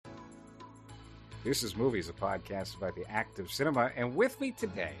This is Movies, a podcast about the act of cinema. And with me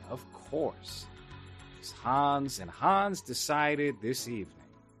today, of course, is Hans. And Hans decided this evening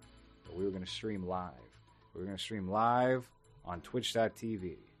that we were going to stream live. We were going to stream live on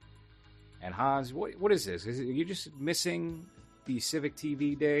twitch.tv. And Hans, what is this? Are you just missing the Civic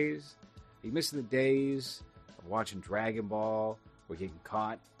TV days? Are you missing the days of watching Dragon Ball or getting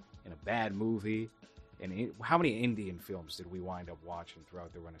caught in a bad movie? And how many Indian films did we wind up watching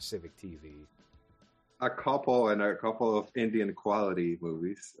throughout the run of Civic TV? A couple of Indian quality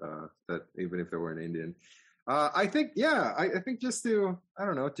movies that even if they weren't Indian. I think just to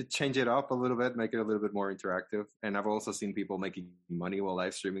change it up a little bit, make it a little bit more interactive. And I've also seen people making money while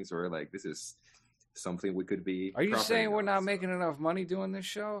live streaming, so we're like, this is something we could be. Are you saying we're not making enough money doing this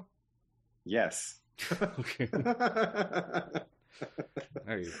show? Yes. Okay. No,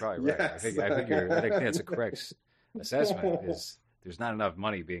 you're probably right. Yes. I think that's a correct assessment. Is there's not enough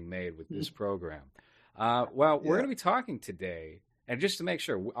money being made with this program. We're going to be talking today, and just to make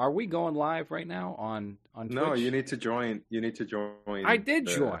sure, are we going live right now on Twitch? No, you need to join. I did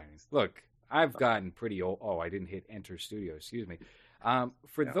join. Look, I've gotten pretty old. Oh, I didn't hit Enter Studio. Excuse me.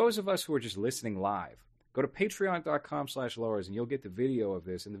 For those of us who are just listening live, go to patreon.com/lowers, and you'll get the video of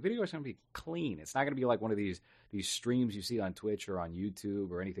this. And the video is going to be clean. It's not going to be like one of these streams you see on Twitch or on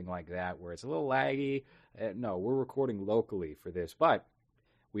YouTube or anything like that, where it's a little laggy. No, we're recording locally for this, but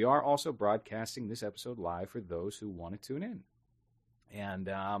we are also broadcasting this episode live for those who want to tune in. And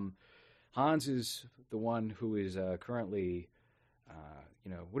Hans is the one who is currently,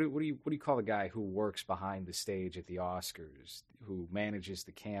 what do you call the guy who works behind the stage at the Oscars, who manages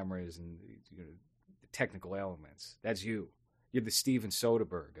the cameras and the technical elements? That's you. You're the Steven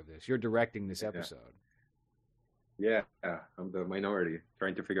Soderbergh of this. You're directing this episode. Yeah, I'm the minority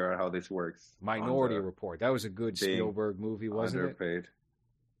trying to figure out how this works. Minority Report. That was a good Spielberg movie, wasn't it?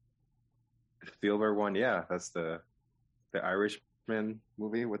 Spielberg one, yeah. That's the Irishman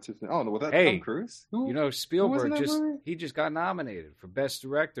movie. What's his name? Oh, was that Tom Cruise? Spielberg just got nominated for Best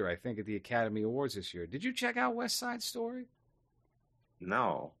Director, I think, at the Academy Awards this year. Did you check out West Side Story?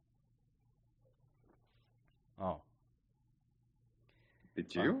 No. Oh.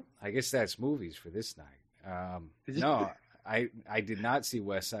 Did you? I guess that's movies for this night. No, I did not see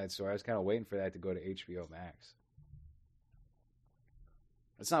West Side Story. I was kind of waiting for that to go to HBO Max.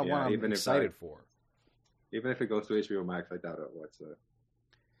 It's not one I'm excited for. Even if it goes to HBO Max, I doubt it.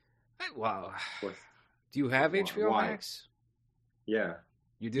 Wow. Do you have HBO Max? Yeah.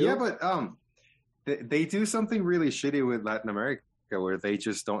 You do? Yeah, but they do something really shitty with Latin America where they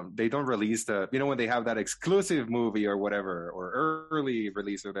don't release when they have that exclusive movie or whatever, or early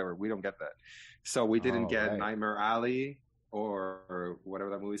release or whatever, we don't get that. So we didn't get Nightmare Alley or whatever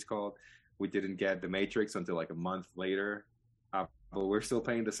that movie's called. We didn't get The Matrix until like a month later. But we're still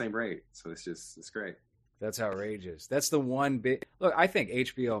paying the same rate. So it's great. That's outrageous. That's the one bit. Look, I think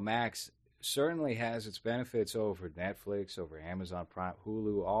HBO Max certainly has its benefits over Netflix, over Amazon Prime,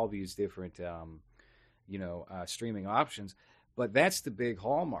 Hulu, all these different, streaming options. But that's the big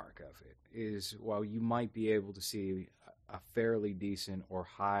hallmark of it is, while you might be able to see a fairly decent or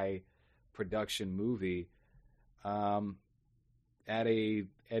high production movie at a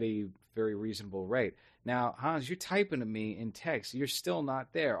very reasonable rate. Now, Hans, you're typing to me in text. You're still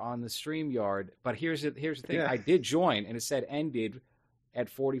not there on the StreamYard. But here's the thing. Yeah. I did join, and it said ended at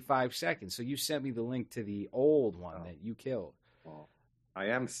 45 seconds. So you sent me the link to the old one that you killed. Well, I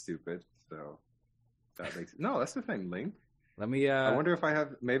am stupid, so that makes no. That's the same link. Let me. I wonder if I have.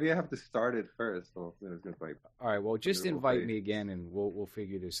 Maybe I have to start it first. So all right. Well, just invite me again, and we'll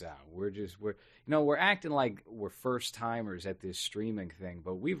figure this out. We're acting like we're first timers at this streaming thing,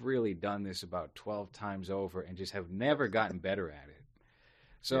 but we've really done this about 12 times over, and just have never gotten better at it.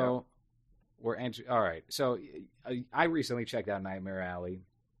 So all right. So I recently checked out Nightmare Alley.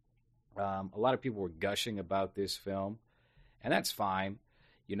 A lot of people were gushing about this film, and that's fine.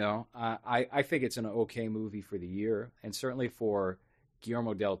 I think it's an okay movie for the year, and certainly for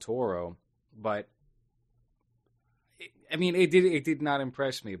Guillermo del Toro. But it did not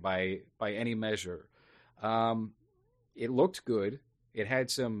impress me by any measure. It looked good. It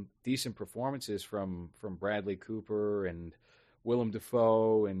had some decent performances from Bradley Cooper and Willem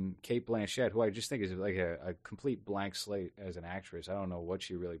Dafoe and Cate Blanchett, who I just think is like a complete blank slate as an actress. I don't know what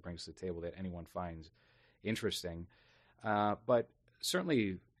she really brings to the table that anyone finds interesting. But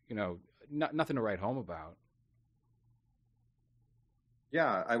certainly, nothing to write home about.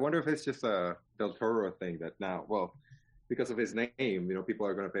 Yeah, I wonder if it's just a Del Toro thing that now, well, because of his name, people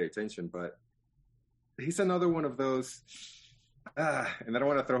are going to pay attention. But he's another one of those, and I don't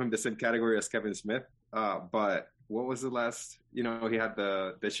want to throw him the same category as Kevin Smith, but what was the last? You know, he had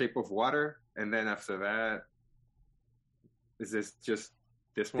the Shape of Water, and then after that, is this just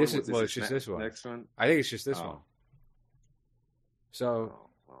this one? It's just this one. Next one. I think it's just this one. So,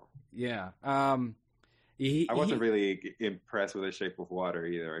 well. yeah. I wasn't really impressed with The Shape of Water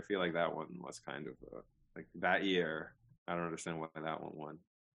either. I feel like that one was kind of like that year. I don't understand why that one won.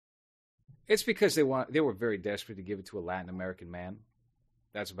 It's because they were very desperate to give it to a Latin American man.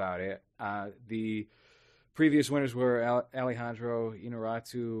 That's about it. The previous winners were Alejandro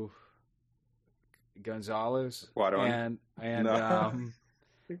Inarritu Gonzalez Cuarón. and No.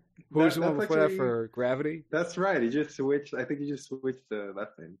 who was the one before that for Gravity? That's right. He just switched. I think he just switched that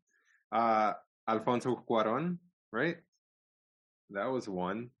thing. Alfonso Cuarón, right? That was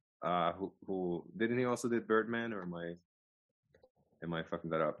one. Who didn't he also did Birdman, or am I fucking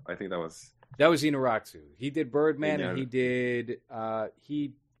that up? I think that was Inarritu. He did Birdman, and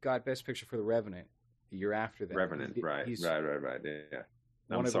he got Best Picture for The Revenant the year after that. Revenant, right. Yeah.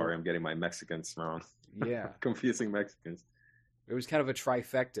 I'm sorry, I'm getting my Mexicans wrong. Yeah. Confusing Mexicans. It was kind of a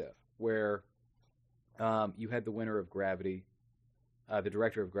trifecta where you had the winner of Gravity, the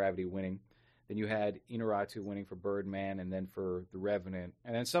director of Gravity winning. Then you had Inarritu winning for Birdman, and then for The Revenant,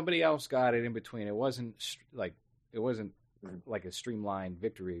 and then somebody else got it in between. It wasn't like a streamlined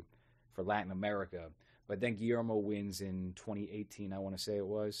victory for Latin America. But then Guillermo wins in 2018. I want to say it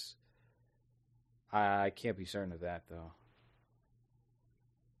was. I can't be certain of that though.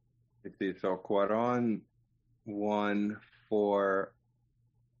 So Cuarón won for.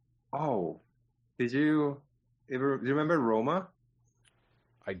 Oh, do you remember Roma?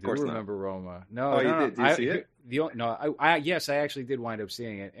 I do remember Roma. No, you did. Did you see it? Yes, I actually did wind up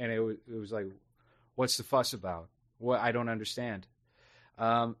seeing it, and it was like, what's the fuss about? What I don't understand.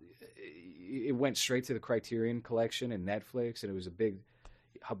 It went straight to the Criterion Collection and Netflix, and it was a big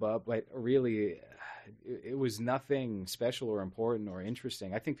hubbub. But really, it was nothing special or important or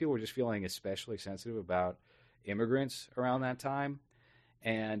interesting. I think people were just feeling especially sensitive about immigrants around that time,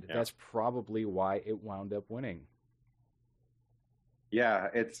 and that's probably why it wound up winning. Yeah,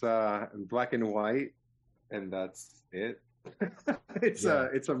 it's black and white, and that's it. It's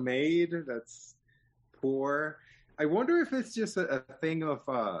a maid that's poor. I wonder if it's just a thing of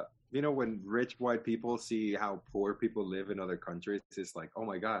when rich white people see how poor people live in other countries, it's like, oh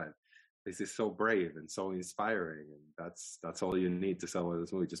my god, this is so brave and so inspiring, and that's all you need to sell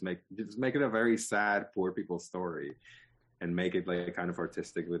this movie. Just make it a very sad poor people story, and make it like kind of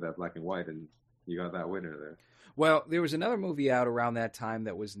artistic with that black and white, and you got that winner there. Well, there was another movie out around that time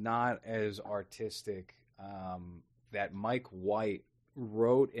that was not as artistic, that Mike White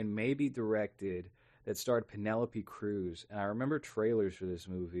wrote and maybe directed, that starred Penelope Cruz. And I remember trailers for this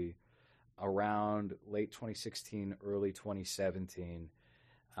movie around late 2016, early 2017.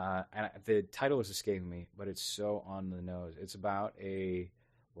 And the title is escaping me, but it's so on the nose. It's about a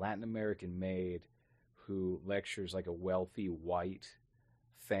Latin American maid who lectures like a wealthy white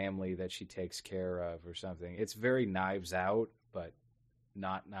family that she takes care of or something. It's very Knives Out, but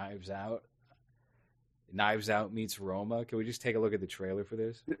not Knives Out. Knives Out meets Roma. Can we just take a look at the trailer for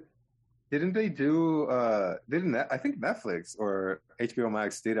this? Didn't they do? I think Netflix or HBO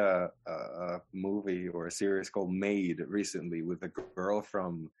Max did a movie or a series called Maid recently with a girl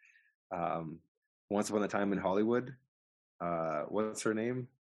from Once Upon a Time in Hollywood. What's her name?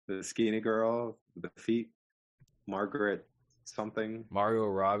 The skinny girl with the feet. Margaret something. Margot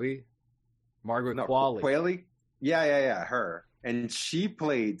Robbie? Margaret Qualley. Qualley? Yeah, her. And she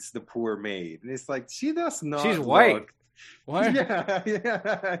plays the poor maid. And it's like, she does not She's white. Look... What?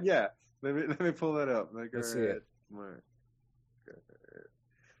 Yeah. Let me pull that up. Let's see it.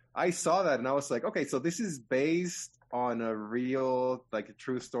 I saw that and I was like, okay, so this is based on a real, like a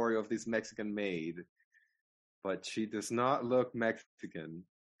true story of this Mexican maid. But she does not look Mexican.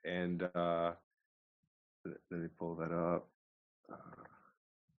 And let me pull that up.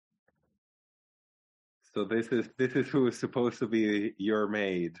 So this is who is supposed to be your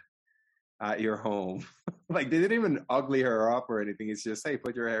maid at your home. Like, they didn't even ugly her up or anything. It's just, hey,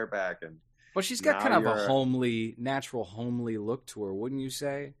 put your hair back. And well, she's got kind of a natural homely look to her, wouldn't you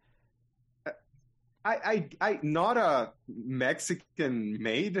say? I not a Mexican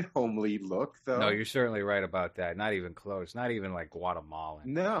maid homely look though. No, you're certainly right about that. Not even close. Not even like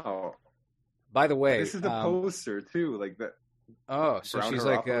Guatemalan. No. By the way, this is the poster too, like that. Oh, so she's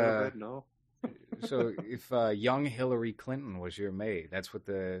like no. So if young Hillary Clinton was your maid, that's what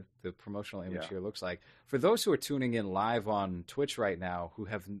the promotional image here looks like. For those who are tuning in live on Twitch right now, who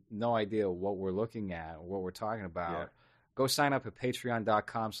have no idea what we're looking at or what we're talking about, go sign up at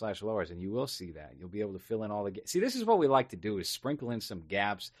patreon.com/lowers, and you will see that. You'll be able to fill in all the... See, this is what we like to do, is sprinkle in some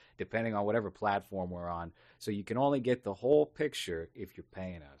gaps depending on whatever platform we're on. So you can only get the whole picture if you're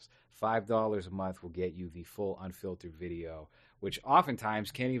paying us. $5 a month will get you the full unfiltered video, which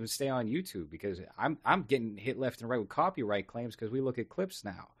oftentimes can't even stay on YouTube because I'm getting hit left and right with copyright claims because we look at clips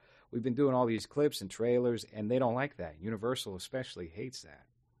now. We've been doing all these clips and trailers, and they don't like that. Universal especially hates that.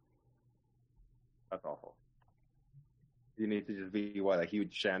 That's awful. You need to just be, what, a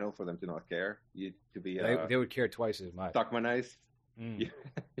huge channel for them to not care? They would care twice as much. Stockmanize? You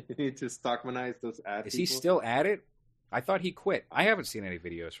need to Stockmanize those ad Is people? he still at it? I thought he quit. I haven't seen any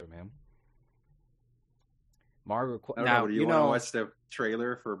videos from him. Margaret, now, do you want to watch the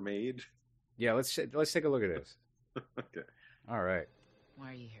trailer for Made? Yeah, let's take a look at this. Okay. All right.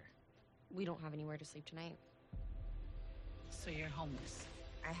 Why are you here? We don't have anywhere to sleep tonight. So you're homeless.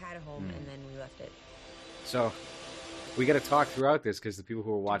 I had a home and then we left it. So we got to talk throughout this because the people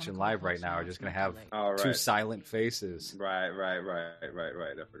who are watching live right now are just going to have two silent faces. Right.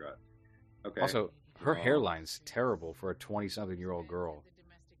 I forgot. Okay. Also, her hairline's terrible for a 20-something-year-old girl.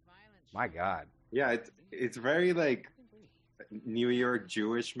 My God. Yeah, it's very like New York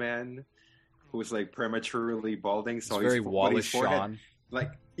Jewish man who's like prematurely balding. So it's very Wallace Shawn.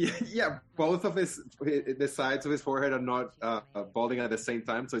 Like, yeah, both of the sides of his forehead are not balding at the same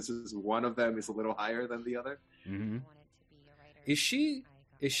time. So it's just one of them is a little higher than the other. Mm-hmm. Is she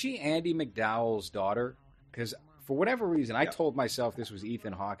Andie MacDowell's daughter? Because for whatever reason, I told myself this was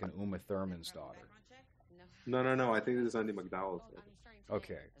Ethan Hawke and Uma Thurman's daughter. No. I think this is Andie MacDowell's daughter.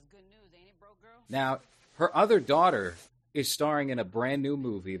 Okay. Now, her other daughter is starring in a brand new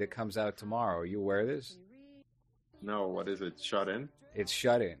movie that comes out tomorrow. Are you aware of this? No, what is it? Shut In? It's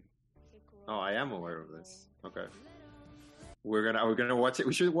Shut In. Oh, I am aware of this. Okay. We're gonna watch it.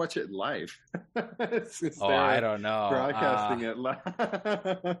 We should watch it live. I don't know. Broadcasting it live.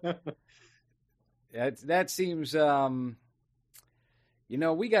 That seems, we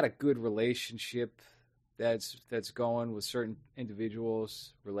got a good relationship that's going with certain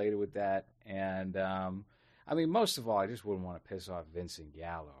individuals related with that. And, most of all, I just wouldn't want to piss off Vincent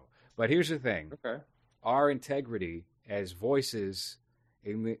Gallo. But here's the thing. Okay. Our integrity as voices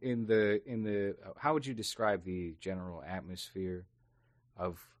in the how would you describe the general atmosphere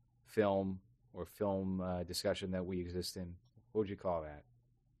of film or film discussion that we exist in? What would you call that?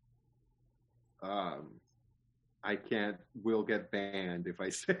 I can't. We'll get banned if I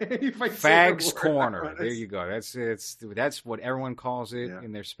say Fags Corner. There you go. That's what everyone calls it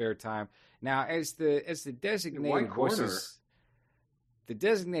in their spare time. Now, as the designated voices, the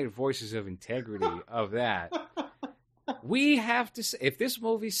designated voices of integrity of that, we have to say, if this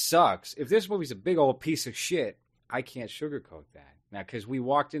movie sucks, if this movie's a big old piece of shit, I can't sugarcoat that. Now, because we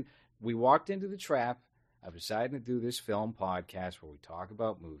walked into the trap of deciding to do this film podcast where we talk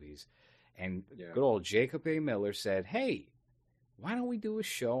about movies. And good old Jacob A. Miller said, hey, why don't we do a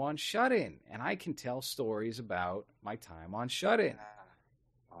show on Shut In? And I can tell stories about my time on Shut In.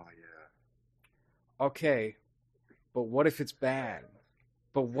 Oh, yeah. Okay, but what if it's bad?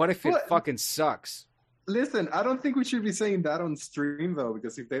 But what if it fucking sucks? Listen, I don't think we should be saying that on stream, though,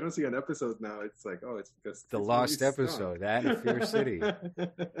 because if they don't see an episode now, it's like, oh, it's because... The lost episode, that in Fear City.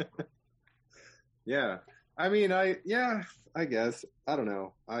 Yeah. I mean, I guess. I don't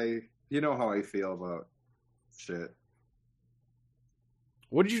know. You know how I feel about shit.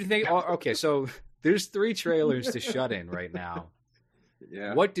 What did you think? Okay, so there's 3 trailers to Shut In right now.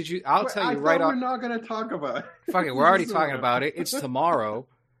 Yeah. What did you? I'll tell you right off. We're not going to talk about it. Fuck it, we're already talking about it. It's tomorrow.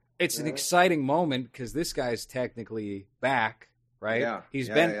 It's an exciting moment because this guy's technically back, right? Yeah. He's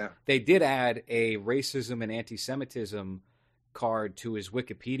been. Yeah. They did add a racism and anti-Semitism card to his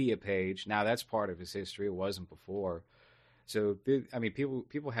Wikipedia page. Now that's part of his history. It wasn't before. So, I mean,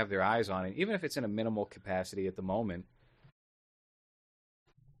 people have their eyes on it, even if it's in a minimal capacity at the moment.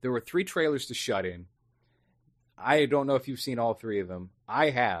 There were 3 trailers to Shut In. I don't know if you've seen all 3 of them. I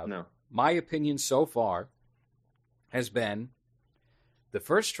have. No. My opinion so far has been the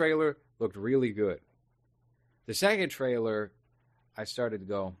first trailer looked really good. The second trailer, I started to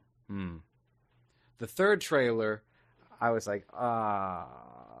go, The third trailer, I was like,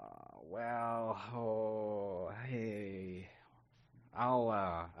 hey,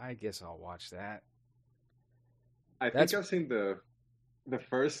 I guess I'll watch that. I think I've seen the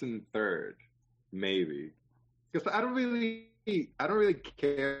first and third, maybe, because I don't really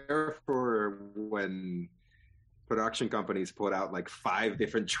care for when production companies put out like 5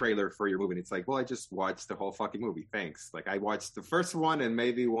 different trailers for your movie. And it's like, well, I just watched the whole fucking movie. Thanks. Like, I watched the first one and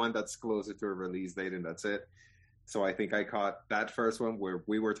maybe one that's closer to a release date, and that's it. So I think I caught that first one where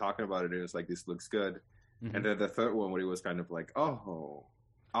we were talking about it, and it was like, this looks good. Mhm. And then the third one where he was kind of like, oh,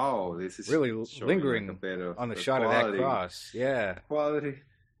 this is Really showing, lingering like, a bit of on the the shot quality, of that cross. Yeah.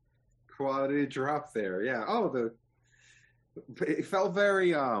 quality drop there. Yeah. It felt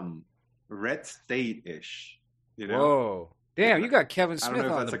very Red State ish. You know. Whoa. Damn, you got Kevin I don't Smith know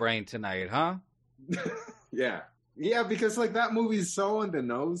if on that's the brain tonight, huh? Yeah, because like that movie's so on the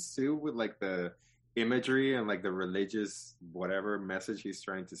nose too, with like the imagery and like the religious whatever message he's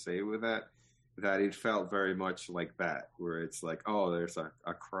trying to say with that it felt very much like that, where it's like, oh, there's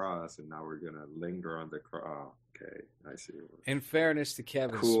a cross and now we're gonna linger on the cross. Oh, okay, I see. In fairness to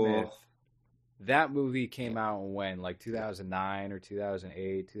Kevin Cool. Smith, that movie came out when, like 2009 or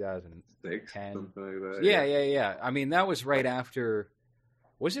 2008, 6, 2010. something like that. Yeah. I mean, that was right after.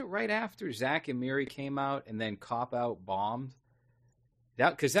 Was it right after Zack and Miri came out and then Cop Out bombed?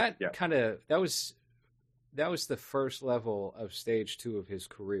 That was the first level of stage 2 of his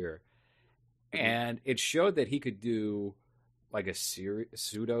career, and it showed that he could do like a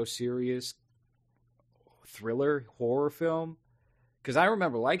pseudo serious thriller horror film. Because I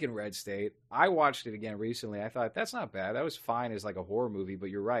remember liking Red State. I watched it again recently. I thought, that's not bad. That was fine as like a horror movie.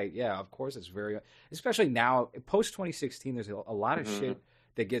 But you're right. Yeah, of course it's very... Especially now, post 2016, there's a lot of shit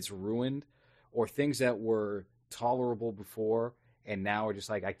that gets ruined, or things that were tolerable before and now are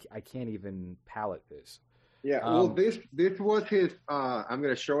just like, I can't even palate this. Yeah, well, this was his... I'm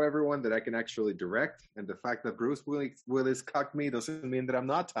going to show everyone that I can actually direct. And the fact that Bruce Willis cucked me doesn't mean that I'm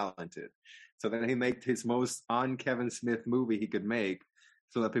not talented. So then he made his most on-Kevin Smith movie he could make,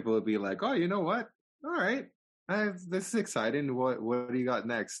 so that people would be like, oh, you know what? All right. This is exciting. What do you got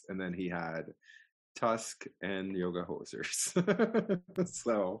next? And then he had Tusk and Yoga Hosers.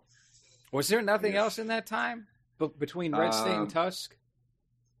 So... Was there nothing else in that time? Between Red State and Tusk?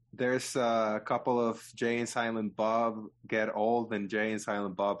 There's a couple of Jay and Silent Bob Get Old and Jay and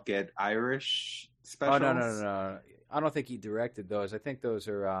Silent Bob Get Irish specials. Oh, no. I don't think he directed those. I think those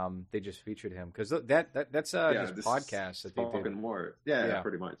are they just featured him, because that's his podcast that they did. More. Yeah,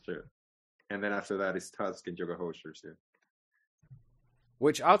 pretty much. Yeah. And then after that is Tusk and Yoga Hosers. Yeah.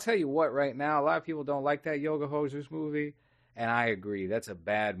 Which I'll tell you what, right now a lot of people don't like that Yoga Hosers movie, and I agree. That's a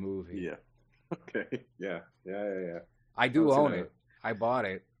bad movie. Yeah. Okay. Yeah. I do own it. I bought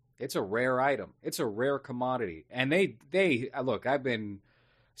it. It's a rare item. It's a rare commodity. And they look, I've been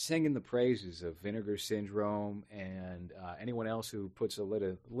singing the praises of Vinegar Syndrome and anyone else who puts a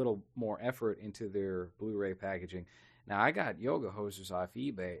little more effort into their Blu-ray packaging. Now, I got Yoga Hosers off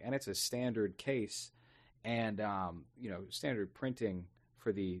eBay, and it's a standard case and standard printing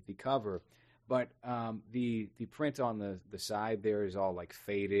for the cover. But the print on the side there is all like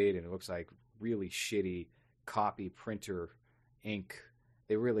faded, and it looks like really shitty copy printer ink.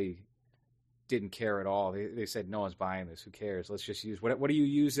 They really didn't care at all. They said, no one's buying this. Who cares? Let's just use what do you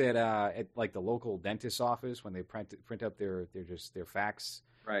use at like the local dentist's office when they print up their fax?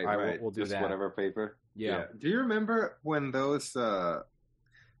 Right. We'll do just that. Whatever paper. Yeah. Do you remember when those? I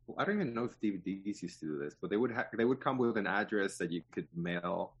don't even know if DVDs used to do this, but they would come with an address that you could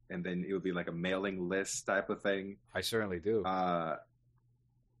mail, and then it would be like a mailing list type of thing. I certainly do.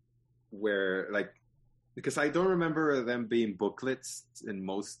 Where like. Because I don't remember them being booklets in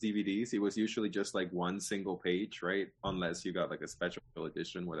most DVDs. It was usually just like one single page, right? Unless you got like a special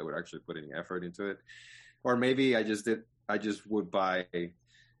edition where they would actually put any effort into it. Or maybe I just would buy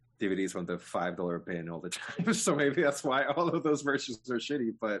DVDs on the $5 bin all the time. So maybe that's why all of those versions are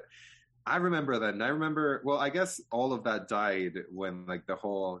shitty. But I remember that. And I remember, well, I guess all of that died when like the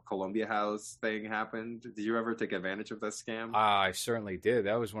whole Columbia House thing happened. Did you ever take advantage of that scam? I certainly did.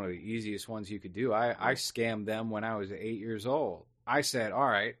 That was one of the easiest ones you could do. I scammed them when I was 8 years old. I said, all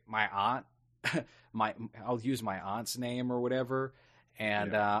right, my aunt, I'll use my aunt's name or whatever,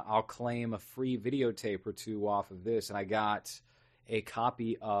 and I'll claim a free videotape or two off of this. And I got a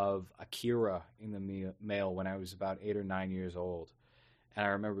copy of Akira in the mail when I was about 8 or 9 years old. And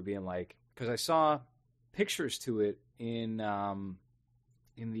I remember being like, because I saw pictures to it in the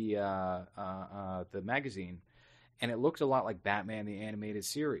magazine, and it looked a lot like Batman the Animated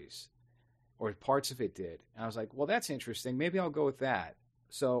Series, or parts of it did. And I was like, well, that's interesting. Maybe I'll go with that.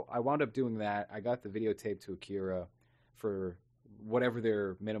 So I wound up doing that. I got the videotape to Akira for whatever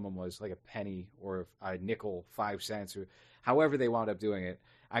their minimum was, like a penny or a nickel, 5 cents, or however they wound up doing it.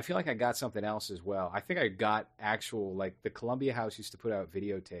 I feel like I got something else as well. I think I got actual, like the Columbia House used to put out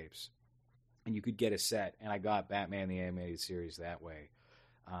videotapes, and you could get a set, and I got Batman the Animated Series that way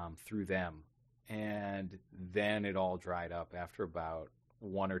through them. And then it all dried up after about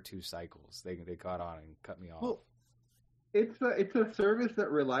 1 or 2 cycles. They got on and cut me off. Well, it's a service that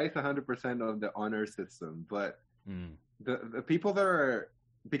relies 100% on the honor system, but the people that are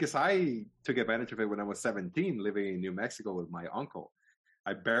because I took advantage of it when I was 17, living in New Mexico with my uncle.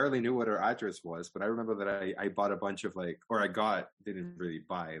 I barely knew what her address was, but I remember that I bought a bunch of didn't really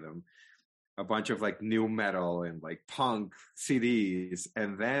buy them, a bunch of like new metal and like punk CDs.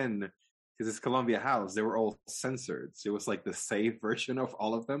 And then, because it's Columbia House, they were all censored. So it was like the safe version of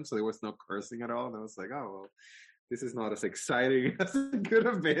all of them. So there was no cursing at all. And I was like, oh, well, this is not as exciting as it could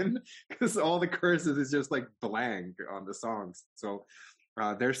have been, because all the curses is just like blank on the songs. So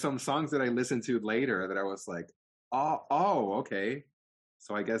there's some songs that I listened to later that I was like, oh, okay.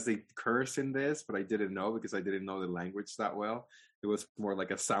 So I guess they curse in this, but I didn't know because I didn't know the language that well. It was more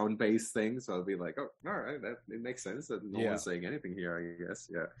like a sound-based thing. So I'll be like, oh, all right, it makes sense that no one's saying anything here, I guess.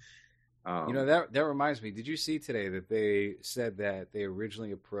 Yeah. That reminds me. Did you see today that they said that they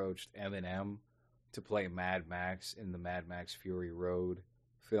originally approached Eminem to play Mad Max in the Mad Max Fury Road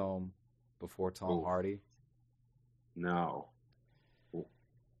film before Tom Hardy? No.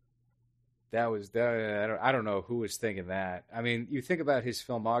 That was I don't know who was thinking that. I mean, you think about his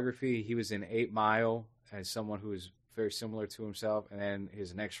filmography. He was in 8 Mile as someone who is very similar to himself, and then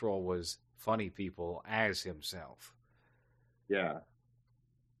his next role was Funny People as himself. Yeah.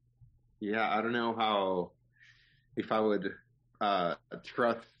 I don't know if I would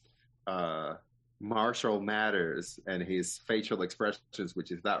trust Marshall Mathers and his facial expressions,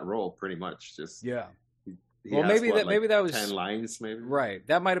 which is that role pretty much. Just maybe that was 10 lines, maybe. Right.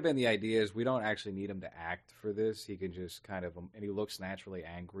 That might have been the idea. Is we don't actually need him to act for this. He can just kind of, and he looks naturally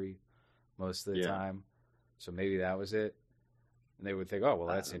angry most of the time. So maybe that was it. And they would think, oh, well,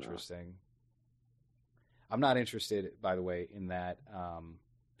 that's interesting. I'm not interested, by the way, in that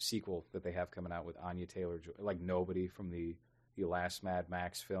sequel that they have coming out with Anya Taylor-Joy, like nobody from the last Mad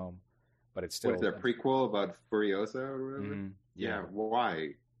Max film, but it's still a prequel about Furiosa or whatever. Mm-hmm. Yeah, why?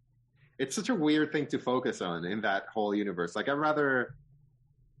 It's such a weird thing to focus on in that whole universe. Like, I'd rather,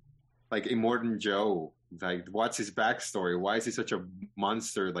 like, Immortan Joe, like, what's his backstory? Why is he such a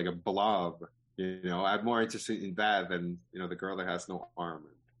monster, like a blob? I'm more interested in that than, the girl that has no arm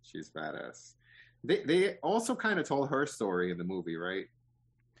and she's badass. They also kind of told her story in the movie, right?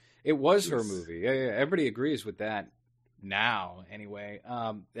 It was her movie. Yeah, everybody agrees with that now, anyway.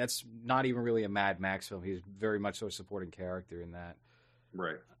 That's not even really a Mad Max film. He's very much so a supporting character in that.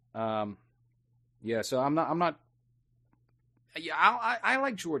 Right. So I'm not. Yeah, I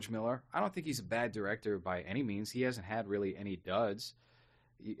like George Miller. I don't think he's a bad director by any means. He hasn't had really any duds.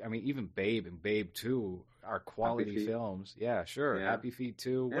 I mean, even Babe and Babe 2 are quality films. Yeah, sure. Yeah. Happy Feet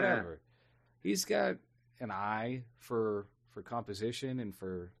 2, whatever. Yeah. He's got an eye for composition and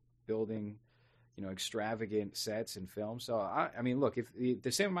for building, extravagant sets and films. So, I mean, look, if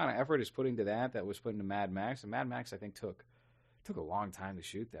the same amount of effort is put into that was put into Mad Max, and Mad Max, I think, took a long time to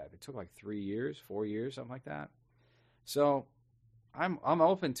shoot that. It took like 3 years, 4 years, something like that. So I'm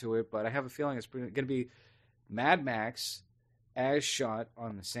open to it, but I have a feeling it's going to be Mad Max as shot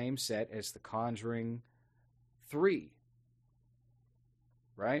on the same set as The Conjuring 3.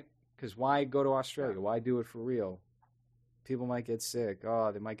 Right? Because why go to Australia? Why do it for real? People might get sick.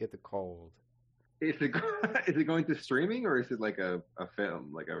 Oh, they might get the cold. Is it going to streaming, or is it like a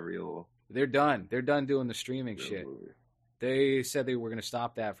film, like a real... They're done. They're done doing the streaming shit. Movie. They said they were going to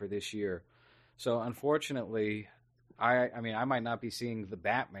stop that for this year. So, unfortunately, I might not be seeing The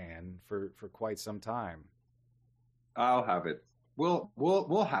Batman for quite some time. I'll have it.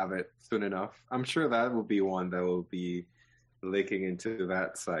 We'll have it soon enough. I'm sure that will be one that will be leaking into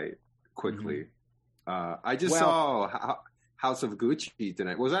that site quickly. Mm-hmm. I just saw House of Gucci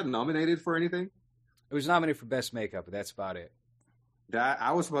tonight. Was that nominated for anything? It was nominated for Best Makeup, but that's about it. That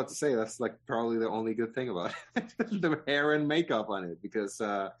I was about to say, that's like probably the only good thing about it. The hair and makeup on it, because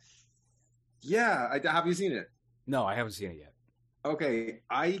have you seen it? No, I haven't seen it yet. Okay,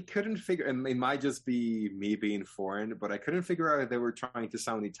 I couldn't figure, and it might just be me being foreign, but I couldn't figure out if they were trying to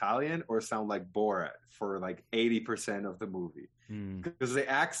sound Italian or sound like Borat for like 80% of the movie. Because the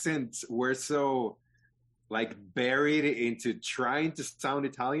accents were so like buried into trying to sound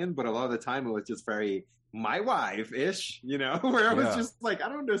Italian, but a lot of the time it was just very my wife-ish, where I was just like, I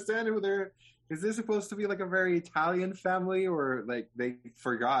don't understand who they're... Is this supposed to be like a very Italian family, or like they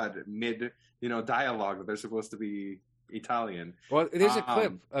forgot mid, dialogue that they're supposed to be Italian? Well, there's a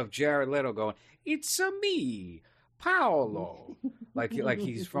clip of Jared Leto going, "It's a me, Paolo," like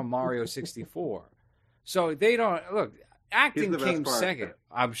he's from Mario 64. So they don't look. Acting came second.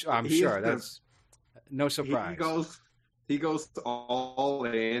 I'm sure that's no surprise. He goes all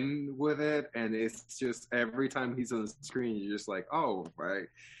in with it, and it's just every time he's on the screen, you're just like, oh, right.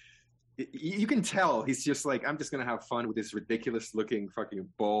 You can tell he's just like, I'm just gonna have fun with this ridiculous looking fucking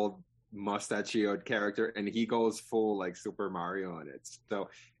bald mustachioed character, and he goes full like Super Mario on it. So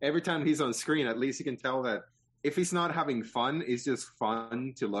every time he's on screen, at least you can tell that if he's not having fun, it's just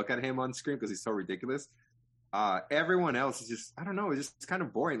fun to look at him on screen because he's so ridiculous. Everyone else is just, I don't know, it's just kind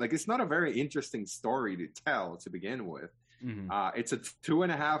of boring. Like, it's not a very interesting story to tell to begin with. Mm-hmm. It's a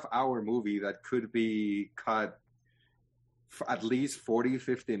 2.5 hour movie that could be cut for at least 40,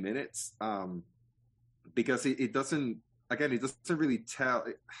 50 minutes. Because it doesn't really tell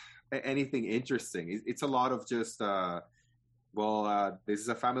anything interesting. It's a lot of just, this is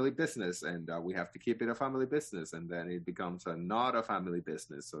a family business and we have to keep it a family business. And then it becomes not a family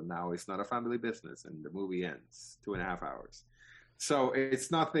business. So now it's not a family business and the movie ends 2.5 hours. So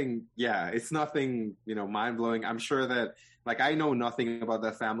it's nothing, mind blowing. I'm sure that, like, I know nothing about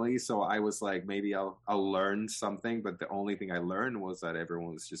that family. So I was like, maybe I'll learn something. But the only thing I learned was that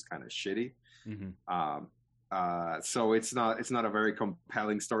everyone was just kind of shitty. Mm-hmm. So it's not a very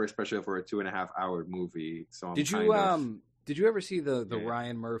compelling story, especially for a 2.5 hour movie. So did you ever see the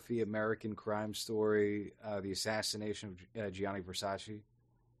Ryan Murphy American Crime Story, the assassination of Gianni Versace?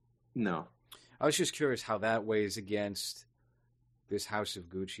 No. I was just curious how that weighs against this House of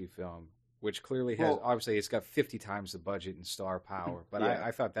Gucci film, which clearly has, obviously it's got 50 times the budget and star power, but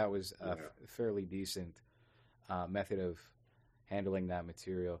I thought that was a fairly decent method of handling that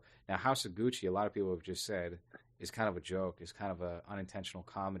material. Now, House of Gucci, a lot of people have just said, is kind of a joke, is kind of an unintentional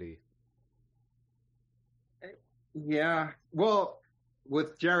comedy. Yeah, well,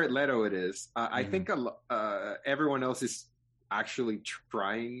 with Jared Leto, it is. I think everyone else is actually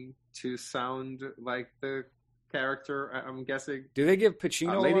trying to sound like the character, I'm guessing. Do they give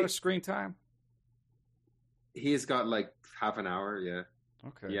Pacino a lot of screen time? He's got like half an hour, yeah.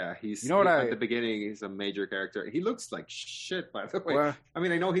 Okay. Yeah, he's at the beginning, he's a major character. He looks like shit, by the way. Well, I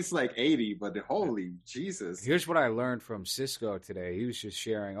mean, I know he's like 80, but holy Jesus. Here's what I learned from Cisco today. He was just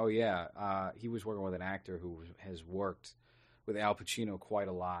sharing, he was working with an actor who has worked with Al Pacino quite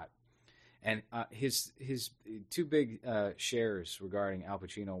a lot. And his two big shares regarding Al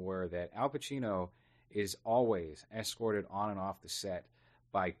Pacino were that Al Pacino is always escorted on and off the set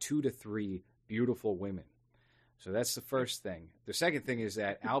by 2 to 3 beautiful women. So that's the first thing. The second thing is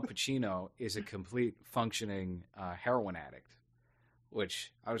that Al Pacino is a complete functioning heroin addict,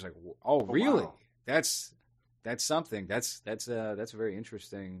 which I was like, oh, really? Wow. That's something. That's a very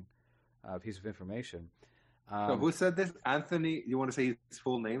interesting piece of information. So who said this? Anthony? You want to say his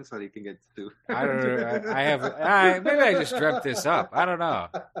full name so that he can get to? I don't know. I have maybe I just dreamt this up. I don't know.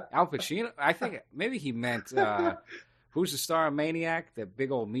 Al Pacino. I think maybe he meant who's the star of Maniac? That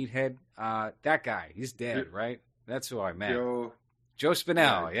big old meathead. That guy. He's dead, right? That's who I meant. Joe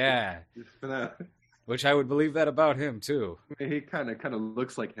Spinell. Yeah. Spinell. Which I would believe that about him too. He kind of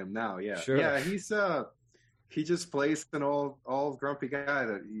looks like him now. Yeah. Sure. Yeah. He just plays an all grumpy guy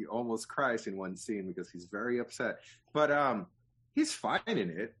that he almost cries in one scene because he's very upset. But he's fine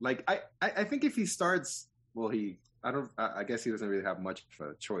in it. Like I think if he starts, I guess he doesn't really have much of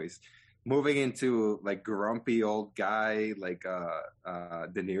a choice. Moving into like grumpy old guy like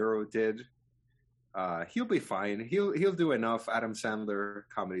De Niro did, he'll be fine. He'll do enough Adam Sandler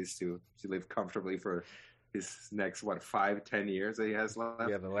comedies to live comfortably for his next 5-10 years that he has left.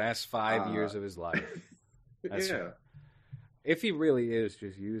 Yeah, the last 5 years of his life. Yeah. If he really is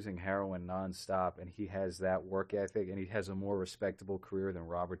just using heroin nonstop and he has that work ethic and he has a more respectable career than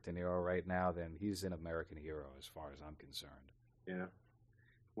Robert De Niro right now, then he's an American hero as far as I'm concerned. Yeah.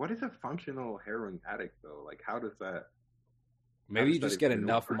 What is a functional heroin addict though? Like, how does that? Maybe you just get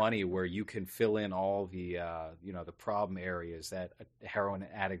enough money where you can fill in all the the problem areas that a heroin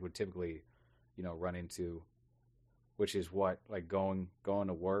addict would typically, run into, which is what, like going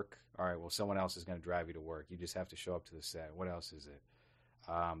to work. All right, well, someone else is going to drive you to work. You just have to show up to the set. What else is it?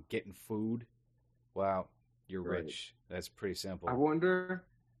 Getting food. Well, you're rich. That's pretty simple. I wonder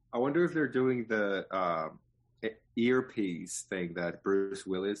if they're doing the earpiece thing that Bruce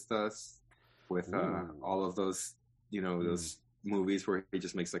Willis does with all of those, those movies where he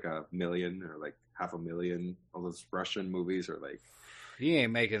just makes like $1 million or like $500,000. All those Russian movies are like. He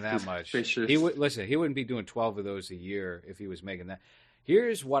ain't making that much. Vicious. He wouldn't be doing 12 of those a year if he was making that.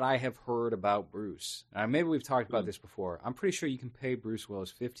 Here's what I have heard about Bruce. Maybe we've talked about this before. I'm pretty sure you can pay Bruce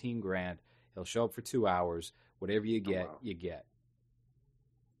Willis $15,000. He'll show up for 2 hours. Whatever you get, you get.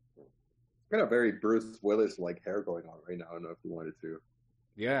 Got a very Bruce Willis like hair going on right now. I don't know if you wanted to.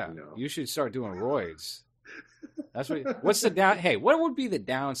 Yeah, you should start doing roids. That's what. What's the down? Hey, what would be the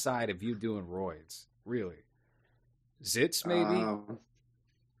downside of you doing roids? Really, zits maybe.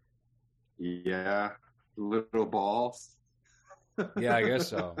 Yeah, little balls. Yeah, I guess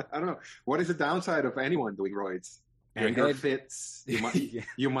so. I don't know. What is the downside of anyone doing roids? Your anger head- fits. Yeah.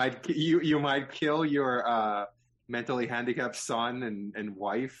 You might kill your mentally handicapped son and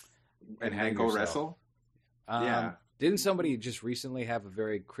wife, And and hang then go yourself. wrestle. Um, Yeah. Didn't somebody just recently have a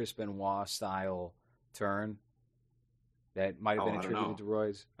very Chris Benoit style turn that might have been I don't attributed know. to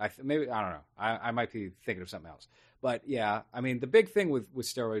Roy's? Maybe I don't know. I might be thinking of something else. But yeah, I mean, the big thing with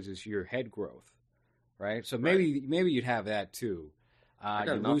steroids is your head growth, right? So maybe you'd have that too. I You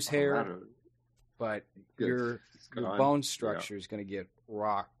got lose nothing hair, on that. but Good. your It's your gone. bone structure is going to get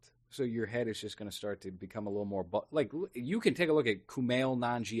rocked. So your head is just going to start to become a little more like you can take a look at Kumail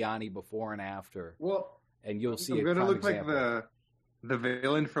Nanjiani before and after, Well, and you'll see I'm a gonna prime look example. like the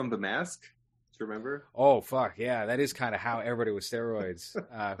villain from The Mask. Do you remember? Oh fuck yeah, that is kind of how everybody with steroids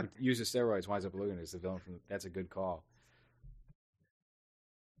who uses steroids winds up looking as the villain from. That's a good call.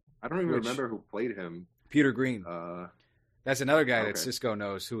 I don't even Which- remember who played him. Peter Green. That's another guy that okay. Cisco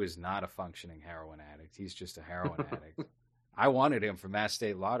knows who is not a functioning heroin addict. He's just a heroin addict. I wanted him for Mass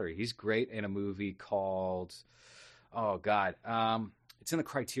State Lottery. He's great in a movie called, oh god, it's in the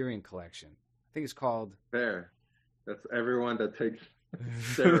Criterion Collection. I think it's called. There. That's everyone that takes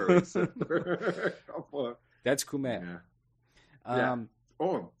steroids. That's Kumail. Yeah. Yeah.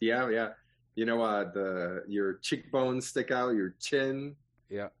 Oh, yeah. You know, your cheekbones stick out, your chin,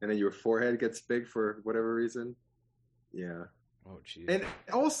 Yeah. and then your forehead gets big for whatever reason. Yeah. Oh jeez. And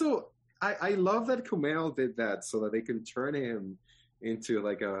also, I love that Kumail did that so that they can turn him into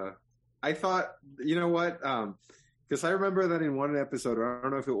like a. I thought, you know what? Because I remember that in one episode, or I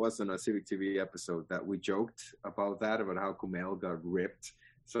don't know if it was in a Civic TV episode, that we joked about how Kumail got ripped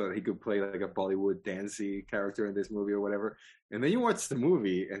so that he could play like a Bollywood dancey character in this movie or whatever. And then you watch the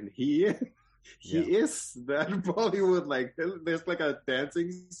movie, and he is that Bollywood, like there's like a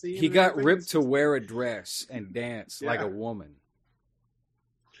dancing scene. He and got everything. ripped It's to just- wear a dress and dance like Yeah. a woman.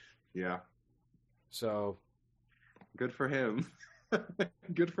 Yeah, So good for him.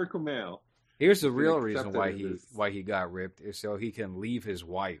 Good for Kumail. here's the He's real been reason accepted why as he got ripped is so he can leave his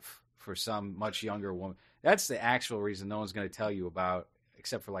wife for some much younger woman. That's the actual reason no one's going to tell you about,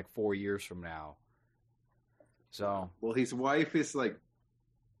 except for like 4 years from now. So Well, his wife is like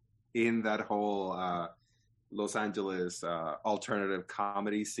in that whole Los Angeles alternative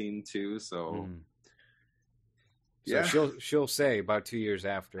comedy scene too. So mm. Yeah. So she'll say about 2 years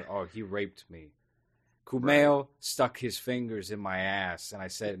after, "Oh, he raped me." Kumail stuck his fingers in my ass, and I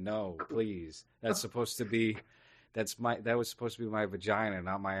said, "No, please. That was supposed to be my vagina,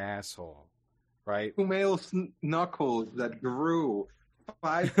 not my asshole." Right? Kumail's knuckles that grew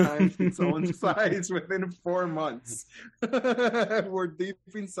 5 times its own size within 4 months were deep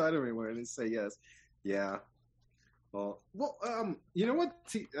inside of me when I say yes. Yeah. Well, you know what?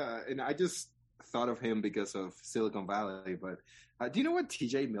 And I just thought of him because of Silicon Valley, but do you know what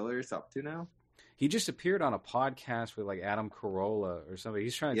TJ Miller is up to now? He just appeared on a podcast with like Adam Carolla or somebody.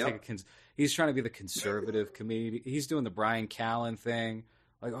 He's trying to Yep. he's trying to be the conservative comedian. He's doing the Brian Callen thing.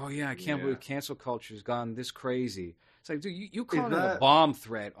 Like, oh yeah, I can't Yeah. believe cancel culture's gone this crazy. It's like, dude, you called it a that- bomb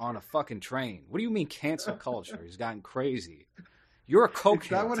threat on a fucking train. What do you mean cancel culture has gotten crazy? You're a cokehead, Is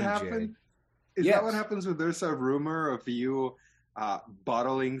that what TJ. happened? Is Yes. that what happens when there's a rumor of you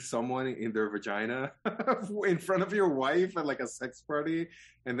bottling someone in their vagina in front of your wife at like a sex party,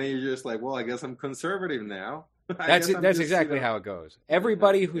 and then you're just like, well, I guess I'm conservative now. That's exactly how it goes.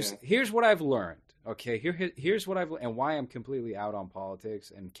 Everybody who's Yeah. here's what I've learned. Okay, here's what I've and why I'm completely out on politics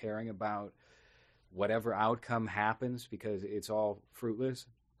and caring about whatever outcome happens because it's all fruitless.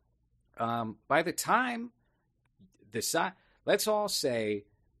 By the time let's all say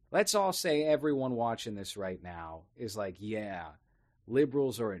everyone watching this right now is like, yeah,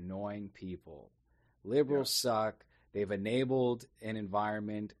 liberals are annoying people. Liberals suck. They've enabled an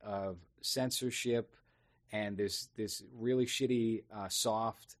environment of censorship and this really shitty,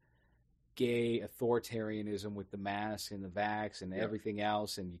 soft, gay authoritarianism with the mask and the vax and everything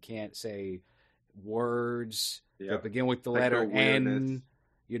else, and you can't say words that begin with the letter N.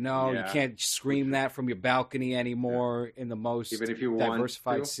 You know, you can't scream that from your balcony anymore in the most Even if you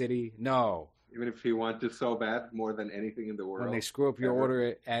diversified want to? city. No. Even if you want to so bad more than anything in the world. When they screw up your ever.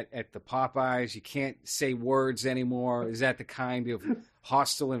 order at the Popeyes, you can't say words anymore. Is that the kind of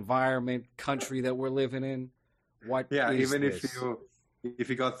hostile environment, country that we're living in? What? Yeah, is even this? if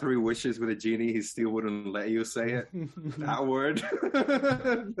you got 3 wishes with a genie, he still wouldn't let you say it. That word,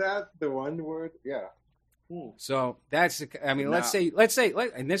 the one word. Yeah. So that's the. I mean, let's say,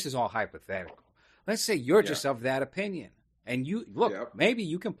 and this is all hypothetical. Let's say you're just of that opinion, and you look. Maybe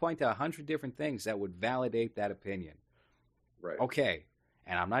you can point to 100 different things that would validate that opinion. Right. Okay,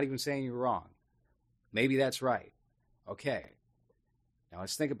 and I'm not even saying you're wrong. Maybe that's right. Okay. Now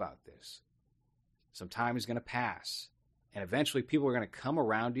let's think about this. Some time is going to pass. And eventually people are going to come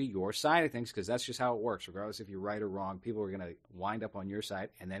around to your side of things because that's just how it works. Regardless if you're right or wrong, people are going to wind up on your side,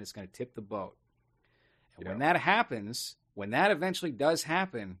 and then it's going to tip the boat. And when that happens, when that eventually does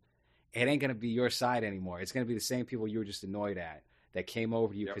happen, it ain't going to be your side anymore. It's going to be the same people you were just annoyed at that came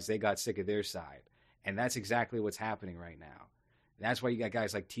over to you because they got sick of their side. And that's exactly what's happening right now. And that's why you got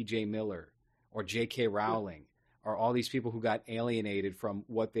guys like T.J. Miller or J.K. Rowling or all these people who got alienated from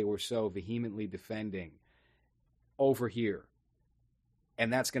what they were so vehemently defending over here.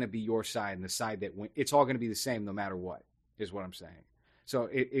 And that's going to be your side, and the side that it's all going to be the same no matter what, is what I'm saying. So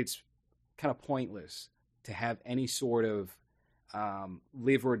it's kind of pointless to have any sort of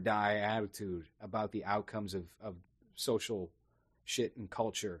live or die attitude about the outcomes of social shit and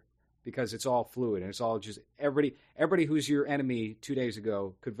culture, because it's all fluid and it's all just everybody who's your enemy 2 days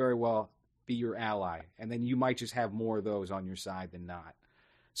ago could very well be your ally, and then you might just have more of those on your side than not.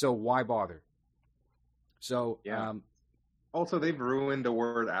 So why bother? So also, they've ruined the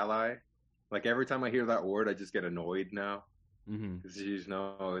word ally. Like every time I hear that word, I just get annoyed now. Because you just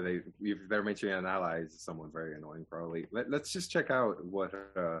know if they're mentioning an ally, it's someone very annoying probably. Let's just check out what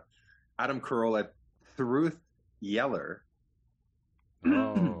Adam Carolla, Truth Yeller.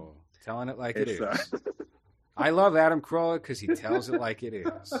 Oh, telling it like it is. I love Adam Carolla because he tells it like it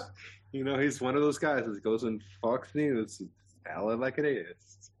is. You know, he's one of those guys that goes on Fox News, tell it like it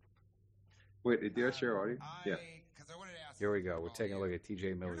is. Wait, did you share audio? Yeah. Here we go. We're taking a look at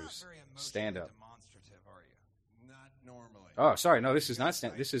T.J. Miller's stand-up. Oh, sorry. No, this is not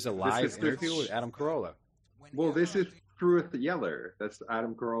stand. This is a live interview with Adam Carolla. Well, this is Truth Yeller. That's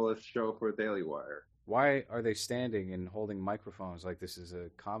Adam Carolla's show for Daily Wire. Why are they standing and holding microphones like this is a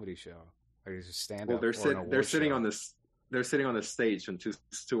comedy show? Or is it stand-up? Well, they're sitting on this. They're sitting on the stage on two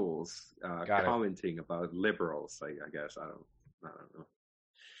stools, commenting about liberals. I guess I don't know.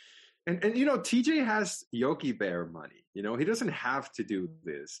 And you know, TJ has Yogi Bear money. You know, he doesn't have to do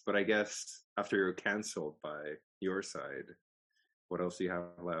this, but I guess after you're canceled by your side, what else do you have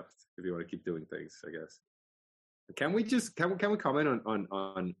left if you want to keep doing things? I guess. Can we comment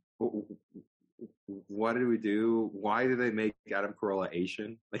on what did we do? Why did they make Adam Carolla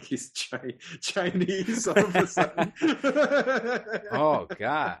Asian? Like he's Chinese all of a sudden. Oh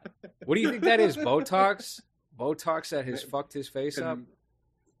God! What do you think that is? Botox? Botox that has fucked his face up?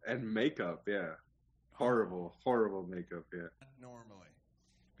 And makeup, yeah. Horrible makeup, yeah. Normally.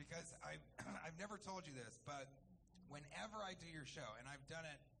 Because I've never told you this, but whenever I do your show, and I've done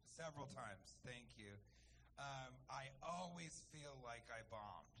it several times, thank you, I always feel like I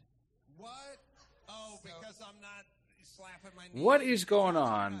bombed. What? Oh, because I'm not slapping my knee. What is going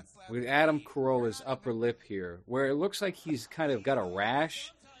on with Adam Carolla's upper lip here, where it looks like he's kind of got a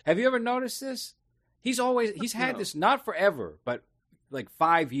rash? Have you ever noticed this? He's had this, not forever, but like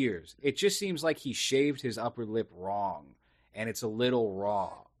 5 years. It just seems like he shaved his upper lip wrong, and it's a little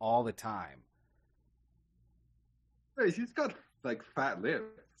raw all the time. Hey, he's got like fat lips.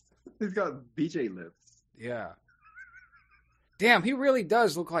 He's got BJ lips. Yeah. Damn, he really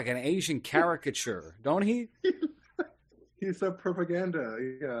does look like an Asian caricature, don't he? He's a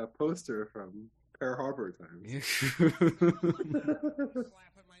propaganda poster from Pearl Harbor times. Slapping my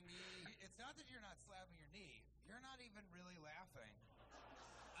knee. It's not that you're not slapping your knee. You're not even really laughing.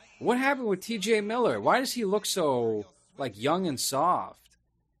 What happened with T.J. Miller? Why does he look so like young and soft?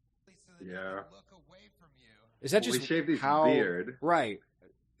 Yeah. Is that just he shaved his how? Beard. Right.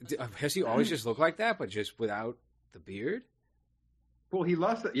 Has he always just looked like that, but just without the beard? Well, he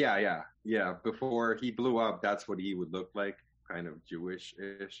lost it. Yeah. Before he blew up, that's what he would look like, kind of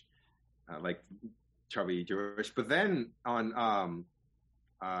Jewish-ish, like chubby Jewish. But then on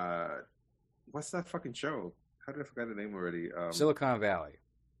what's that fucking show? How did I forget the name already? Silicon Valley.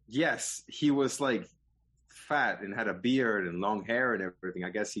 Yes, he was like fat and had a beard and long hair and everything. I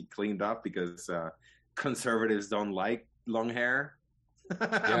guess he cleaned up because conservatives don't like long hair.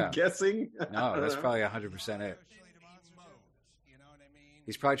 Yeah. I'm guessing. No, that's probably 100% it.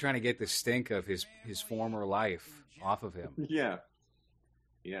 He's probably trying to get the stink of his former life off of him. Yeah.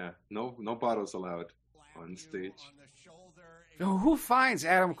 No bottles allowed on stage. Who finds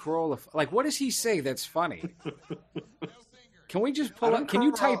Adam Carolla? Like, what does he say that's funny? Can we just pull up? Can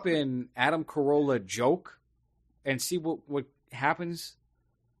you type in Adam Carolla joke and see what happens?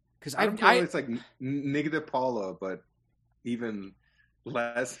 Because it's like Nick DiPaolo, but even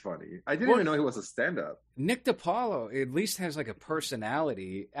less funny. I didn't even know he was a stand-up. Nick DiPaolo at least has like a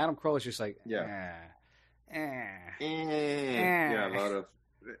personality. Adam Carolla's just like, Yeah, a lot of.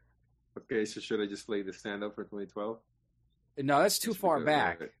 Okay, so should I just play the stand-up for 2012? No, that's too far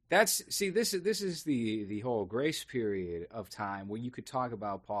back. This is the whole grace period of time where you could talk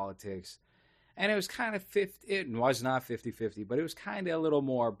about politics And it was kind of it was not 50-50, but it was kind of a little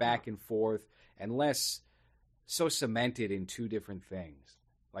more back and forth and less so cemented in two different things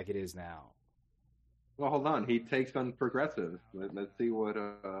like it is now. Well, hold on. He takes on progressives. Let's see what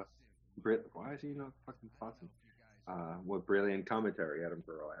why is he not fucking talking? What brilliant commentary Adam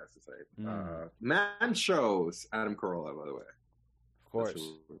Carolla has to say. Man shows, Adam Carolla, by the way. Of course.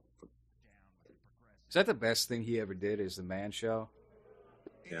 Is that the best thing he ever did, is the Man Show?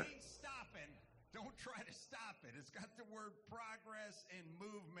 Yeah. It ain't stopping. Don't try to stop it. It's got the word progress and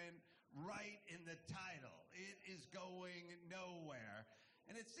movement right in the title. It is going nowhere.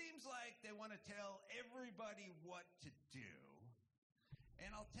 And it seems like they want to tell everybody what to do.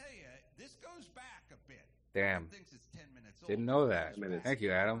 And I'll tell you, this goes back a bit. Damn. Thinks it's 10 minutes old. Didn't know that. Thank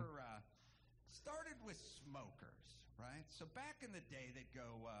you, Adam. Started with smokers, right? So back in the day, they'd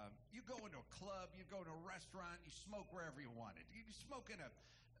go, you go into a club, you go to a restaurant, you smoke wherever you wanted. You smoke in a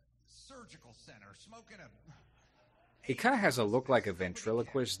surgical center, smoke in a... He kind of has a look like a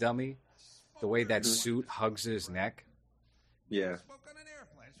ventriloquist dummy, the way that suit hugs his neck. Yeah. Smoke on an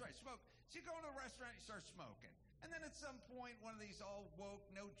airplane. That's right, smoke. So you go in a restaurant, you start smoking. And then at some point, one of these all woke,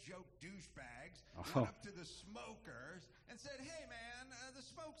 no-joke douchebags went up to the smokers and said, hey, man, the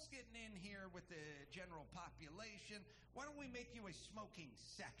smoke's getting in here with the general population. Why don't we make you a smoking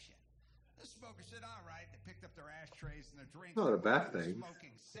section? The smokers said, all right. They picked up their ashtrays and their drinks. Not a bad thing.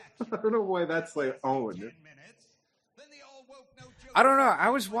 Smoking section. I don't know why that's like 10 minutes. Then the all woke, no-joke. I don't know. I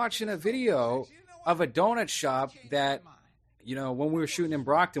was watching a video of a donut shop that, you know, when we were shooting in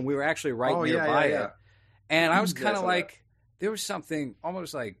Brockton, we were actually right nearby it. And I was kind of like, there was something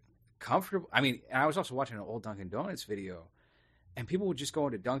almost like comfortable. I mean, I was also watching an old Dunkin' Donuts video, and people would just go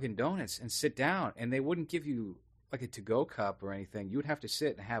into Dunkin' Donuts and sit down, and they wouldn't give you like a to-go cup or anything. You would have to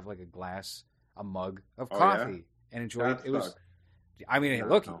sit and have like a mug of coffee and enjoy it. It was, I mean,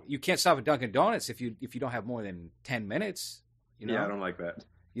 look, you can't stop at Dunkin' Donuts if you don't have more than 10 minutes. You know? Yeah, I don't like that.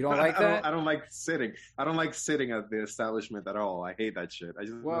 You don't like that? I don't like sitting. I don't like sitting at the establishment at all. I hate that shit. I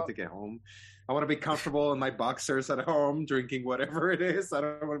just want to get home. I want to be comfortable in my boxers at home, drinking whatever it is. I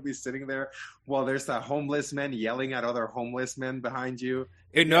don't want to be sitting there while there's a homeless man yelling at other homeless men behind you.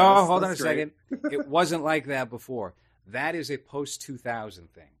 Hold on a second. It wasn't like that before. That is a post-2000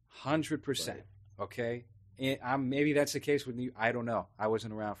 thing. 100%. Right. Okay? Maybe that's the case with I don't know. I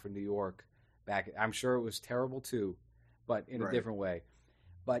wasn't around for New York back. I'm sure it was terrible too, but in a different way.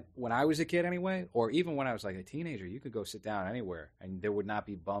 But when I was a kid anyway, or even when I was like a teenager, you could go sit down anywhere and there would not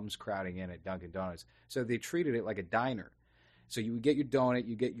be bums crowding in at Dunkin' Donuts. So they treated it like a diner. So you would get your donut,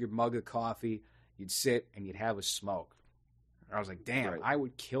 you get your mug of coffee, you'd sit and you'd have a smoke. And I was like, damn, I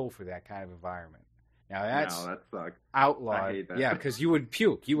would kill for that kind of environment. Now that sucks. Outlawed. I hate that. Yeah, because you would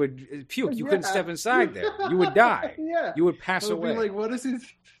puke. You would puke. You couldn't step inside there. You would die. You would pass away. Be like, what is this?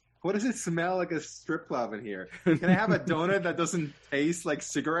 What does it smell like a strip club in here? Can I have a donut that doesn't taste like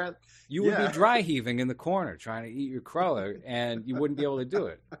cigarette? You would be dry heaving in the corner trying to eat your cruller, and you wouldn't be able to do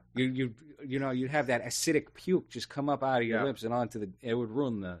it. You'd have that acidic puke just come up out of your lips and onto it would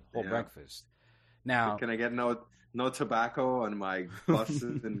ruin the whole breakfast. Now, can I get no tobacco on my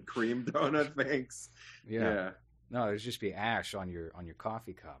Boston and cream donut? Thanks. Yeah. No, there'd just be ash on your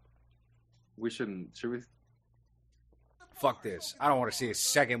coffee cup. Should we? Fuck this. I don't want to see a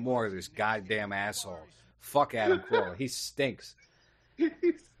second more of this goddamn asshole. Fuck Adam Carolla. He stinks. He's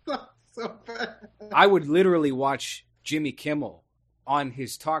so bad. I would literally watch Jimmy Kimmel on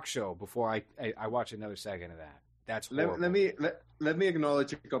his talk show before I watch another second of that. That's horrible. Let me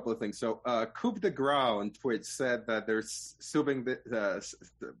acknowledge a couple of things. So, Coupe de Gras on Twitch said that they're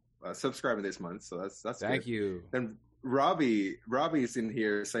subscribing this month. So that's Thank good. you. Then Robbie's in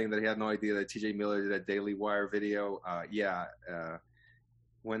here saying that he had no idea that TJ Miller did a Daily Wire video.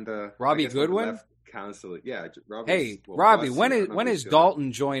 When the Robbie Goodwin council, Robbie, when is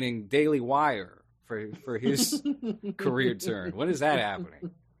Dalton joining Daily Wire for his career turn? When is that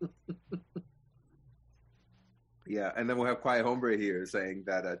happening? Yeah, and then we'll have Quiet Hombre here saying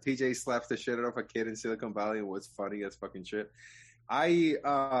that TJ slapped the shit out of a kid in Silicon Valley and was funny as fucking shit.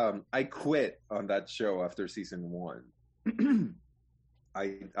 I quit on that show after season 1.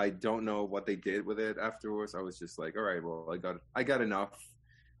 I don't know what they did with it afterwards. I was just like, all right, well, I got enough.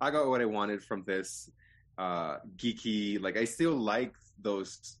 I got what I wanted from this geeky. Like, I still like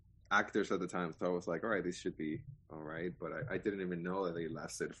those actors at the time, so I was like, all right, this should be all right. But I didn't even know that they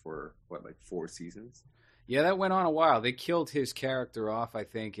lasted for 4 seasons. Yeah, that went on a while. They killed his character off, I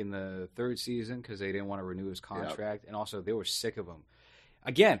think, in the 3rd season because they didn't want to renew his contract. Yep. And also, they were sick of him.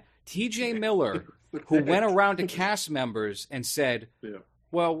 Again, TJ Miller, who went around to cast members and said,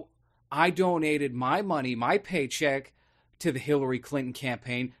 well, I donated my money, my paycheck, to the Hillary Clinton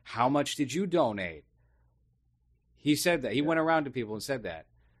campaign. How much did you donate? He said that. He went around to people and said that.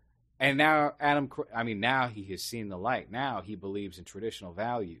 And now now he has seen the light. Now he believes in traditional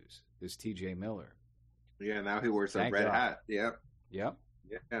values. This T.J. Miller. Yeah, now he wears a Thank red God. hat. Yep. Yep.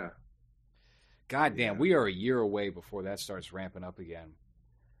 Yeah. God damn, Yeah. we are a year away before that starts ramping up again.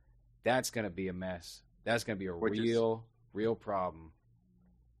 That's going to be a mess. That's going to be a real problem.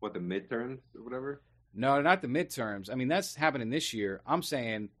 What, the midterms or whatever? No, not the midterms. I mean, that's happening this year. I'm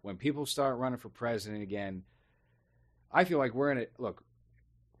saying when people start running for president again, I feel like we're in it. Look,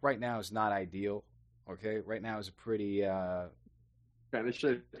 right now is not ideal. Okay, right now is a pretty. Kind of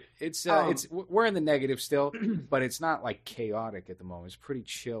shit. It's we're in the negative still, but it's not like chaotic at the moment. It's pretty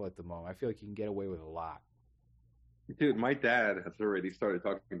chill at the moment. I feel like you can get away with a lot. Dude, my dad has already started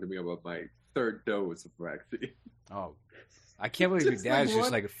talking to me about my third dose of vaccine. Oh, I can't believe your Just dad's like,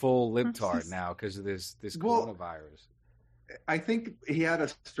 just what? like a full libtard now because of this Well, coronavirus. I think he had a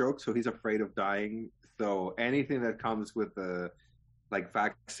stroke, so he's afraid of dying. So anything that comes with the like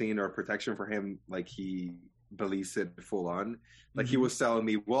vaccine or protection for him, like he believes it full on. Like he was telling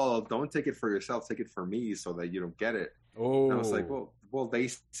me, well, don't take it for yourself, take it for me so that you don't get it. Oh, And I was like, well, they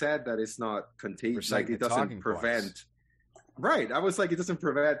said that it's not contagious. Like Reciting it the doesn't talking prevent. points. Right. I was like, it doesn't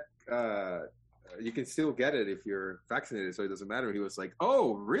prevent. You can still get it if you're vaccinated, so it doesn't matter. He was like,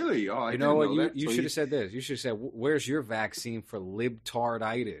 oh, really? Oh, I you know what? didn't know that. You So should have said this. You should have said, "Where's your vaccine for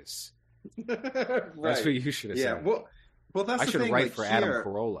libtarditis?" That's what you should have Yeah. said. Well, that's I the should have thing. write Like for here, Adam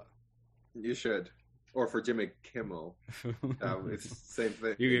Carolla. You should, or for Jimmy Kimmel. It's the same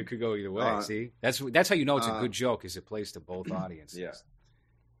thing. You could go either way. See, that's how you know it's a good joke. Is it plays to both audiences? Yeah.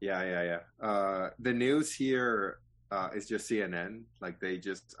 The news here is just CNN. Like they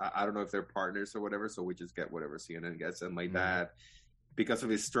just, I don't know if they're partners or whatever. So we just get whatever CNN gets. And my dad, because of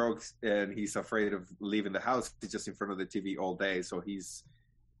his strokes, and he's afraid of leaving the house, he's just in front of the TV all day. So he's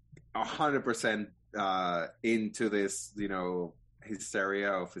 100% into this,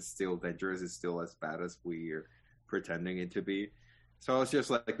 hysteria of it's still dangerous, it's still as bad as we're pretending it to be. So I was just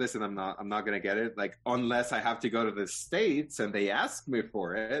like, listen, I'm not gonna get it, like, unless I have to go to the States and they ask me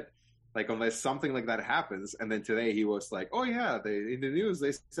for it, like, unless something like that happens. And then today he was like, oh yeah, in the news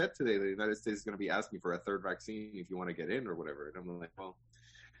they said today the United States is going to be asking for a third vaccine if you want to get in or whatever. And I'm like, well,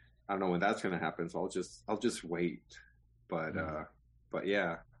 I don't know when that's going to happen, so I'll just wait. But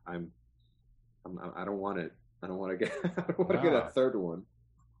yeah, I don't want it. I don't want to get get a third one.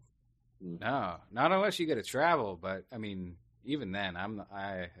 No, not unless you get to travel. But I mean, even then, I'm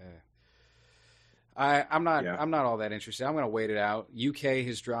not all that interested. I'm going to wait it out. UK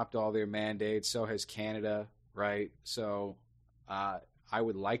has dropped all their mandates. So has Canada, right? So I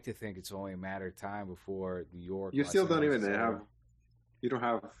would like to think it's only a matter of time before New York. You still don't even have. have. You don't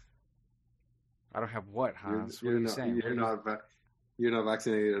have. I don't have what, Hans? You're what are you not, saying? You're not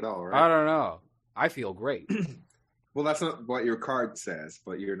vaccinated at all, right? I don't know. I feel great. Well, that's not what your card says,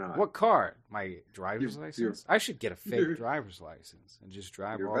 but you're not. What card? My driver's Your- license? I should get a fake driver's license and just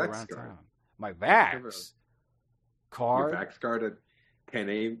drive your all Vax around card. town. My Vax Your card? Vax card and can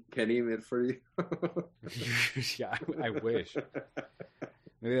aim it for you. Yeah, I wish.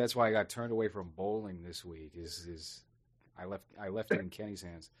 Maybe that's why I got turned away from bowling this week. Is I left it in Kenny's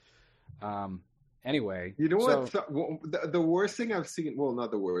hands. Anyway, You know so- what? So, the worst thing I've seen. Well,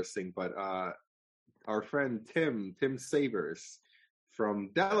 not the worst thing, but our friend Tim Savers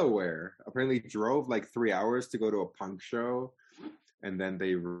from Delaware apparently drove like 3 hours to go to a punk show, and then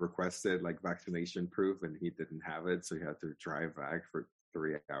they requested like vaccination proof, and he didn't have it, so he had to drive back for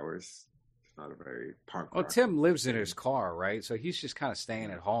 3 hours. It's not a very punk. Well, rock Tim lives in thing. his car, right? So he's just kind of staying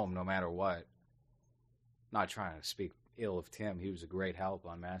at home no matter what. Not trying to speak ill of Tim. He was a great help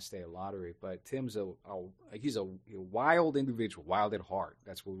on Mass Day Lottery, but Tim's he's a wild individual, wild at heart.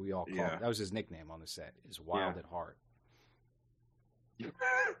 That's what we all call him. That was his nickname on the set. Is wild at heart.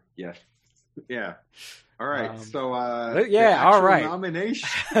 Yeah. Yeah. All right. So yeah, the all actual right. Nomination.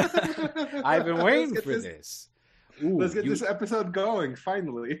 I've been waiting Let's for get this. Ooh, Let's get this episode going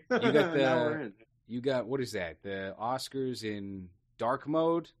finally. You got Now we're in. you got what is that? The Oscars in dark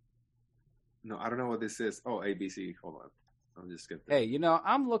mode? No, I don't know what this is. Oh, ABC. Hold on. I'll just get that. Hey,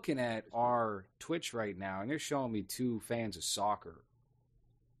 I'm looking at our Twitch right now, and they're showing me two fans of soccer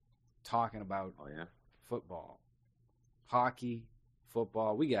talking about Oh yeah. football, hockey,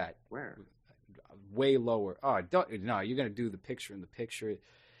 football. We got Where? way lower. Oh, no, you're going to do the picture in the picture.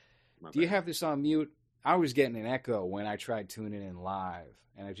 My Do you bad. have this on mute? I was getting an echo when I tried tuning in live,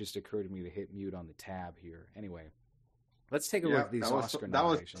 and it just occurred to me to hit mute on the tab here. Anyway, let's take a look at these Oscar that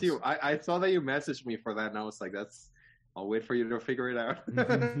was nominations. too. I saw that you messaged me for that, and I was like, that's I'll wait for you to figure it out.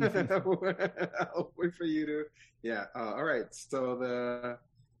 I'll wait for you to. Yeah. All right. So the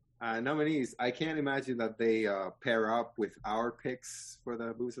nominees, I can't imagine that they pair up with our picks for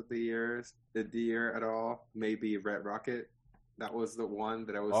the movies of the year at all. Maybe Red Rocket. That was the one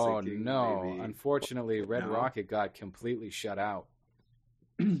that I was thinking. No. Maybe. Unfortunately, Red Rocket got completely shut out.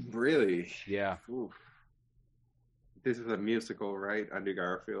 Really? Yeah. Oof. This is a musical, right? Andrew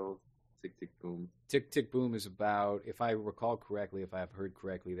Garfield, Tick Tick Boom. Tick Tick Boom is about, if I recall correctly, if I've heard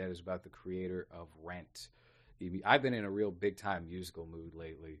correctly, that is about the creator of Rent. I've been in a real big-time musical mood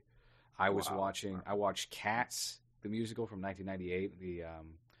lately. I watched Cats, the musical from 1998.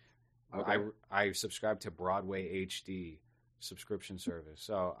 I subscribed to Broadway HD subscription service,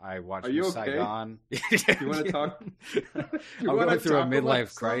 so I watched Miss Saigon. You want to talk? I'm going through a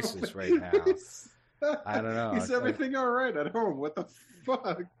midlife crisis right now. I don't know. Is everything all right at home? What the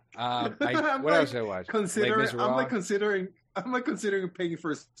fuck? What else did I watch? I'm like considering paying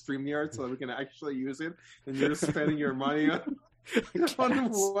for StreamYard so that we can actually use it, and you're spending your money on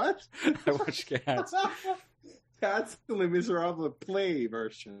what? I watched Cats. Cats the Les Miserables play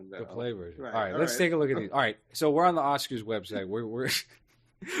version. The play version. Right, all right, let's take a look at these. All right, so we're on the Oscars website.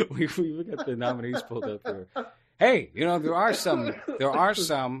 We've got the nominees pulled up here. Hey, there are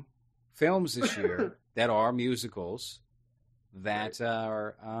some films this year that are musicals that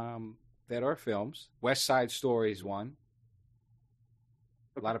are films. West Side Story is one.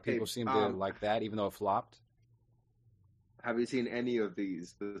 A lot of people seem to like that, even though it flopped. Have you seen any of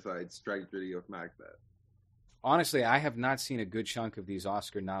these besides Tragedy of Macbeth? Honestly, I have not seen a good chunk of these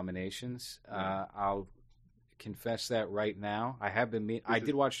Oscar nominations. I'll confess that right now. I have been. I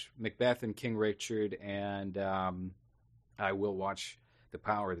did watch Macbeth and King Richard, and I will watch The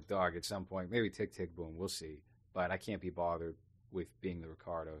Power of the Dog at some point. Maybe Tick Tick Boom. We'll see. But I can't be bothered with being the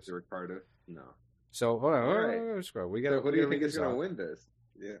Ricardos. The Ricardo? No. So hold on. Right. Let's go. Who do you think is going to win this?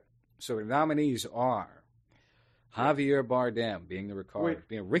 Yeah. So the nominees are Javier Bardem being the Ricardo,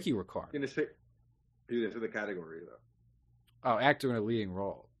 being Ricky Ricardo. You're going to say the category though. Oh, actor in a leading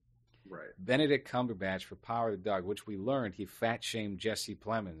role. Right. Benedict Cumberbatch for Power of the Dog, which we learned he fat shamed Jesse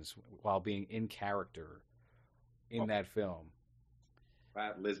Plemons while being in character in that film.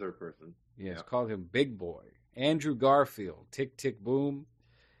 Fat lizard person. Yes, called him Big Boy. Andrew Garfield, Tick Tick Boom.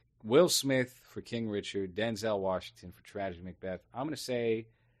 Will Smith for King Richard. Denzel Washington for Tragedy Macbeth. I'm going to say,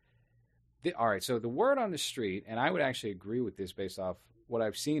 all right, so the word on the street, and I would actually agree with this based off what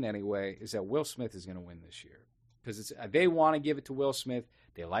I've seen anyway, is that Will Smith is going to win this year. Because they want to give it to Will Smith.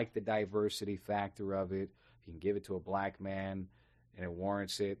 They like the diversity factor of it. If you can give it to a black man and it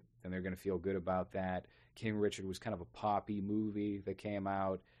warrants it, then they're going to feel good about that. King Richard was kind of a poppy movie that came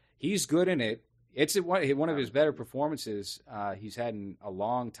out. He's good in it. It's one of his better performances he's had in a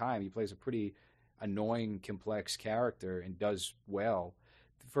long time. He plays a pretty annoying, complex character and does well.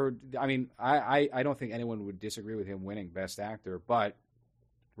 I don't think anyone would disagree with him winning Best Actor. But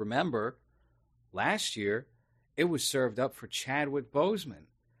remember, last year it was served up for Chadwick Boseman.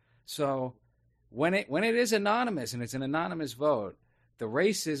 So when it is anonymous and it's an anonymous vote, the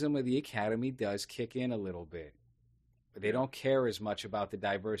racism of the Academy does kick in a little bit. But they don't care as much about the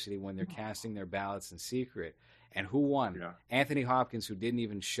diversity when they're casting their ballots in secret. And who won? Yeah. Anthony Hopkins, who didn't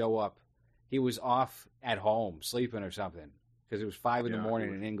even show up. He was off at home, sleeping or something, because it was 5 in the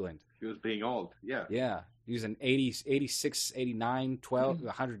morning in England. He was being old, yeah. Yeah. He was an 86, 89, 12,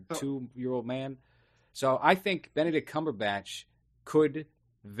 102-year-old man. So I think Benedict Cumberbatch could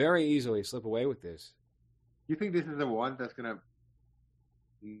very easily slip away with this. You think this is the one that's going to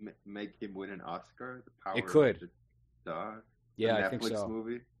make him win an Oscar? The Power it could. Of the Dog? Yeah, the I think so.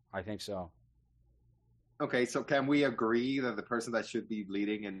 Movie? I think so. Okay, so can we agree that the person that should be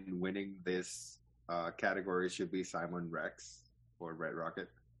leading and winning this category should be Simon Rex for Red Rocket?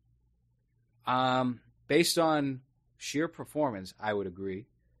 Based on sheer performance, I would agree.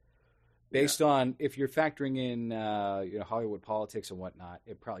 Based on, if you're factoring in Hollywood politics and whatnot,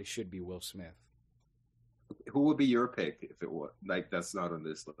 it probably should be Will Smith. Who would be your pick if it was that's not on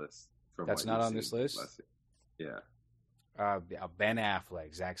this list? That's not on this list? Yeah. Ben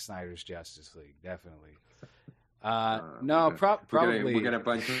Affleck, Zack Snyder's Justice League, definitely. Probably. We're gonna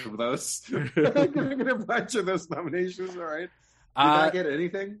bunch of those. We're gonna bunch of those nominations. All right. Did I get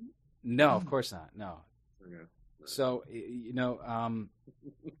anything? No, of course not. No. Okay. So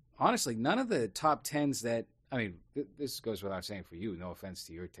honestly, none of the top 10s that this goes without saying for you. No offense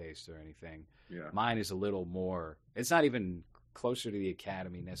to your taste or anything. Yeah. Mine is a little more. It's not even closer to the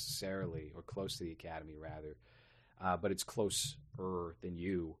Academy necessarily, or close to the Academy rather. But it's closer than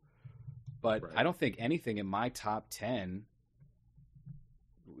you. But right. I don't think anything in my top 10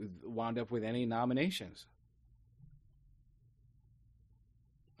 wound up with any nominations.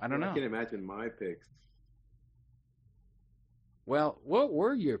 I don't know. I can imagine my picks. Well, what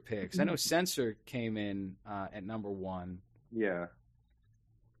were your picks? I know Censor came in at number 1. Yeah.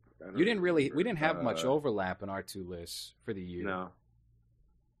 We didn't have much overlap in our two lists for the year. No.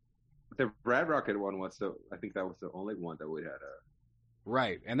 The Red Rocket one I think that was the only one that we had.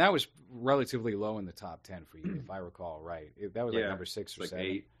 Right, and that was relatively low in the top 10 for you, if I recall right. That was like number 6 or 7.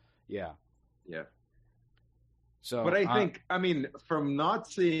 8. Yeah. Yeah. So, but I think, from not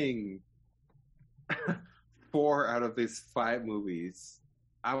seeing 4 out of these 5 movies,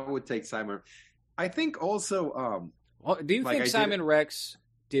 I would take Simon. I think also. Do you think Simon Rex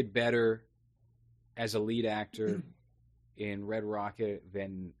did better as a lead actor in Red Rocket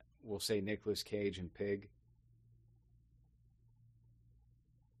than, we'll say, Nicolas Cage in Pig?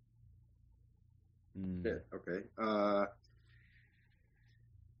 Yeah, okay.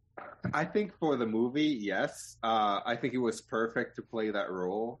 I think for the movie, yes. I think it was perfect to play that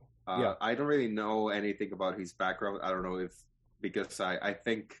role. I don't really know anything about his background. I don't know if, because I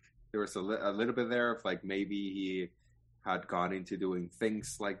think there was a little bit there of like maybe he had gone into doing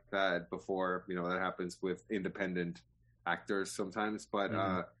things like that before. That happens with independent actors sometimes. But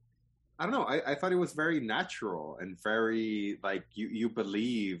I don't know. I thought it was very natural and very like you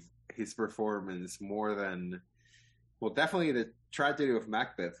believe his performance more than, well, definitely the tragedy of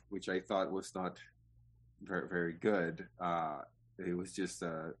Macbeth, which I thought was not very, very good. It was just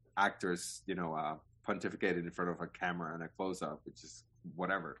actors, pontificated in front of a camera and a close-up, which is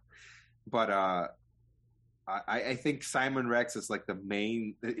whatever. But I think Simon Rex is like the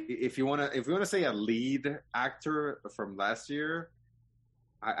main. If you want to say a lead actor from last year,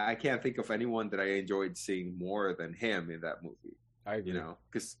 I can't think of anyone that I enjoyed seeing more than him in that movie. I agree.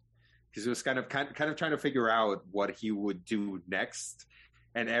 Because it was kind of trying to figure out what he would do next,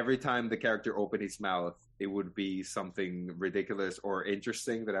 and every time the character opened his mouth, it would be something ridiculous or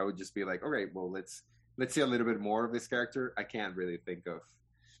interesting that I would just be like, all right, well, let's see a little bit more of this character. I can't really think of,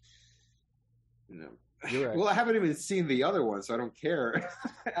 You're right. Well, I haven't even seen the other one, so I don't care.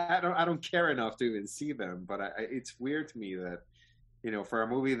 I don't care enough to even see them. But it's weird to me that, for a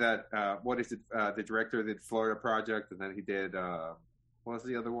movie that what is it? The director did Florida Project, and then he did what was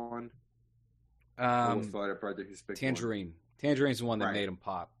the other one? Florida Project. His big Tangerine. One. Tangerine's the one that made him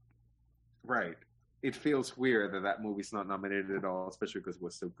pop. Right. It feels weird that movie's not nominated at all, especially because it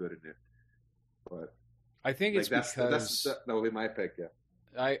was so good in it. But I think it's because that will be my pick. Yeah.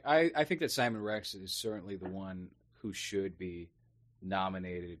 I think that Simon Rex is certainly the one who should be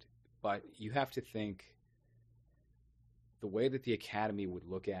nominated, but you have to think the way that the Academy would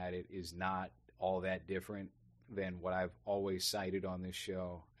look at it is not all that different than what I've always cited on this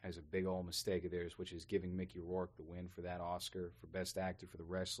show as a big old mistake of theirs, which is giving Mickey Rourke the win for that Oscar for Best Actor for The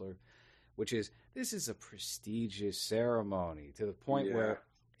Wrestler, which is, this is a prestigious ceremony to the point where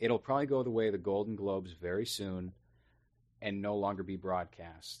it'll probably go the way of the Golden Globes very soon and no longer be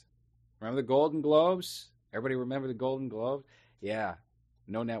broadcast. Remember the Golden Globes? Everybody remember the Golden Globes? Yeah,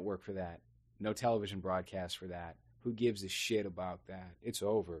 no network for that. No television broadcast for that. Who gives a shit about that? It's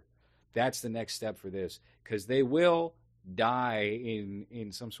over. That's the next step for this, because they will die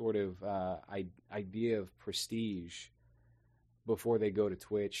in some sort of idea of prestige before they go to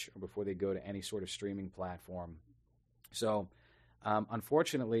Twitch or before they go to any sort of streaming platform. So,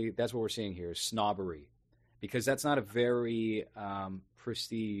 unfortunately, that's what we're seeing here is snobbery, because that's not a very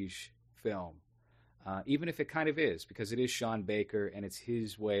prestige film, even if it kind of is, because it is Sean Baker and it's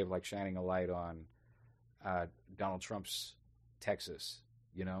his way of like shining a light on Donald Trump's Texas,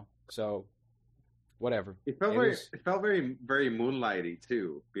 So, whatever. It felt very, very Moonlighty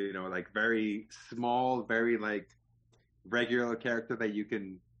too. Like very small, very like regular character that you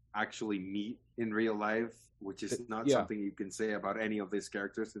can actually meet in real life, which is not something you can say about any of these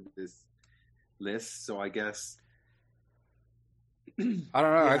characters in this list. So I guess I don't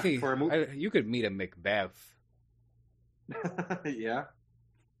know. I think you could meet a Macbeth. Yeah.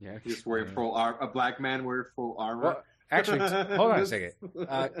 Yeah. Just wearing full armor. A black man wearing full armor. Well, actually, hold on a second.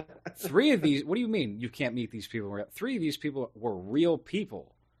 3 of these. What do you mean you can't meet these people? 3 of these people were real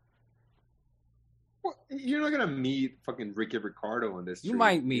people. Well, you're not gonna meet fucking Ricky Ricardo on this street. You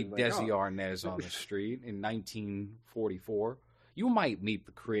might meet Desi Arnaz on the street in 1944. You might meet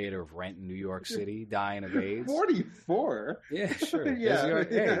the creator of Rent in New York City, dying of AIDS. 44? Yeah, sure.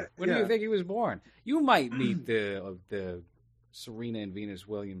 When do you think he was born? You might meet the Serena and Venus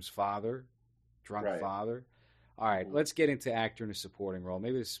Williams' father, drunk father. All right, let's get into actor in a supporting role.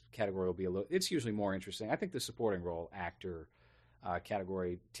 Maybe this category will be a little... It's usually more interesting. I think the supporting role actor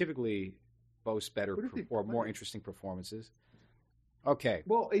category typically boasts better or more interesting performances. Okay.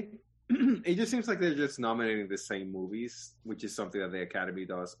 Well, it just seems like they're just nominating the same movies, which is something that the Academy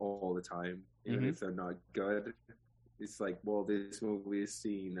does all the time, even if they're not good. It's like, well, this movie is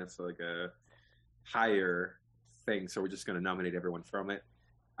seen as like a higher thing, so we're just going to nominate everyone from it.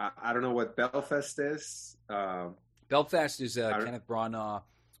 I don't know what Belfast is. Belfast is a Kenneth Branagh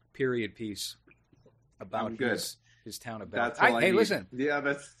period piece about his town of Belfast. Hey, listen. Yeah,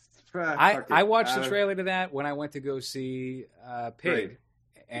 that's... I watched the trailer to that when I went to go see Pig,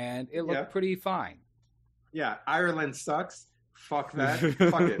 and it looked pretty fine. Yeah, Ireland sucks. Fuck that.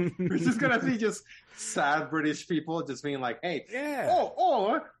 Fuck it. We're just gonna see just sad British people just being like, "Hey,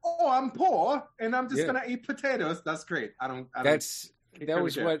 I'm poor and I'm just gonna eat potatoes." That's great. That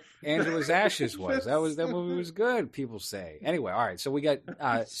was what Angela's Ashes was. That movie was good. People say. Anyway, all right. So we got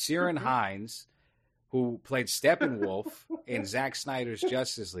Ciarán Hinds, who played Steppenwolf in Zack Snyder's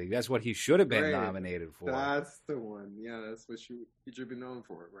Justice League. That's what he should have been nominated for. That's the one. Yeah, that's what he should be known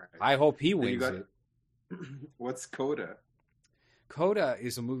for. Right. I hope he wins it. What's Coda? Coda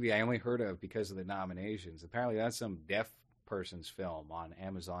is a movie I only heard of because of the nominations. Apparently, that's some deaf person's film on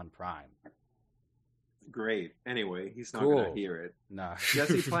Amazon Prime. Great. Anyway, he's not going to hear it. No.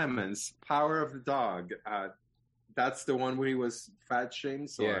 Jesse Plemons, Power of the Dog. That's the one where he was fat shamed.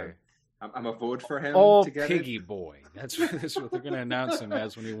 So I'm a vote for him. Oh, to get Piggy Boy. That's what they're going to announce him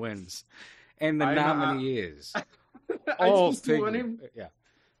as when he wins. And the nominee is. I want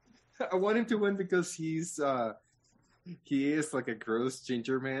him to win because he is like a gross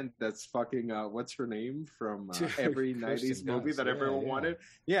ginger man that's fucking what's her name from every 90s movie that everyone wanted.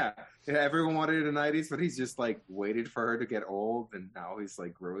 Yeah, everyone wanted in the 90s, but he's just like waited for her to get old, and now he's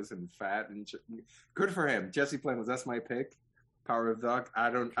like gross and fat and good for him. Jesse Plemons, that's my pick. Power of the Dog.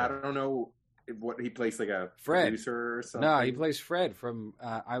 I don't know what he plays, like a producer or something. No, he plays Fred from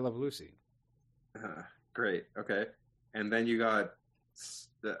I Love Lucy. Great. Okay, and then you got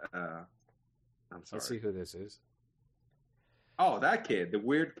the. I'm sorry. Let's see who this is. Oh, that kid, the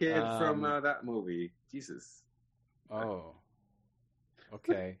weird kid from that movie. Jesus. Oh.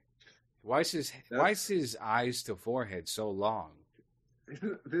 Okay. Why is his eyes to forehead so long?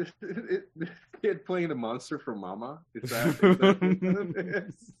 This kid playing the monster from Mama. Is that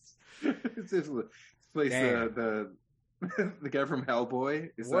plays the guy from Hellboy.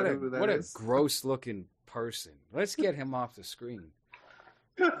 What a gross looking person. Let's get him off the screen.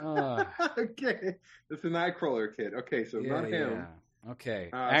 Okay, it's a Nightcrawler kid. Okay, so not him. Okay,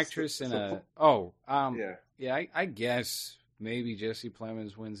 actress I guess maybe Jesse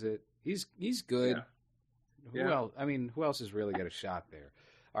Plemons wins it. He's good. Yeah. Who else? I mean, who else has really got a shot there?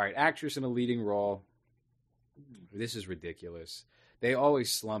 All right, actress in a leading role. This is ridiculous. They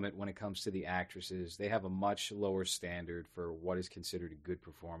always slum it when it comes to the actresses. They have a much lower standard for what is considered a good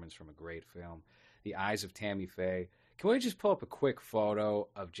performance from a great film. The Eyes of Tammy Faye. Can we just pull up a quick photo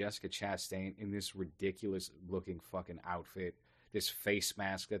of Jessica Chastain in this ridiculous-looking fucking outfit, this face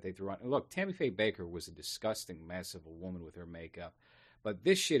mask that they threw on? And look, Tammy Faye Baker was a disgusting mess of a woman with her makeup, but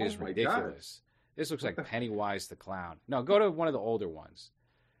this shit is ridiculous. This looks like Pennywise the Clown. No, go to one of the older ones.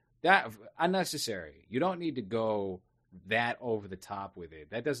 That unnecessary. You don't need to go that over the top with it.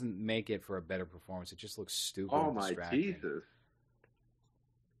 That doesn't make it for a better performance. It just looks stupid and distracting. Oh, my Jesus.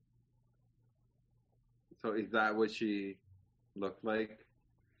 So is that what she looked like?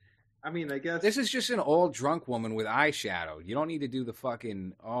 I mean, I guess... This is just an old drunk woman with eyeshadow. You don't need to do the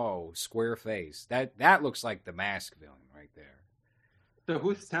fucking, square face. That looks like the Mask villain right there. So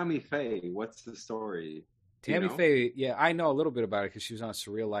who's Tammy Faye? What's the story? Tammy Faye, yeah, I know a little bit about it because she was on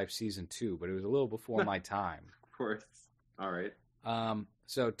Surreal Life Season 2, but it was a little before my time. Of course. All right.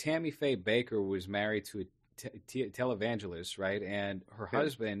 So Tammy Faye Baker was married to a televangelist, right? And her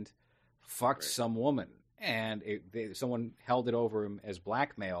husband fucked some woman. And someone held it over him as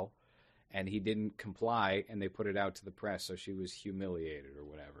blackmail, and he didn't comply, and they put it out to the press, so she was humiliated or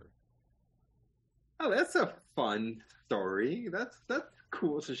whatever. Oh, that's a fun story. That's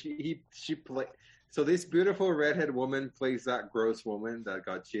cool. So she played. So this beautiful redhead woman plays that gross woman that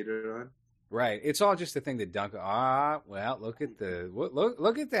got cheated on. Right. It's all just a thing that Duncan. Well, look at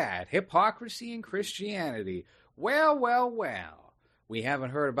look at that hypocrisy in Christianity. Well. We haven't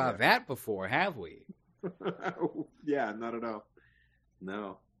heard about that before, have we? Yeah, not at all.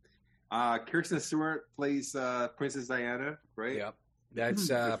 No. Kirsten Stewart plays Princess Diana, right? Yep. That's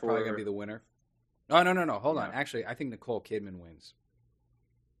probably going to be the winner. Oh, no. Hold on. Actually, I think Nicole Kidman wins.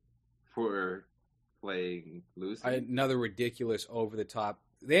 For playing Lucy? Another ridiculous, over-the-top.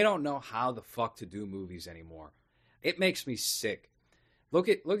 They don't know how the fuck to do movies anymore. It makes me sick. Look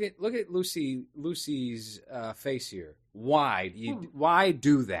at Lucy's face here. Why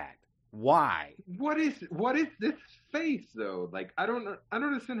do that? Why? What is this face though. Like I don't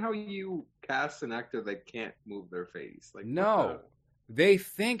understand how you cast an actor that can't move their face. Like No. They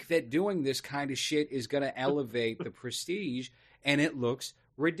think that doing this kind of shit is going to elevate the prestige, and it looks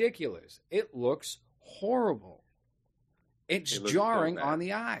ridiculous. It looks horrible. It's It looks jarring so bad. on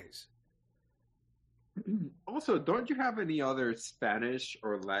the eyes. Also, don't you have any other Spanish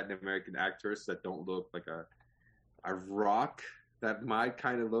or Latin American actors that don't look like a rock that might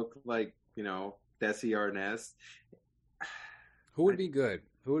kind of look like, you know, Desi Arnaz? Who would be good?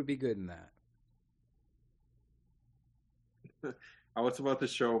 Who would be good in that? I was about to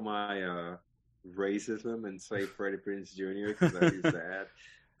show my racism and say Freddie Prinze Jr. because that is sad.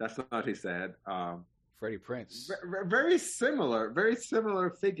 That's not his dad. Freddie Prinze. Very similar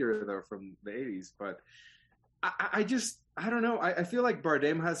figure though from the 80s. But I just I don't know. I feel like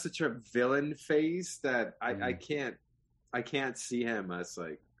Bardem has such a villain face that I can't see him as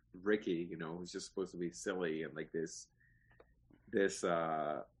like Ricky, you know, who's just supposed to be silly and like this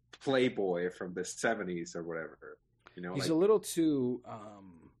playboy from the 70s or whatever. You know, He's like, a little too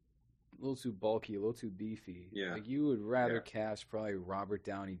bulky, a little too beefy. Yeah. Like you would rather Yeah. cast probably Robert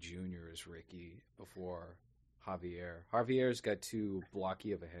Downey Jr. as Ricky before Javier. Javier's got too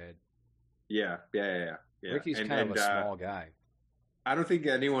blocky of a head. yeah. Ricky's And- kind of and, a small guy. I don't think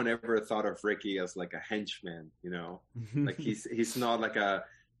anyone ever thought of Ricky as like a henchman, you know? Like he's not like a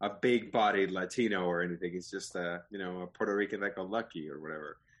big bodied Latino or anything. He's just a Puerto Rican like a Lucky or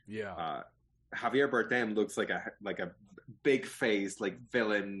whatever. yeah. Javier Bardem looks like a big face like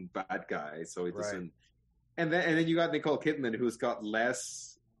villain bad guy, so it doesn't. Right. And then you got Nicole Kidman, who's got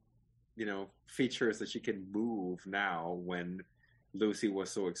less, you know, features that she can move now. When Lucy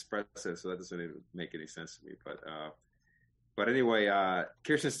was so expressive, so that doesn't even make any sense to me. But anyway,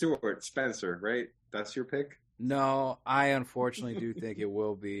 Kirsten Stewart, Spencer, right? That's your pick, No, I unfortunately do think it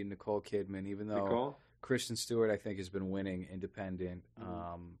will be Nicole Kidman, even though Nicole. Kristen Stewart, I think, has been winning independent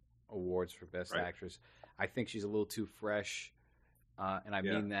awards for Best Right. Actress. I think she's a little too fresh, and I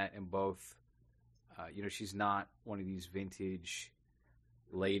Yeah. mean that in both. She's not one of these vintage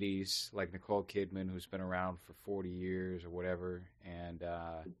ladies like Nicole Kidman, who's been around for 40 years or whatever, and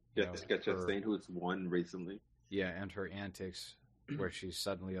Jessica her- Chastain, who's won recently. yeah, and her antics where she's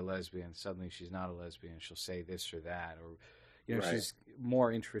suddenly a lesbian, suddenly she's not a lesbian, she'll say this or that, or Right. she's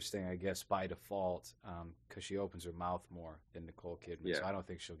more interesting, I guess, by default, because she opens her mouth more than Nicole Kidman. So Yeah. I don't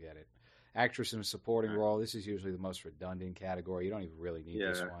think she'll get it. Actress in a supporting Right. role. This is usually the most redundant category. You don't even really need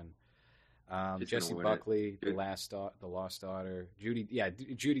this Yeah. one. She's Jessie gonna win it. Buckley, the Good. Lost Daughter. Judy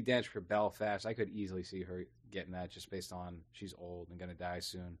Dench for Belfast. I could easily see her getting that just based on she's old and going to die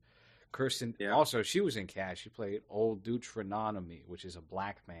soon. Kirsten, Yeah. also, she was in Cats. She played Old Deuteronomy, which is a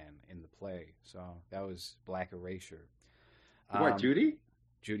black man in the play. So that was black erasure. What, Judy?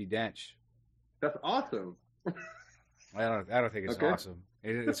 Judy Dench. That's awesome. I don't think it's Okay. awesome.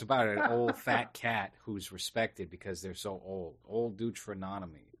 It's about an old fat cat who's respected because they're so old. Old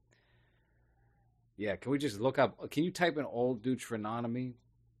Deuteronomy. Yeah, can we just look up? Can you type in Old Deuteronomy,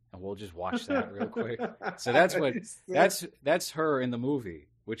 and we'll just watch that real quick? So that's her in the movie,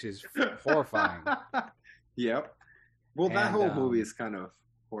 which is horrifying. Yep. Well, that And, whole movie is kind of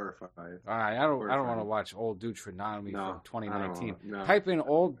horrifying. All right, I don't want to Horrifying. watch Old Deuteronomy No, from 2019. I don't wanna- no. Type in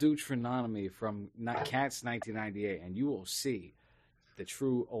Old Deuteronomy from Cats 1998, and you will see the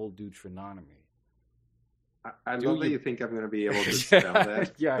true Old Deuteronomy. I Do love that you- you think I'm going to be able to spell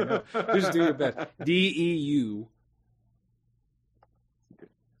that. Yeah, I know. Just do your best. DEU.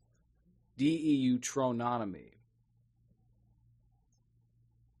 DEU Trononomy.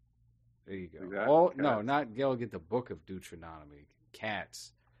 There you go. Like that? Oh, no, Cats. not go get the book of Deuteronomy.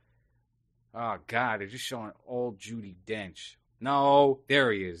 Cats. Oh, God, they're just showing old Judy Dench. No,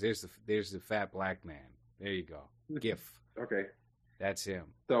 there he is. There's the fat black man. There you go. GIF. Okay. That's him.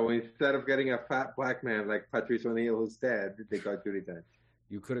 So instead of getting a fat black man like Patrice O'Neill who's dead, they got Judy Dench.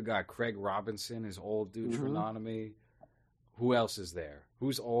 You could have got Craig Robinson as old Mm-hmm. Deuteronomy. Who else is there?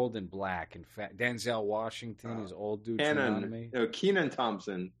 Who's old and black and fat? Denzel Washington is old Deuteronomy. Kenan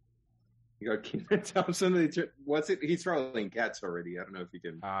Thompson. You got Kenan Thompson. What's it? He's probably in Cats already. I don't know if you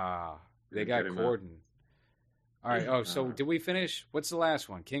can. They got Get him out. Corden. All right. Oh, so Uh. did we finish? What's the last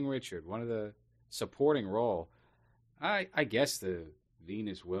one? King Richard, one of the supporting role. I guess the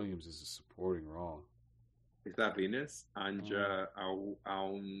Venus Williams is a supporting role. Is that Venus? Anja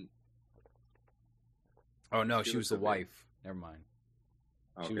Aun. Oh no, She she was was the the wife. Never mind.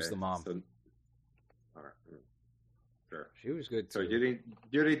 She was the mom. So, all right. Sure. She was good So too.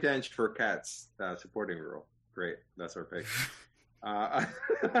 Judy Dench for Cats, supporting role. Great. That's our pick.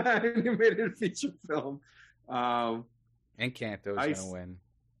 Animated feature film. Encanto's I gonna win.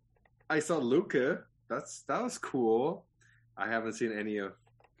 I saw Luca, that was cool. I haven't seen any of.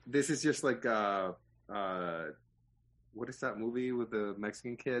 This is just like what is that movie with the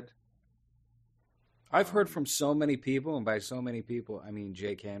Mexican kid? I've heard from so many people, and by so many people, I mean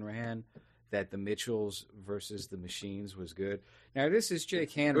Jake Hanrahan, that The Mitchells versus the Machines was good. Now, this is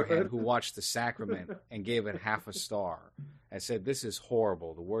Jake Hanrahan who watched The Sacrament and gave it half a star and said, this is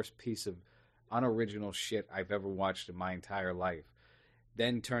horrible, the worst piece of unoriginal shit I've ever watched in my entire life.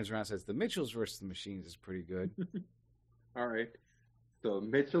 Then turns around and says, The Mitchells versus the Machines is pretty good. All right. So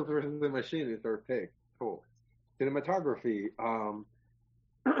Mitchell versus the Machine is our pick. Cool. Cinematography.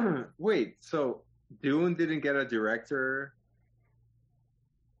 Wait, so Dune didn't get a director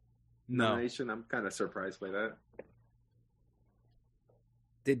nomination? I'm kind of surprised by that.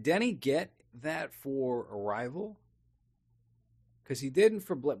 Did Denny get that for Arrival? Because he didn't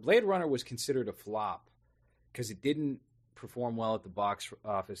for Blade Runner was considered a flop because it didn't perform well at the box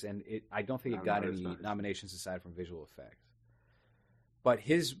office, and I don't think it got any nominations aside from visual effects. But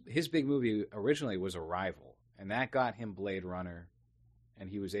his big movie originally was Arrival, and that got him Blade Runner, and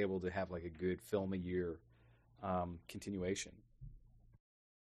he was able to have like a good film a year continuation.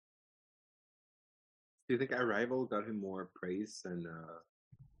 Do you think Arrival got him more praise than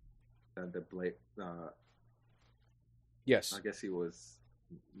the Blade? Yes, I guess he was.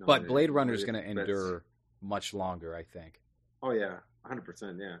 But Blade Runner is going to endure much longer, I think. Oh yeah,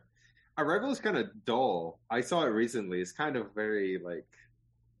 100%. Yeah, Arrival is kind of dull. I saw it recently. It's kind of very like.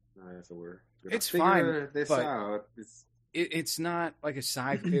 That's a word. It's fine. This but out. It's not like a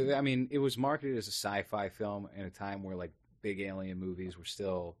sci-fi. I mean, it was marketed as a sci-fi film in a time where like big alien movies were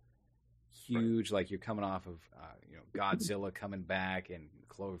still huge. Right. Like you're coming off of Godzilla coming back and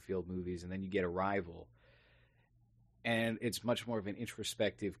Cloverfield movies, and then you get Arrival, and it's much more of an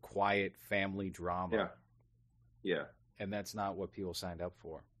introspective, quiet family drama. Yeah. And that's not what people signed up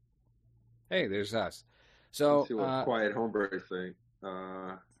for. Hey, there's us. So let's see what Quiet Homebrew is saying.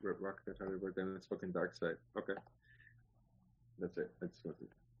 Rock that then it's fucking Dark Side. Okay. That's it. That's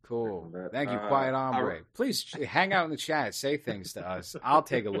cool. Thank you, Quiet Hombre. Please hang out in the chat. Say things to us. I'll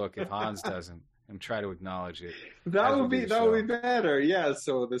take a look if Hans doesn't and try to acknowledge it. That would be better. Yeah.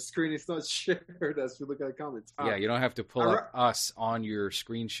 So the screen is not shared as we look at the comments. Yeah, you don't have to pull up us on your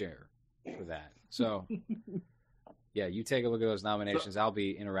screen share for that. So yeah, you take a look at those nominations. I'll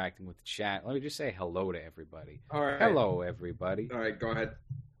be interacting with the chat. Let me just say hello to everybody. All right. Hello, everybody. All right, go ahead.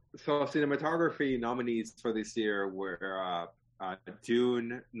 So cinematography nominees for this year were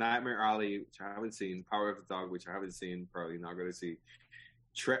Dune, Nightmare Alley, which I haven't seen, Power of the Dog, which I haven't seen, probably not going to see,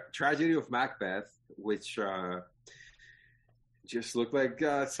 Tragedy of Macbeth, which just looked like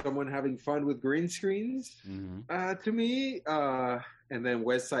someone having fun with green screens to me, and then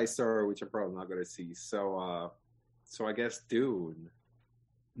West Side Story, which I'm probably not going to see. So I guess Dune.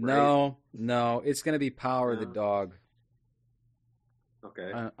 Right? No, it's going to be Power of the Dog.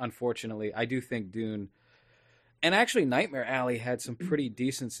 Okay. Unfortunately, I do think Dune, and actually Nightmare Alley had some pretty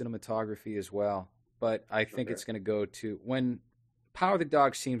decent cinematography as well. But I think it's going to go to when Power of the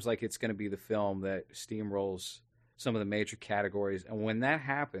Dog seems like it's going to be the film that steamrolls some of the major categories, and when that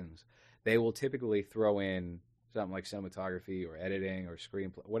happens, they will typically throw in something like cinematography or editing or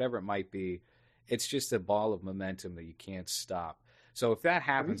screenplay, whatever it might be. It's just a ball of momentum that you can't stop. So if that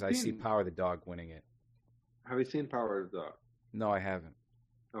happens, I see Power of the Dog winning it. Have you seen Power of the Dog? No, I haven't.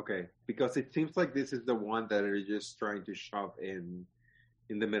 Okay, because it seems like this is the one that are just trying to shove in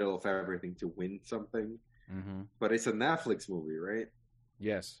the middle of everything to win something. Mm-hmm. But it's a Netflix movie, right?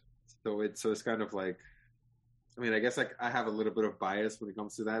 Yes. So it's kind of like, I mean, I guess I have a little bit of bias when it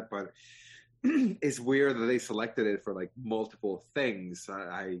comes to that, but it's weird that they selected it for like multiple things.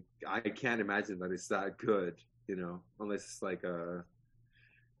 I can't imagine that it's that good, unless it's like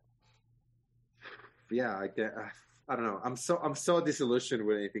I don't know. I'm so disillusioned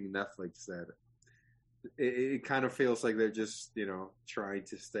with anything Netflix said. It kind of feels like they're just trying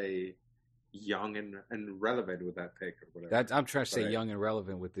to stay young and relevant with that pick or whatever. I'm trying to stay young and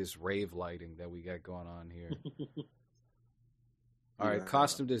relevant with this rave lighting that we got going on here. All right,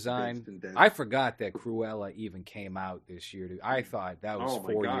 costume design. I forgot that Cruella even came out this year. I thought that was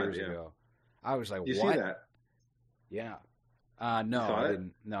 4 years ago. I was like, you what? See that? Yeah. No, I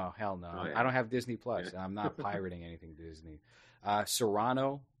didn't. No, hell no. Oh, yeah. I don't have Disney Plus. Yeah. I'm not pirating anything Disney.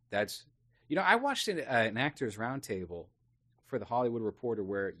 Serrano, that's... I watched an Actors Roundtable for the Hollywood Reporter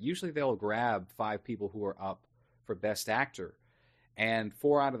where usually they'll grab 5 people who are up for Best Actor, and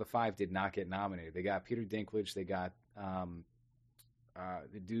 4 out of the 5 did not get nominated. They got Peter Dinklage, they got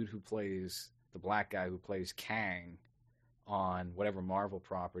the dude who plays... the black guy who plays Kang on whatever Marvel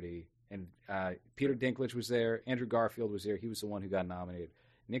property... And Peter Dinklage was there. Andrew Garfield was there. He was the one who got nominated.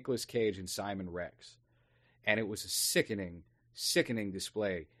 Nicolas Cage and Simon Rex. And it was a sickening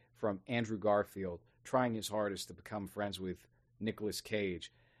display from Andrew Garfield trying his hardest to become friends with Nicolas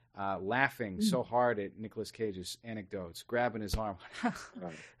Cage, laughing so hard at Nicolas Cage's anecdotes, grabbing his arm,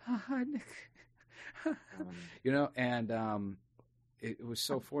 and it was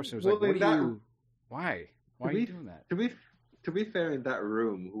so forced. It was why are you doing that? To be fair, in that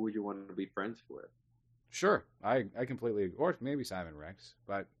room, who would you want to be friends with? Sure, I completely agree. Or maybe Simon Rex,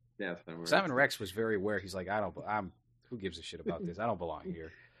 but yeah, Simon Rex was very aware. He's like, who gives a shit about this? I don't belong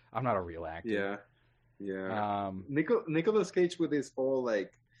here. I'm not a real actor. Yeah. Nicolas Cage with his whole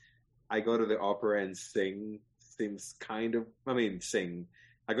like, I go to the opera and sing seems kind of. Sing.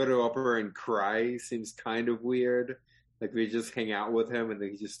 I go to the opera and cry seems kind of weird. Like we just hang out with him and then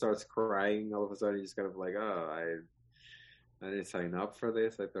he just starts crying. All of a sudden, he's kind of like, oh, I didn't sign up for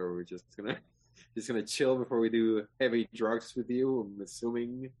this. I thought we were just gonna chill before we do heavy drugs with you. I'm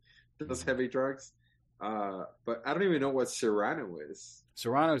assuming those heavy drugs. But I don't even know what Cyrano is.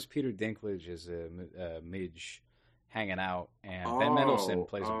 Cyrano is Peter Dinklage as a midge hanging out, and Ben Mendelsohn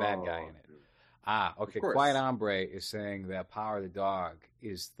plays a bad guy in it. Okay. Quiet Hombre is saying that Power of the Dog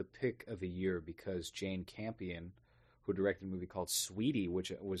is the pick of the year because Jane Campion, who directed a movie called Sweetie,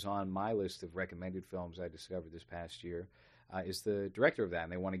 which was on my list of recommended films I discovered this past year, is the director of that,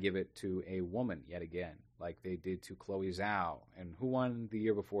 and they want to give it to a woman yet again, like they did to Chloe Zhao. And who won the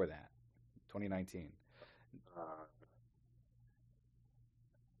year before that? 2019.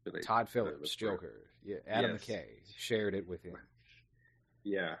 Todd Phillips, Joker. Yeah, Adam McKay shared it with him.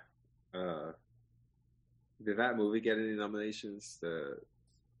 Yeah. Did that movie get any nominations? The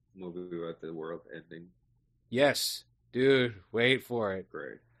movie about the world ending? Yes. Dude, wait for it.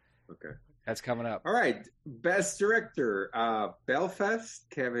 Great. Okay. That's coming up. All right. Best Director. Belfast,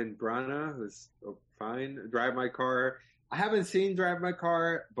 Kevin Branagh, who's fine. Drive My Car. I haven't seen Drive My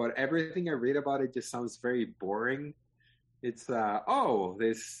Car, but everything I read about it just sounds very boring. It's,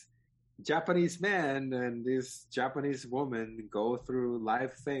 this Japanese man and this Japanese woman go through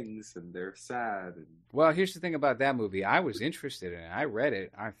life things and they're sad. Well, here's the thing about that movie. I was interested in it. I read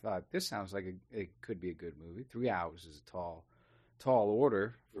it. I thought, this sounds like it could be a good movie. 3 hours is a tall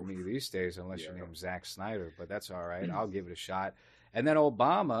order for me these days, unless your name's Zack Snyder, but that's all right. I'll give it a shot. And then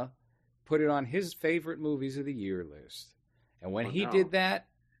Obama put it on his favorite movies of the year list. And when he did that,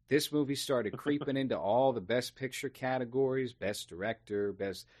 this movie started creeping into all the best picture categories, best director,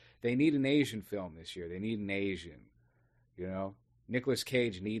 They need an Asian film this year. They need an Asian. Nicolas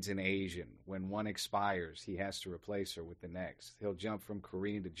Cage needs an Asian. When one expires, he has to replace her with the next. He'll jump from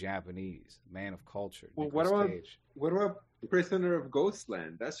Korean to Japanese. Man of culture. Well, Cage. What about Prisoner of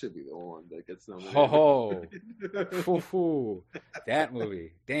Ghostland? That should be the one that gets nominated. That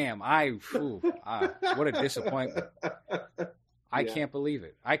movie. Damn, what a disappointment. I can't believe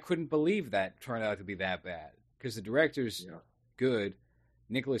it. I couldn't believe that turned out to be that bad. Because the director's good.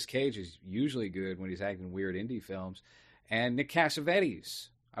 Nicolas Cage is usually good when he's acting weird indie films. And Nick Cassavetes.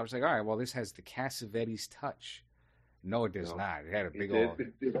 I was like, all right, well, this has the Cassavetes touch. No, it does not. It had a big old...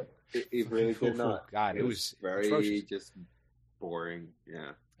 It really did not. God, it was very atrocious. Just boring.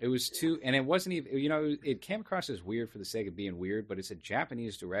 Yeah. It was too... And it wasn't even... it came across as weird for the sake of being weird, but it's a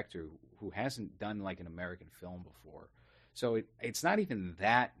Japanese director who hasn't done like an American film before. So it's not even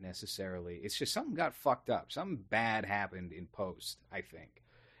that necessarily. It's just something got fucked up. Something bad happened in post, I think.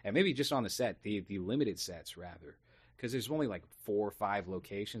 And maybe just on the set, the limited sets, rather. Because there's only like 4 or 5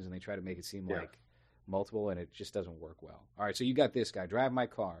 locations, and they try to make it seem like multiple, and it just doesn't work well. All right, so you got this guy, Drive My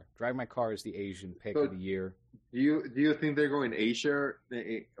Car. Drive My Car is the Asian pick of the year. Do you think they're going Asia,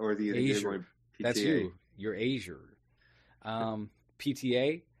 or they're going PTA? That's you. You're Asia.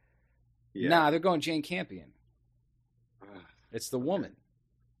 PTA? Yeah. Nah, they're going Jane Campion. It's the woman.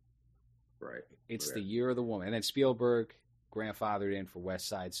 Right. It's the year of the woman. And then Spielberg grandfathered in for West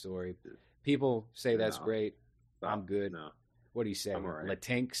Side Story. People say that's great. I'm good. No. What do you say? I'm all right.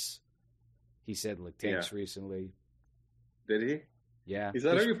 Latinx. He said Latinx recently. Did he? Yeah. Is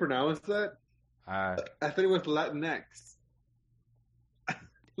that how you pronounce that? I thought it was Latinx.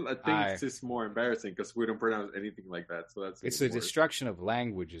 Latinx is more embarrassing because we don't pronounce anything like that. So that's it's the destruction of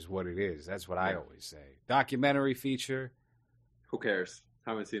language is what it is. That's what I always say. Documentary feature. Who cares?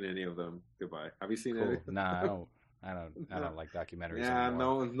 Haven't seen any of them. Goodbye. Have you seen any? Nah, I don't like documentaries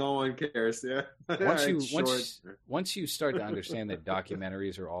anymore. No one cares. Yeah. Once you start to understand that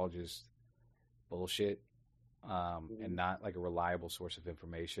documentaries are all just bullshit, and not like a reliable source of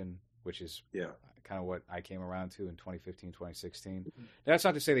information, which is kind of what I came around to in 2015, 2016. That's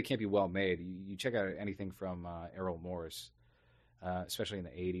not to say they can't be well made. You check out anything from Errol Morris, especially in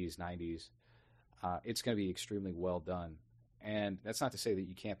the 80s, 90s. It's going to be extremely well done. And that's not to say that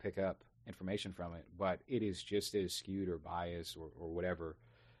you can't pick up information from it, but it is just as skewed or biased or whatever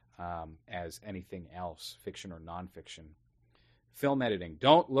as anything else, fiction or nonfiction. Film editing.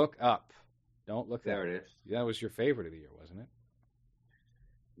 Don't Look Up. Don't look There up. it is. That was your favorite of the year, wasn't it?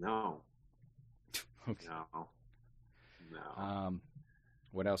 No. Okay. No.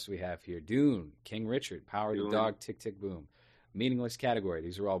 What else do we have here? Dune, King Richard, Power of the Dune. Dog, Tick Tick Boom. Meaningless category.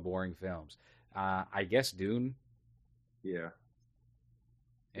 These are all boring films. I guess Dune, Yeah.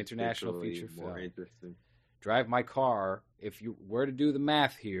 international Particularly feature more film. interesting. Drive My Car. If you were to do the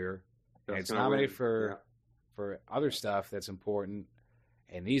math here, and That's it's gonna nominated win. for other stuff that's important,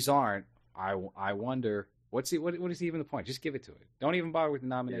 and these aren't. I wonder what is even the point? Just give it to it. Don't even bother with the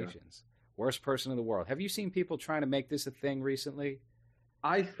nominations. Worst person in the world. Have you seen people trying to make this a thing recently?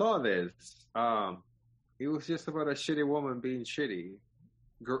 I saw this. It was just about a shitty woman being shitty.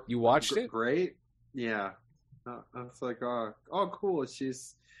 You watched it? Great. Yeah. I was like, oh, cool.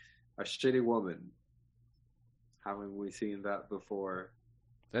 She's a shitty woman. Haven't we seen that before?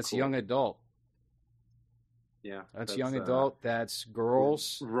 That's Cool. young adult. Yeah. That's young adult. That's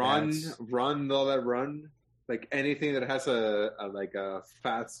girls. Run, That's- all that run. Like anything that has a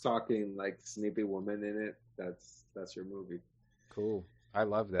fast talking like snippy woman in it. That's your movie. Cool. I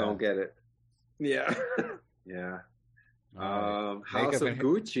love that. Don't get it. Yeah. Yeah. All right. House Makeup of and-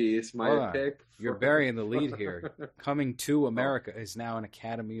 Gucci is Hold my on. pick. You're burying the lead here. Coming to America is now an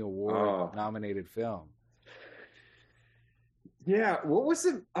Academy Award Oh. nominated film. Yeah, what was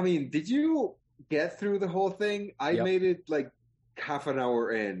it? I mean, did you get through the whole thing? I Yep. made it like half an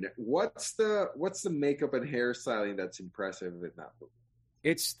hour in. What's the makeup and hairstyling that's impressive in that movie?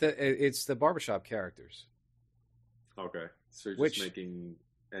 It's the barbershop characters. Okay, so you're Which- just making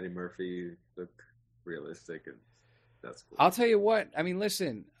Eddie Murphy look realistic, and that's cool. I'll tell you what. I mean,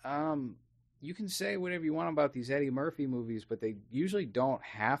 listen. You can say whatever you want about these Eddie Murphy movies, but they usually don't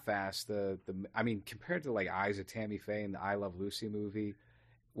half-ass the. I mean, compared to like Eyes of Tammy Faye and the I Love Lucy movie,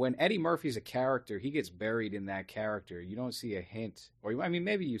 when Eddie Murphy's a character, he gets buried in that character. You don't see a hint, or I mean,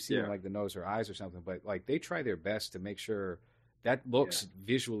 maybe you see him Yeah. like the nose or eyes or something, but like they try their best to make sure that looks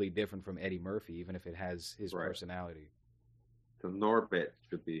visually different from Eddie Murphy, even if it has his Right. personality. So Norbit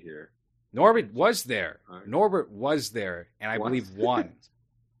should be here. Norbert was there. All right. Norbert was there, and I What? believe won.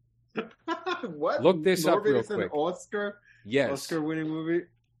 What? Look this up Norbit real is an quick. Oscar-winning Yes. movie.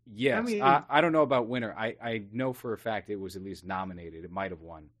 Yes, I mean- I don't know about winner. I know for a fact it was at least nominated. It might have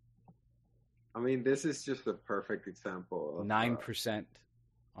won. I mean, this is just a perfect example. Of, 9%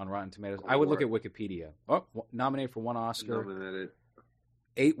 on Rotten Tomatoes. I would look at Wikipedia. Oh, nominated for one Oscar, nominated.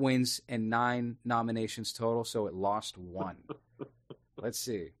 8 wins and 9 nominations total. So it lost 1. Let's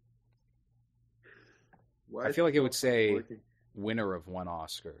see. Why I feel like it would is say working? winner of one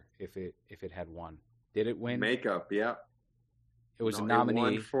Oscar if it had won. Did it win? Makeup. Yeah, It was No, a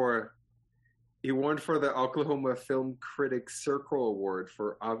nominee. He won for the Oklahoma Film Critics Circle Award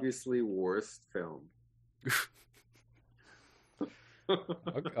for obviously worst film.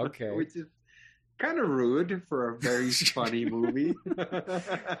 Okay. Which is kind of rude for a very funny movie.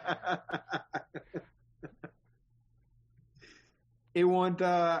 It won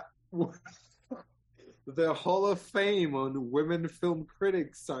the Hall of Fame on Women Film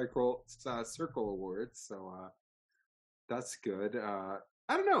Critics Circle Awards, so that's good. I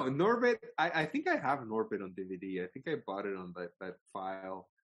don't know, Norbit. I think I have Norbit on DVD. I think I bought it on that $5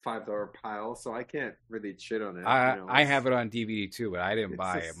 pile, so I can't really shit on it. I have it on DVD too, but I didn't It's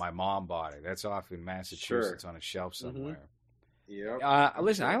buy just- it. My mom bought it. That's off in Massachusetts Sure. on a shelf somewhere. Yep.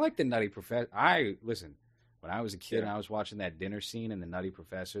 Listen, I like the Nutty Professor. When I was a kid Yeah. and I was watching that dinner scene in the Nutty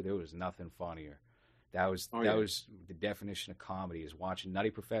Professor, there was nothing funnier. That was Oh, that yeah. was the definition of comedy, is watching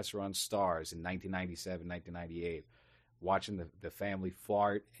Nutty Professor on Stars in 1997, 1998, watching the family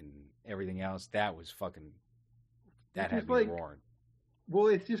fart and everything else. That was fucking. That It's had just me like- roaring. Well,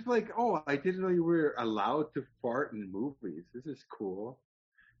 it's just like, oh, I didn't know you were allowed to fart in movies. This is cool.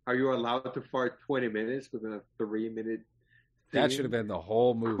 Are you allowed to fart 20 minutes within a 3-minute? That scene? should have been the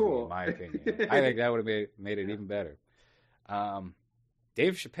whole movie, Cool. in my opinion. I think that would have made it even better.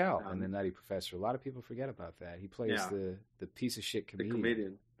 Dave Chappelle in The Nutty Professor. A lot of people forget about that. He plays Yeah. the piece of shit the comedian,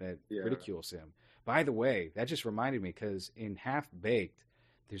 comedian. that Yeah. ridicules him. By the way, that just reminded me, because in Half Baked,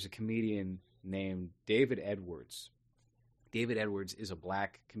 there's a comedian named David Edwards. David Edwards is a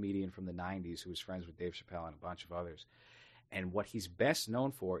black comedian from the 90s who was friends with Dave Chappelle and a bunch of others. And what he's best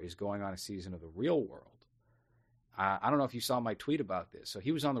known for is going on a season of The Real World. I don't know if you saw my tweet about this. So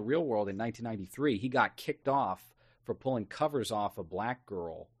he was on The Real World in 1993. He got kicked off for pulling covers off a black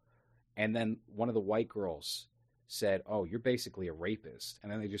girl. And then one of the white girls said, "Oh, you're basically a rapist."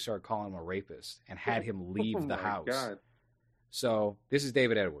 And then they just started calling him a rapist and had him leave Oh the my house. God. So this is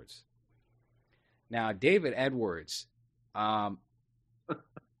David Edwards. Now, David Edwards, so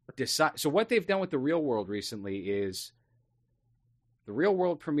what they've done with The Real World recently is The Real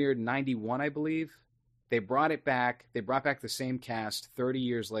World premiered in 91, I believe. They brought it back. They brought back the same cast 30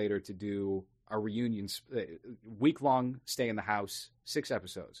 years later to do a reunion, week-long stay in the house, 6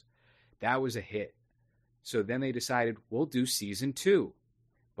 episodes. That was a hit. So then they decided, we'll do season 2.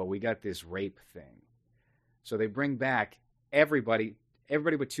 But we got this rape thing. So they bring back everybody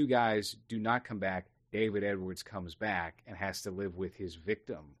but 2 guys do not come back. David Edwards comes back and has to live with his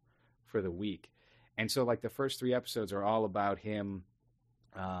victim for the week. And so, like, the first 3 episodes are all about him,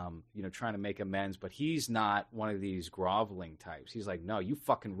 trying to make amends. But he's not one of these groveling types. He's like, no, you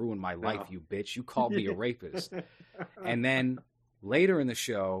fucking ruined my life, you bitch. You called me a rapist. And then later in the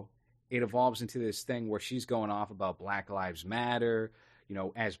show, it evolves into this thing where she's going off about Black Lives Matter. You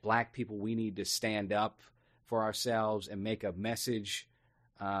know, as black people, we need to stand up for ourselves and make a message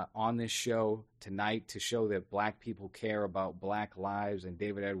on this show tonight to show that black people care about black lives. And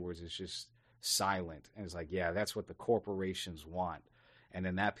David Edwards is just silent. And it's like, yeah, that's what the corporations want. And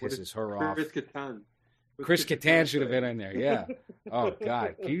then that pisses her off. Chris Kattan. Chris Kattan should have been in there, yeah. Oh,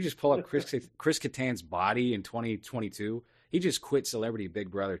 God. Can you just pull up Chris Kattan's body in 2022? He just quit Celebrity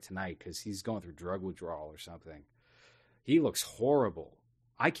Big Brother tonight because he's going through drug withdrawal or something. He looks horrible.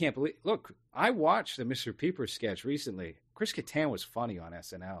 I can't believe... Look, I watched the Mr. Peepers sketch recently. Chris Kattan was funny on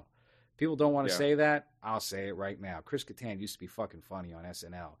SNL. People don't want to say that. I'll say it right now. Chris Kattan used to be fucking funny on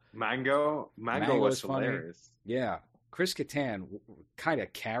SNL. Mango was hilarious. Funny. Yeah. Chris Kattan kind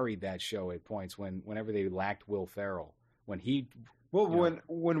of carried that show at points whenever they lacked Will Ferrell. When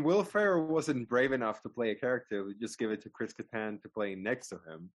Will Ferrell wasn't brave enough to play a character, we just give it to Chris Kattan to play next to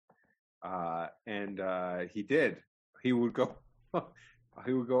him, and he did. He would go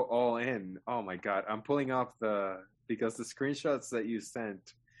all in. Oh my God, I'm pulling up because the screenshots that you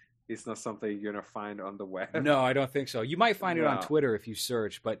sent is not something you're gonna find on the web. No, I don't think so. You might find it on Twitter if you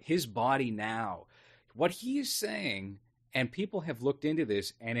search, but his body now, what he is saying, and people have looked into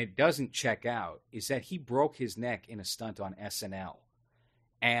this, and it doesn't check out, is that he broke his neck in a stunt on SNL.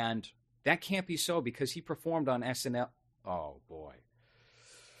 And that can't be so because he performed on SNL. Oh, boy.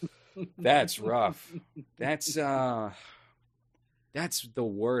 That's rough. That's the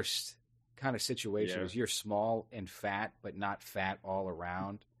worst kind of situation is you're small and fat, but not fat all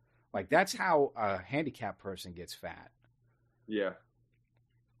around. Like, that's how a handicapped person gets fat. Yeah.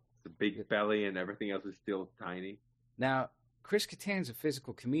 The big belly and everything else is still tiny. Now, Chris Kattan's a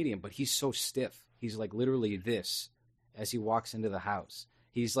physical comedian, but he's so stiff. He's like literally this as he walks into the house.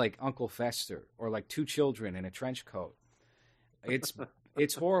 He's like Uncle Fester or like 2 children in a trench coat.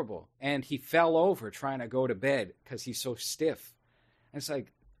 It's horrible. And he fell over trying to go to bed because he's so stiff. And it's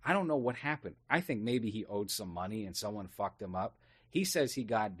like, I don't know what happened. I think maybe he owed some money and someone fucked him up. He says he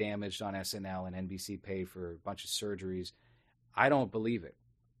got damaged on SNL and NBC paid for a bunch of surgeries. I don't believe it.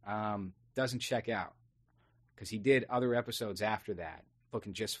 Doesn't check out because he did other episodes after that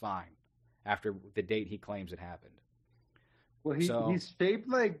looking just fine after the date he claims it happened. Well, he's shaped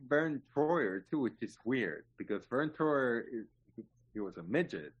like Vern Troyer too, which is weird because Vern Troyer he was a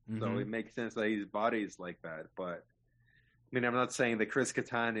midget, so it makes sense that his body is like that. But I mean, I'm not saying that Chris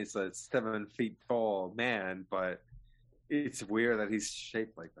Kattan is a 7 feet tall man, but it's weird that he's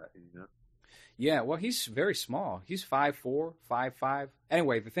shaped like that, you know? Yeah, well, he's very small. He's 5'4", 5'5".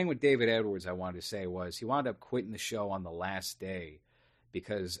 Anyway, the thing with David Edwards I wanted to say was he wound up quitting the show on the last day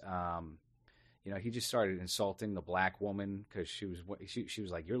because, he just started insulting the black woman because she was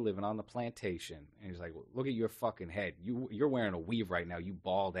like, "You're living on the plantation," and he's like, well, "Look at your fucking head. You're wearing a weave right now. You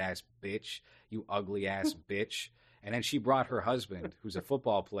bald ass bitch. You ugly ass bitch." And then she brought her husband, who's a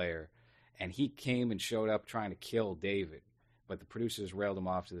football player, and he came and showed up trying to kill David. But the producers railed him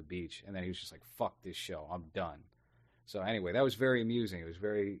off to the beach, and then he was just like, "Fuck this show, I'm done." So anyway, that was very amusing. It was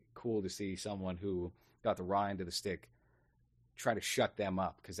very cool to see someone who got the raw end of the stick try to shut them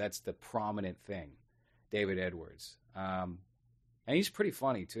up, because that's the prominent thing, David Edwards. And he's pretty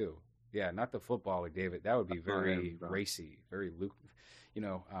funny, too. Yeah, not the footballer, David. That would be very racy, very,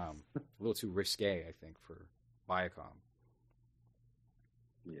 a little too risque, I think, for Viacom.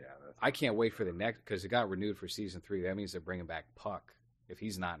 Yeah, I can't wait for the next, because it got renewed for season 3. That means they're bringing back Puck if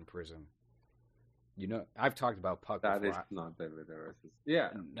he's not in prison. You know, I've talked about Puck before. That is not David Edwards. Yeah,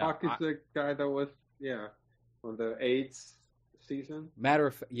 no, Puck is the guy that was on the AIDS season.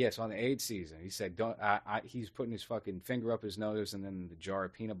 Yes, on the AIDS season. He said, "Don't." He's putting his fucking finger up his nose, and then the jar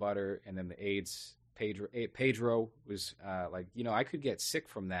of peanut butter, and then the AIDS. Pedro was like, I could get sick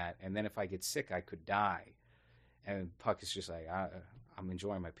from that, and then if I get sick, I could die. And Puck is just like, I'm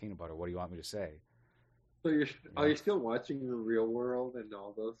enjoying my peanut butter. What do you want me to say? So are you still watching The Real World and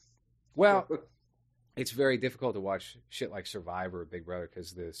all those? Well, it's very difficult to watch shit like Survivor or Big Brother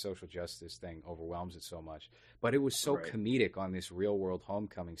because the social justice thing overwhelms it so much. But it was so Right. comedic on this Real World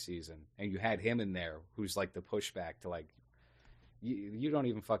Homecoming season, and you had him in there who's like the pushback to like, you don't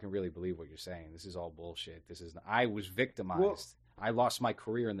even fucking really believe what you're saying. This is all bullshit. I was victimized. Well- I lost my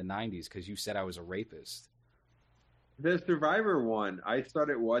career in the 90s because you said I was a rapist. The Survivor one, I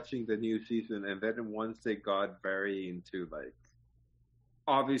started watching the new season, and then once they got very into like,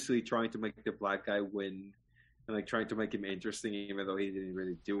 obviously trying to make the black guy win, and like trying to make him interesting, even though he didn't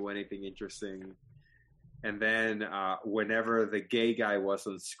really do anything interesting. And then whenever the gay guy was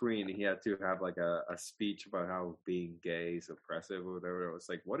on screen, he had to have like a speech about how being gay is oppressive or whatever. It was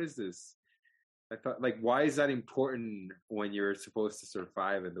like, what is this? I thought, like, why is that important when you're supposed to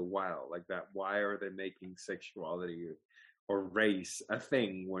survive in the wild like that? Why are they making sexuality or race a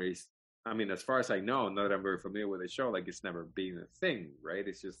thing? I mean, as far as I know, not that I'm very familiar with the show, like it's never been a thing, right?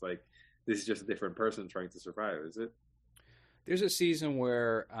 It's just like this is just a different person trying to survive, is it? There's a season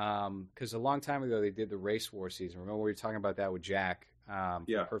where, because a long time ago they did the race war season. Remember we were talking about that with Jack from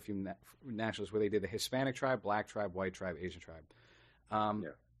Yeah. Perfume Nationals, where they did the Hispanic tribe, Black tribe, White tribe, Asian tribe. Yeah.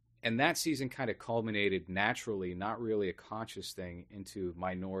 And that season kind of culminated naturally, not really a conscious thing, into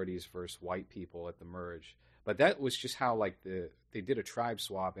minorities versus white people at the merge. But that was just how like they did a tribe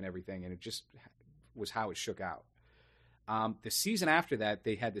swap and everything, and it just was how it shook out. The season after that,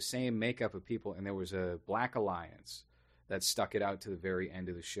 they had the same makeup of people, and there was a Black Alliance that stuck it out to the very end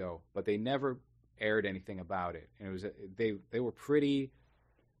of the show, but they never aired anything about it. And it was they were pretty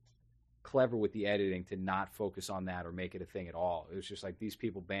clever with the editing to not focus on that or make it a thing at all. It was just like these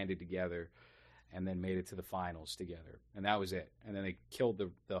people banded together and then made it to the finals together, and that was it. And then they killed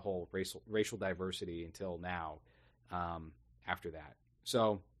the whole racial diversity until now. After that,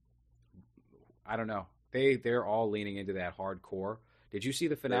 so I don't know. They're all leaning into that hardcore. Did you see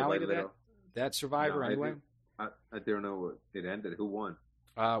the finale to that Survivor No, anyway? I don't know what it ended. Who won?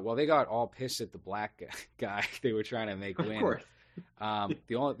 Well, they got all pissed at the black guy they were trying to make win. Of course.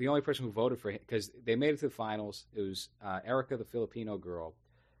 The only person who voted for him, because they made it to the finals, it was Erica, the Filipino girl,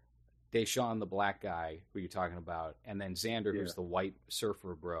 Deshaun, the black guy who you're talking about, and then Xander, who's the white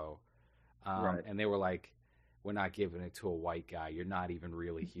surfer bro. Right. And they were like, "We're not giving it to a white guy. You're not even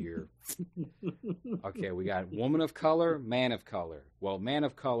really here." Okay, we got woman of color, man of color. Well, man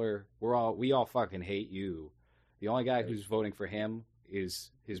of color, we all fucking hate you. The only guy who's voting for him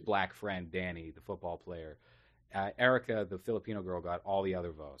is his black friend Danny, the football player. Erica, the Filipino girl, got all the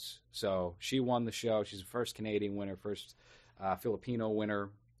other votes. So she won the show. She's the first Canadian winner, first Filipino winner,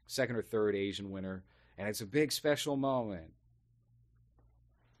 second or third Asian winner. And it's a big special moment.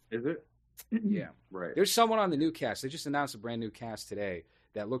 Is it? Yeah. Right. There's someone on the new cast. They just announced a brand new cast today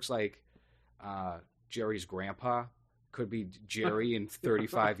that looks like Jerry's grandpa. Could be Jerry in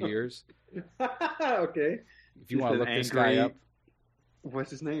 35 years. Okay. If you want to look this guy up.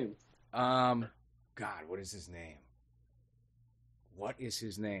 What's his name? God, what is his name? What is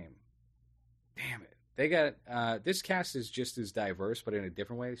his name? Damn it. They got, this cast is just as diverse, but in a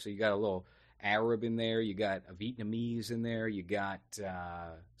different way. So you got a little Arab in there. You got a Vietnamese in there. You got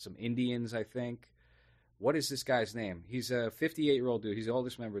some Indians, I think. What is this guy's name? He's a 58-year-old dude. He's the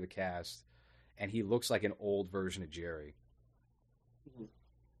oldest member of the cast. And he looks like an old version of Jerry.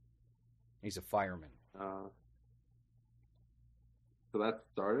 He's a fireman. So that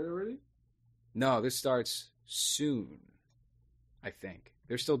started already? No, this starts soon, I think.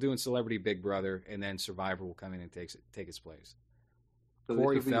 They're still doing Celebrity Big Brother, and then Survivor will come in and take its place. So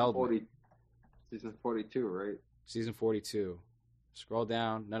Corey this will be Feldman. Season 42, right? Season 42. Scroll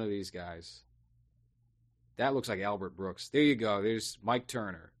down. None of these guys. That looks like Albert Brooks. There you go. There's Mike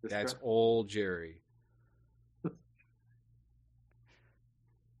Turner. This That's guy? old Jerry.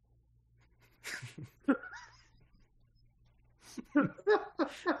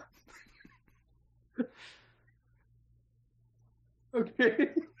 Okay.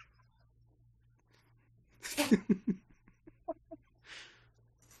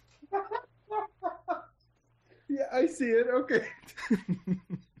 Yeah, I see it. Okay.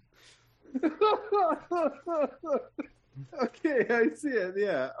 Okay, I see it.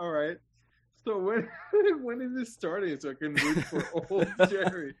 Yeah, all right. So when is this starting so I can root for old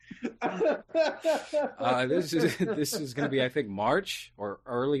Jerry? This is going to be, I think, March or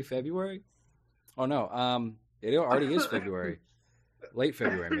early February. Oh no, it already is February, late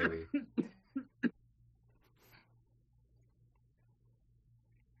February maybe.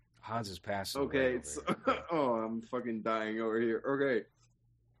 Hans is passing. Okay, so, oh, I'm fucking dying over here. Okay,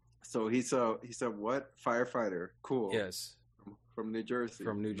 so he's a what? Firefighter. Cool. Yes, From New Jersey.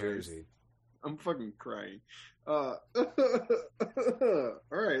 from New Nice. Jersey. I'm fucking crying. All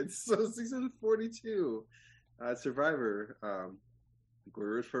right, so season 42, Survivor.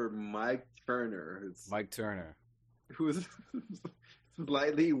 We're for Mike Turner, who's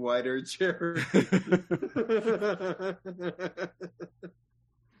slightly whiter cherry.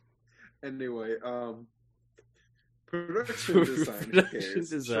 Anyway, production design. Who Production cares?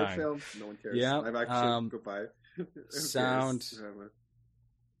 design. Short film, no one cares. Yeah, Live action, goodbye. Who sound.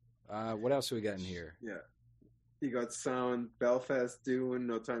 cares? What else do we got in here? Yeah. You got sound, Belfast, Dune,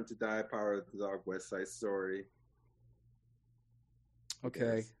 No Time to Die, Power of the Dog, West Side Story.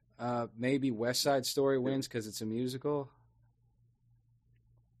 Okay. Yes. Maybe West Side Story wins because it's a musical.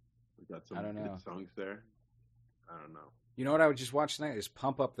 We got some I don't know. good songs there. I don't know. You know what I would just watch tonight is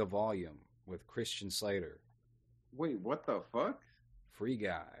Pump Up the Volume with Christian Slater. Wait, what the fuck? Free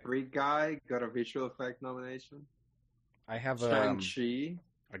Guy. Free Guy got a visual effect nomination. I have Shang-Chi.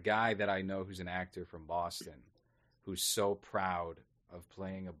 a guy that I know who's an actor from Boston who's so proud of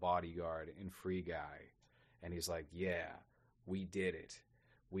playing a bodyguard in Free Guy. And he's like, yeah, we did it.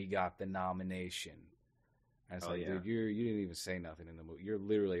 We got the nomination. And it's like, dude, you didn't even say nothing in the movie. You're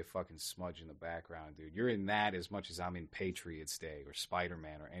literally a fucking smudge in the background, dude. You're in that as much as I'm in Patriots Day or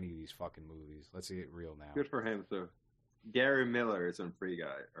Spider-Man or any of these fucking movies. Let's get real now. Good for him. So Gary Miller is on Free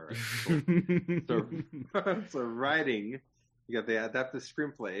Guy. All right. Cool. So writing, you got the adapted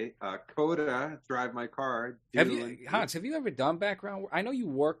screenplay. Coda, Drive My Car. Hans, have you ever done background work? I know you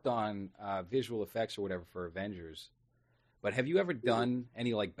worked on visual effects or whatever for Avengers, but have you ever done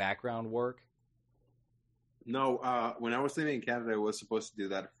any like background work? No, when I was living in Canada, I was supposed to do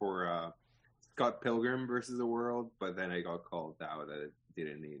that for Scott Pilgrim versus the World, but then I got called out that it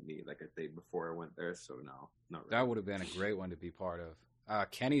didn't need me like a day before I went there, so no, not really. That would have been a great one to be part of.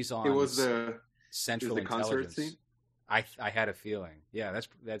 Kenny's on. It was the Central concert Intelligence. scene. I had a feeling. Yeah, that's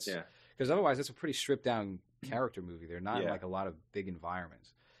because otherwise that's a pretty stripped down character movie. They're not in like a lot of big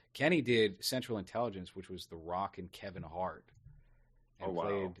environments. Kenny did Central Intelligence, which was The Rock and Kevin Hart. And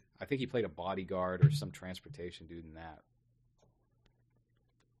played, I think he played a bodyguard or some transportation dude in that.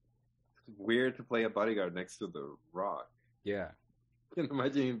 It's weird to play a bodyguard next to The Rock. Yeah. I can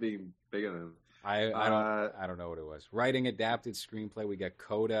imagine him being bigger than him. I don't know what it was. Writing adapted screenplay, we got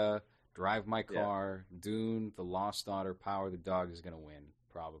Coda, Drive My Car, Dune, The Lost Daughter, Power of the Dog is going to win,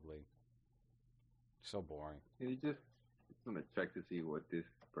 probably. So boring. You just want to check to see what this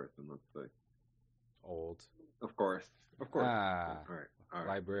person looks like. Old. Of course. All right.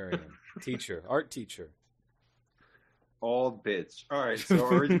 Librarian. Teacher. Art teacher. Old bitch. All right. So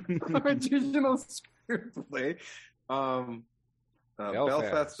original screenplay.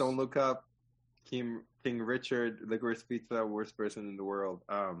 Belfast, Don't Look Up, King Richard, Licorice Pizza, Worst Person in the World.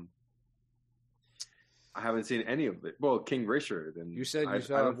 I haven't seen any of it. Well, King Richard. And you said you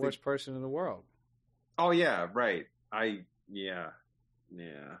saw the Worst Person in the World. Oh yeah, right.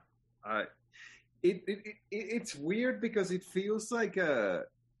 It's weird because it feels like a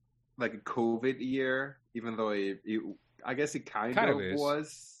COVID year, even though I guess it kind of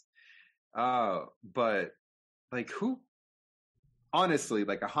was. But like who? Honestly,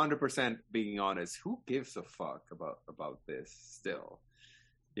 like 100% being honest, who gives a fuck about this still?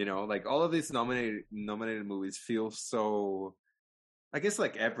 You know, like all of these nominated movies feel so, I guess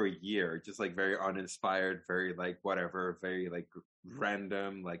like every year, just like very uninspired, very like whatever, very like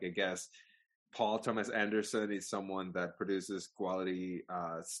random. Like I guess Paul Thomas Anderson is someone that produces quality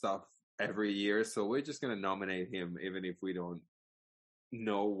stuff every year, so we're just gonna nominate him even if we don't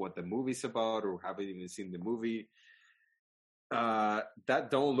know what the movie's about or haven't even seen the movie. That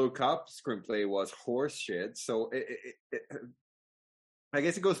Don't Look Up screenplay was horse shit. So I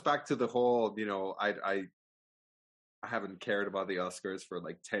guess it goes back to the whole, you know, I haven't cared about the Oscars for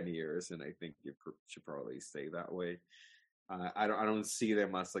like 10 years, and I think it should probably stay that way. I don't see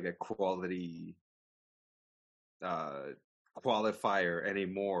them as like a quality qualifier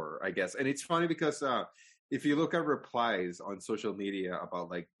anymore, I guess. And it's funny because if you look at replies on social media about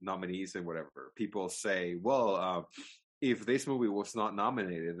like nominees and whatever, people say, well, if this movie was not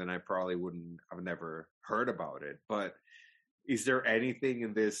nominated, then I probably wouldn't have never heard about it. But is there anything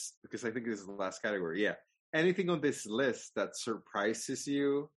in this, because I think this is the last category, anything on this list that surprises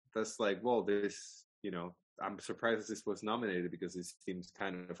you that's like, well, this, you know, I'm surprised this was nominated because it seems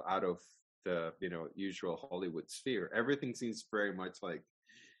kind of out of the, you know, usual Hollywood sphere. Everything seems very much like,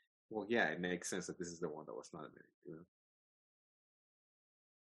 well, yeah, it makes sense that this is the one that was nominated, you know?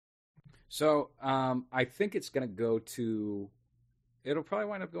 So I think it's going to go to, it'll probably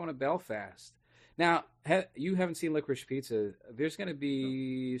wind up going to Belfast. Now, you haven't seen Licorice Pizza. There's going to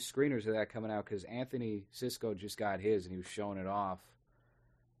be screeners of that coming out because Anthony Cisco just got his and he was showing it off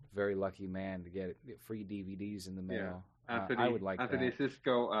very lucky man to get free DVDs in the mail. Anthony, I would like Anthony that.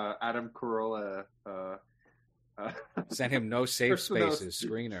 Cisco, Adam Carolla. Send him no safe Personal- spaces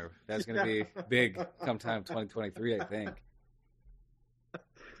screener. That's going to be big come time 2023, I think.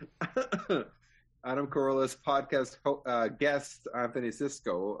 Adam Carolla's podcast guest, Anthony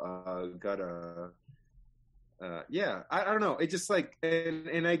Cisco, got a. I don't know. It just like,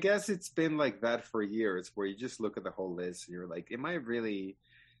 and I guess it's been like that for years, where you just look at the whole list and you're like, am I really,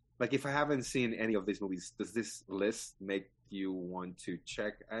 like, if I haven't seen any of these movies, does this list make you want to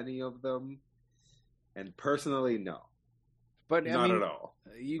check any of them? And personally, no. But I Not mean, at all.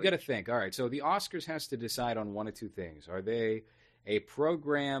 you got to think. All right, so the Oscars has to decide on one of two things. Are they a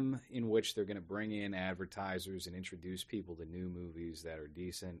program in which they're going to bring in advertisers and introduce people to new movies that are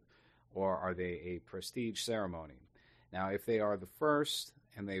decent, or are they a prestige ceremony? Now, if they are the first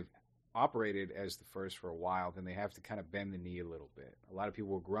and they've operated as the first for a while, then they have to kind of bend the knee a little bit. A lot of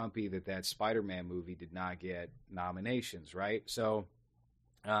people were grumpy that Spider-Man movie did not get nominations, right? So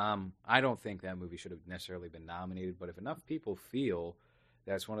I don't think that movie should have necessarily been nominated, but if enough people feel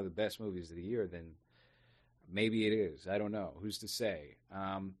that's one of the best movies of the year, then maybe it is. I don't know. Who's to say?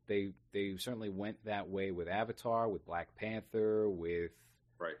 They certainly went that way with Avatar, with Black Panther, with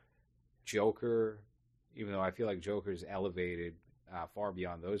Right. Joker, even though I feel like Joker's elevated far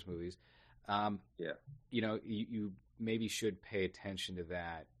beyond those movies. You maybe should pay attention to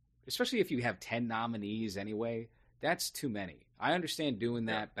that, especially if you have 10 nominees anyway. That's too many. I understand doing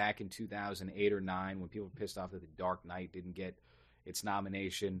that back in 2008 or 9 when people were pissed off that The Dark Knight didn't get its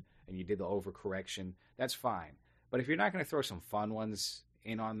nomination and you did the overcorrection. That's fine. But if you're not going to throw some fun ones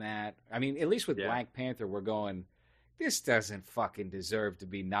in on that, I mean, at least with Black Panther, we're going, this doesn't fucking deserve to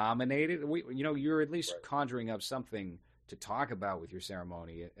be nominated. You're at least conjuring up something to talk about with your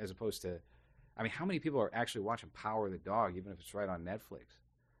ceremony as opposed to, I mean, how many people are actually watching Power of the Dog, even if it's right on Netflix?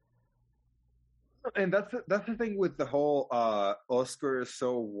 And that's the thing with the whole Oscar is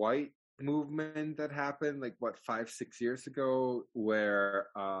so white movement that happened like 5-6 years ago, where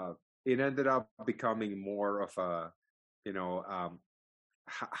it ended up becoming more of a,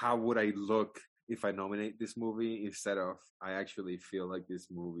 how would I look if I nominate this movie, instead of I actually feel like this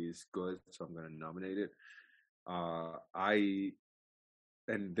movie is good, so I'm going to nominate it.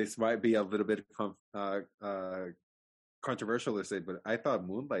 And this might be a little bit controversial to say, but I thought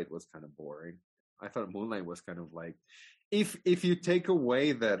Moonlight was kind of boring. I thought Moonlight was kind of like, if you take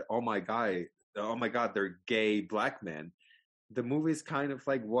away that, oh my god, they're gay black men, the movie's kind of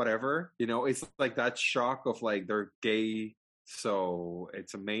like whatever, it's like that shock of like they're gay, so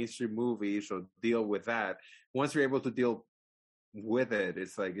it's a mainstream movie, so deal with that. Once you're able to deal with it,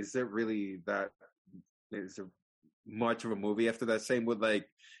 it's like, is it really that? Is there much of a movie after that? Same with like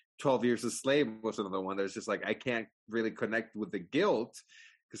 12 Years a Slave was another one that's just like, I can't really connect with the guilt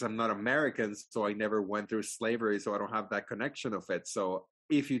because I'm not American, so I never went through slavery, so I don't have that connection of it. So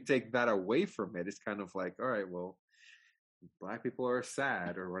if you take that away from it, it's kind of like, all right, well, black people are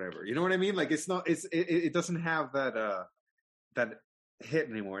sad or whatever. You know what I mean? Like, it doesn't have that that hit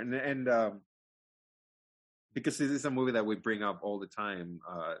anymore. And because this is a movie that we bring up all the time,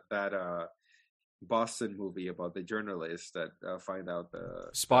 that Boston movie about the journalists that find out the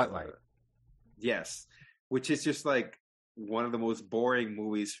Spotlight. Yes, which is just like one of the most boring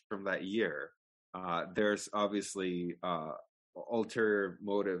movies from that year. There's obviously ulterior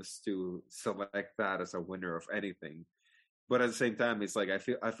motives to select that as a winner of anything, but at the same time, it's like I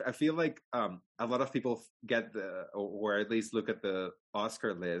feel like a lot of people get or at least look at the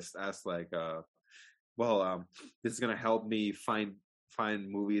Oscar list as like, this is gonna help me find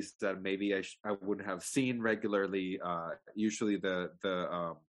movies that maybe I wouldn't have seen regularly. Usually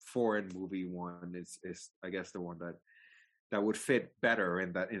the foreign movie one is I guess the one that would fit better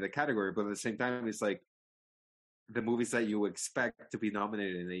in the category. But at the same time, it's like the movies that you expect to be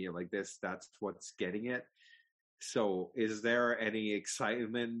nominated in a year like this, that's what's getting it. So is there any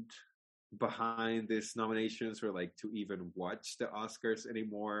excitement behind these nominations, or like to even watch the Oscars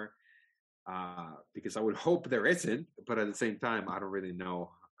anymore? Because I would hope there isn't, but at the same time, I don't really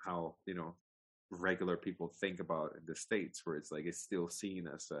know how, regular people think about in the States, where it's like, it's still seen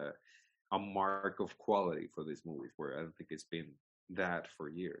as a mark of quality for these movies, where I don't think it's been that for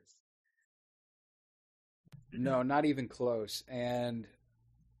years. No, not even close. And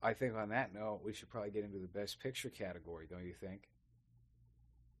I think on that note, we should probably get into the Best Picture category, don't you think?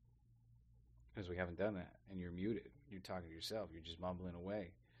 Because we haven't done that, and you're muted. You're talking to yourself. You're just mumbling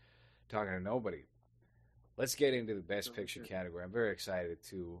away, talking to nobody. Let's get into the Best Picture category. I'm very excited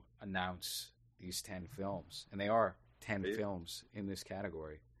to announce these 10 films, and they are 10 films in this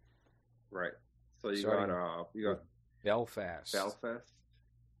category. Right. So you Starting got Belfast.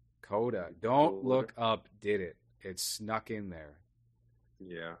 Coda. Don't Look Up did it. It snuck in there.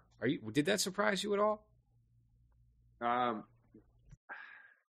 Yeah. Did that surprise you at all? I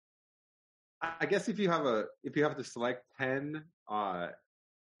guess if you have to select 10,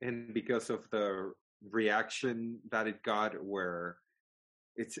 and because of the reaction that it got, where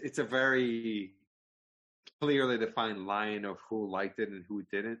it's a very clearly defined line of who liked it and who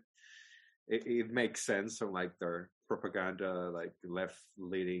didn't. It makes sense on like their propaganda, like left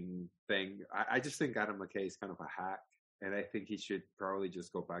leaning thing. I just think Adam McKay is kind of a hack, and I think he should probably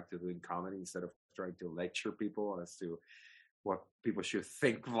just go back to doing comedy instead of trying to lecture people as to what people should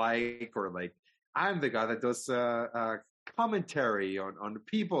think like, or like, I'm the guy that does commentary on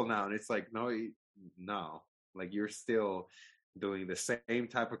people now, and it's like, no, like you're still doing the same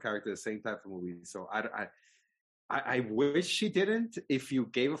type of character, the same type of movie. So I wish he didn't. If you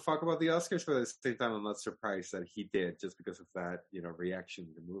gave a fuck about the Oscars, but at the same time, I'm not surprised that he did, just because of that, reaction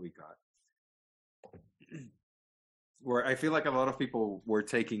the movie got. Where I feel like a lot of people were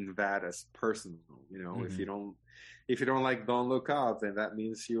taking that as personal. Mm-hmm. If you don't like Don't Look Up, then that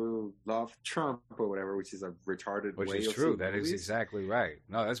means you love Trump or whatever, which is a retarded way. Which is of true. seeing That movies. is exactly right.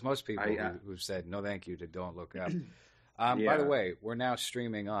 No, that's most people who've said no, thank you to Don't Look Up. Yeah. By the way, we're now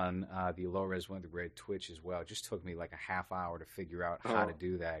streaming on the Low Res Wintergrade Twitch as well. It just took me like a half hour to figure out how to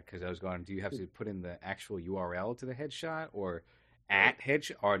do that, because I was going, do you have to put in the actual URL to the headshot or at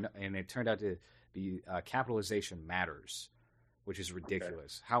headshot? And it turned out to be capitalization matters, which is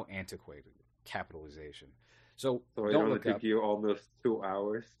ridiculous. Okay. How antiquated capitalization. So it Don't only Look took Up. you almost 2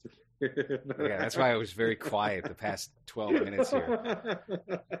 hours. Yeah, that's why I was very quiet the past 12 minutes here.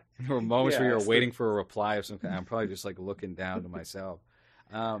 There were moments where you were waiting for a reply of some kind. I'm probably just like looking down to myself.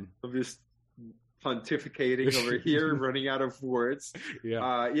 I'm just pontificating over here, running out of words.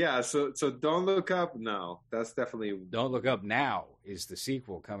 Yeah. So Don't Look Up. No, that's definitely Don't Look Up Now is the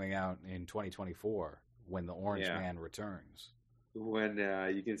sequel coming out in 2024 when the Orange Man returns. When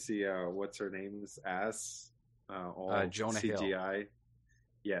you can see what's her name's ass, all Jonah CGI. Hill.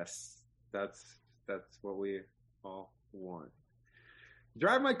 Yes, that's what we all want.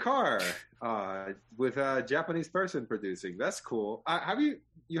 Drive My Car with a Japanese person producing. That's cool.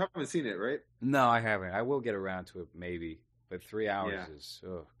 You haven't seen it, right? No, I haven't. I will get around to it maybe, but 3 hours is,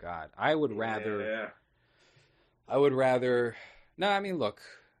 oh God. I would rather. No, I mean, look,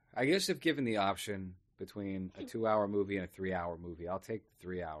 I guess if given the option between a 2-hour movie and a 3-hour movie, I'll take the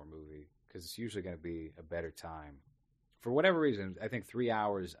 3-hour movie, because it's usually going to be a better time. For whatever reason, I think 3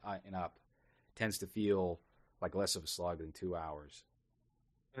 hours and up tends to feel like less of a slog than 2 hours.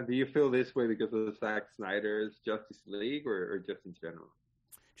 And do you feel this way because of Zack Snyder's Justice League, or just in general?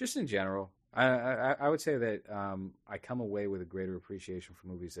 Just in general. I would say that I come away with a greater appreciation for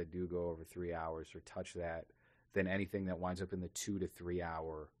movies that do go over 3 hours or touch that than anything that winds up in the 2 to 3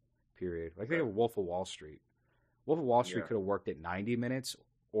 hour period. Like think of Wolf of Wall Street. Wolf of Wall Street could have worked at 90 minutes,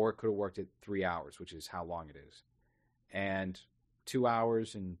 or it could have worked at 3 hours, which is how long it is. And 2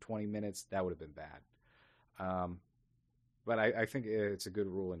 hours and 20 minutes, that would have been bad. But I think it's a good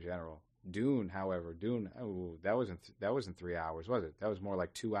rule in general. Dune, however, that wasn't 3 hours, was it? That was more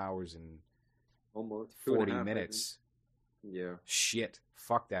like 2 hours and almost 40 minutes. Yeah. Shit.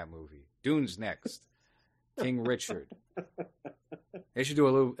 Fuck that movie. Dune's next. King Richard. They should do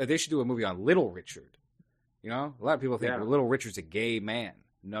a movie on Little Richard. A lot of people think Little Richard's a gay man.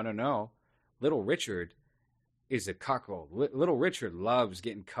 No. Little Richard is a cuckold. Little Richard loves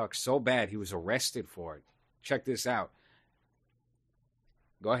getting cucked so bad he was arrested for it. Check this out.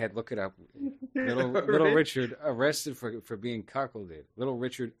 Go ahead, look it up. Little Richard arrested for being cuckolded. Little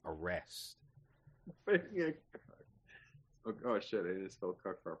Richard arrest. Oh shit! I didn't spell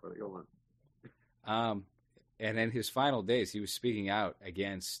cuck properly. Hold on. And in his final days, he was speaking out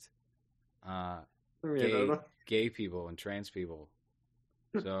against gay people and trans people.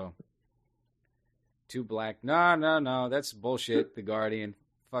 So, too black. No, that's bullshit. The Guardian,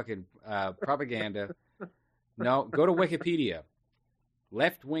 fucking propaganda. No, go to Wikipedia.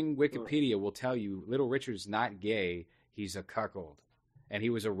 Left-wing Wikipedia will tell you Little Richard's not gay. He's a cuckold. And he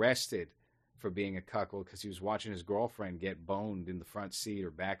was arrested for being a cuckold because he was watching his girlfriend get boned in the front seat or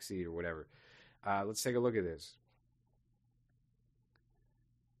back seat or whatever. Let's take a look at this.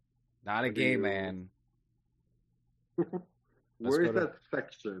 Not a gay man. Where's that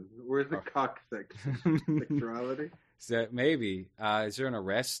section? Where's the cock section? Sexuality? So maybe. Is there an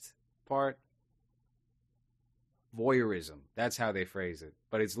arrest part? Voyeurism. That's how they phrase it.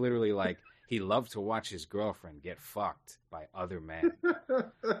 But it's literally like he loved to watch his girlfriend get fucked by other men.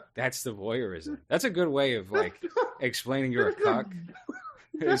 That's the voyeurism. That's a good way of like explaining you're a cuck.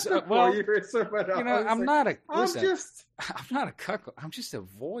 Is, That's well, voyeurism, but I you know, was I'm like, not a. I'm Listen, just I'm not a cuckold. I'm just a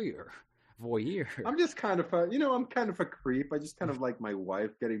voyeur. I'm just kind of I'm kind of a creep. I just kind of like my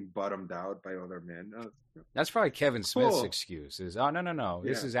wife getting bottomed out by other men. That's probably Kevin Smith's Cool. excuse. Is no.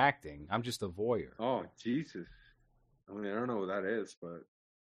 This Yeah. is acting. I'm just a voyeur. Oh Jesus! I mean, I don't know what that is, but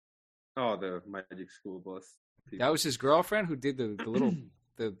the Magic School Bus. That was his girlfriend who did the little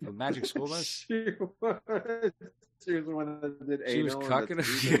the Magic School Bus. she was the one that did She was anal cucking and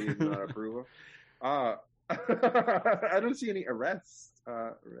that's him. he did not approve of. I don't see any arrests.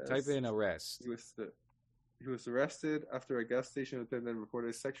 Type in arrest. He was arrested after a gas station attendant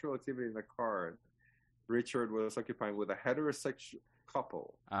reported sexual activity in the car. Richard was occupying with a heterosexual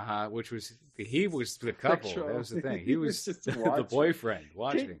couple. Which was he was the couple. Sexual. That was the thing. He He was was just the watching. boyfriend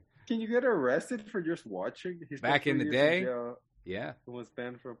watching. Can you get arrested for just watching? He spent Back in 3 the years day? jail Yeah, and was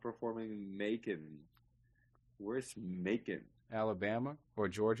banned from performing in Macon. Where's Macon? Alabama or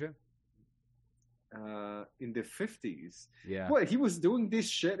Georgia. In the 50s. Yeah, What, he was doing this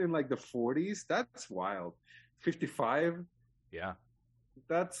shit in like the 40s? That's wild. 55? yeah.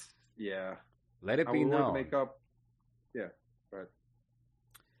 That's, yeah. Let it I be would work known. makeup. Yeah, right.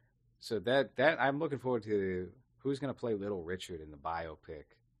 So that I'm looking forward to who's going to play Little Richard in the biopic.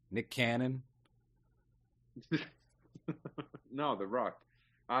 Nick Cannon. No, The Rock.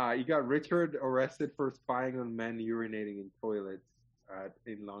 You got Richard arrested for spying on men urinating in toilets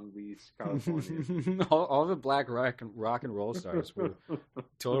in Long Beach, California. all the black rock and roll stars were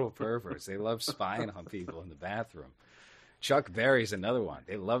total perverts. They love spying on people in the bathroom. Chuck Berry's another one.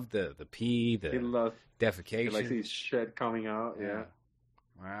 They love the pee, the He loves defecation. like his shit coming out. Yeah.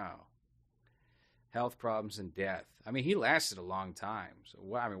 Wow. Health problems and death. I mean, he lasted a long time. So,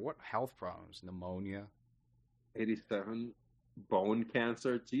 what health problems? Pneumonia. 87. Bone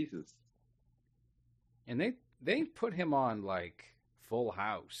cancer. Jesus. And they put him on like Full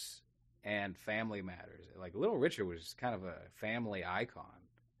House and Family Matters. Like Little Richard was kind of a family icon,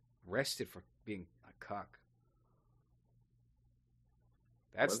 arrested for being a cuck.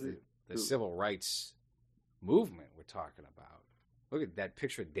 That's Was the he? civil rights movement we're talking about. Look at that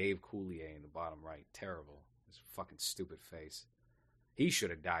picture of Dave Coulier in the bottom right. Terrible. His fucking stupid face. He should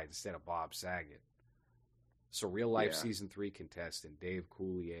have died instead of Bob Saget. Surreal Life Yeah. Season 3 contestant Dave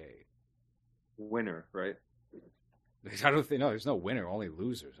Coulier. Winner, right? I don't think, no, there's no winner, only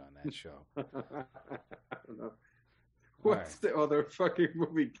losers on that show. I don't know. What's the other fucking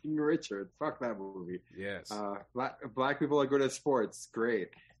movie? King Richard. Fuck that movie. Yes. Black people are good at sports. Great.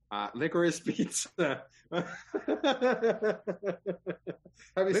 Licorice Pizza. Have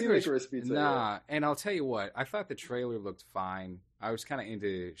you seen Licorice Pizza? Nah, and I'll tell you what, I thought the trailer looked fine. I was kind of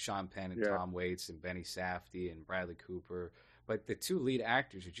into Sean Penn and Yeah. Tom Waits and Benny Safdie and Bradley Cooper, but the two lead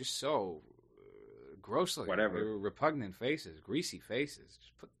actors are just so gross looking. Whatever. They were repugnant faces, greasy faces.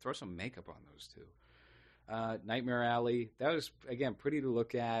 Just throw some makeup on those two. Nightmare Alley, that was, again, pretty to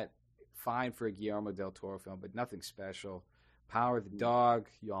look at. Fine for a Guillermo del Toro film, but nothing special. Power of the Dog,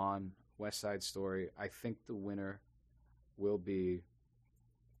 yawn. West Side Story. I think the winner will be...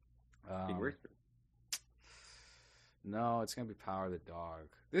 King Richard. No, it's going to be Power of the Dog.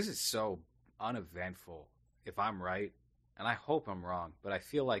 This is so uneventful, if I'm right. And I hope I'm wrong, but I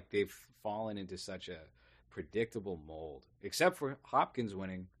feel like they've fallen into such a predictable mold. Except for Hopkins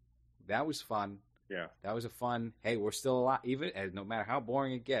winning. That was fun. Yeah. That was a fun, hey, we're still alive. Even no matter how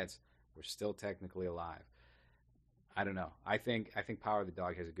boring it gets, we're still technically alive. I don't know. I think Power of the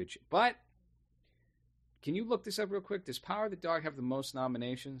Dog has a good shot. But can you look this up real quick? Does Power of the Dog have the most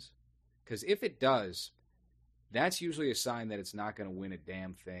nominations? Because if it does, that's usually a sign that it's not going to win a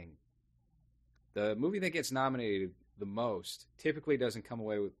damn thing. The movie that gets nominated the most typically doesn't come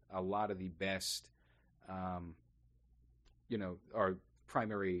away with a lot of the best, or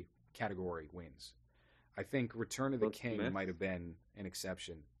primary category wins. I think Return of the Will King Smith? might have been an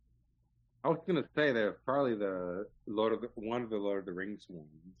exception. I was gonna say that probably one of the Lord of the Rings ones,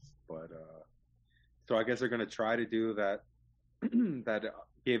 but so I guess they're gonna try to do that. That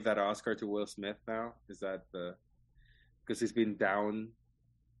gave that Oscar to Will Smith now. Is that because he's been down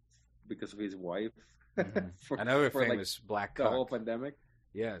because of his wife? for, Another for, famous black the whole cuck. pandemic.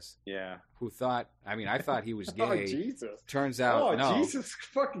 Yes. Yeah. Who thought? I mean, I thought he was gay. Oh Jesus! Turns out, Oh no. Jesus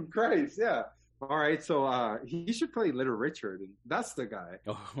fucking Christ! Yeah. All right, so he should play Little Richard, and that's the guy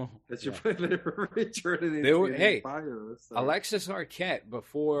Oh, that should yeah. play Little Richard. In his, They were- in his hey, bio, so. Alexis Arquette,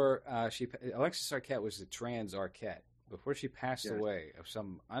 before Alexis Arquette was the trans Arquette before she passed Yes. away of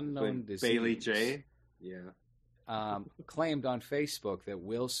some unknown disease. Bailey J. Yeah. Claimed on Facebook that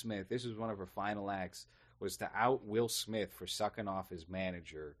Will Smith, this was one of her final acts, was to out Will Smith for sucking off his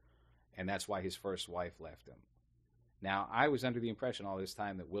manager, and that's why his first wife left him. Now, I was under the impression all this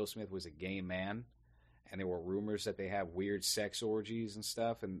time that Will Smith was a gay man, and there were rumors that they have weird sex orgies and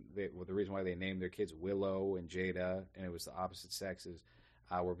stuff, and the reason why they named their kids Willow and Jada, and it was the opposite sexes,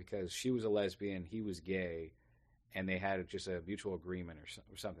 were because she was a lesbian, he was gay, and they had just a mutual agreement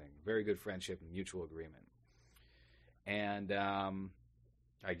or something. Very good friendship and mutual agreement. And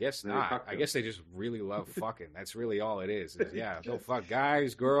I guess not. I guess they just really love fucking. That's really all it is. Yeah, they'll fuck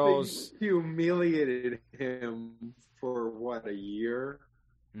guys, girls. They humiliated him for what, a year?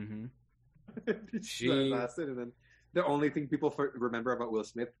 Mm-hmm. She lasted, and then the only thing people remember about Will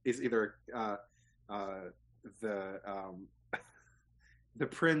Smith is either the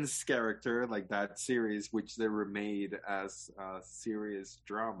Prince character, like that series, which they remade as a serious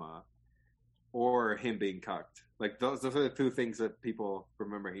drama, or him being cucked. Like those are the two things that people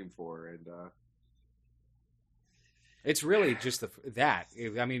remember him for, and it's really just that.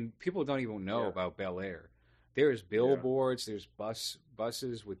 I mean, people don't even know about Bel Air. There's billboards, there's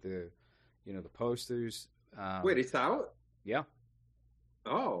buses with the posters. Wait, it's out? Yeah.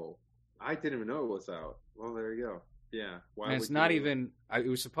 Oh, I didn't even know it was out. Well, there you go. Yeah. And it's not even. It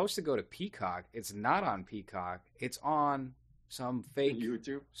was supposed to go to Peacock. It's not on Peacock. It's on some fake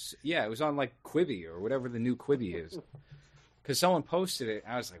YouTube. Yeah, it was on like Quibi or whatever the new Quibi is. Because someone posted it,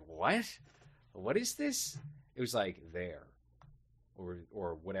 and I was like, "What? What is this?" It was like there,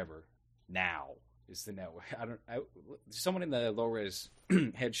 or whatever. Now is the network. Someone in the Low Res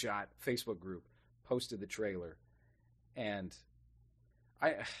Headshot Facebook group posted the trailer, and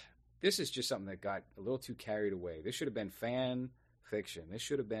this is just something that got a little too carried away. This should have been fan fiction. This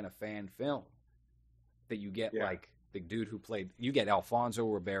should have been a fan film that you get like the dude who played. You get Alfonso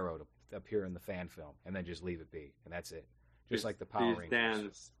Ribeiro to appear in the fan film, and then just leave it be, and that's it. Just like the Power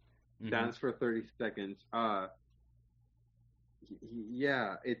Rangers. Dance for 30 seconds.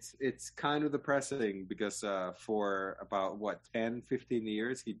 Yeah, it's kind of depressing because for about 10, 15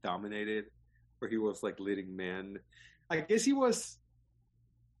 years he dominated, where he was like leading man. I guess he was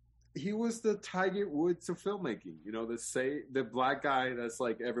the Tiger Woods of filmmaking. You know, the black guy that's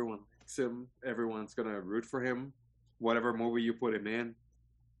like everyone likes him, everyone's gonna root for him. Whatever movie you put him in,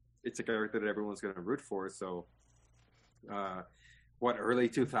 it's a character that everyone's gonna root for. So, early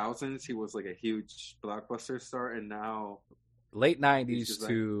 2000s he was like a huge blockbuster star, and now late 90s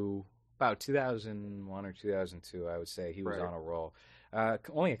to about 2001 or 2002, I would say he was on a roll.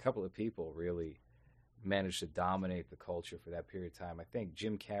 Only a couple of people really managed to dominate the culture for that period of time. I think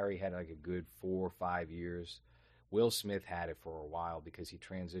Jim Carrey had like a good 4 or 5 years. Will Smith had it for a while because he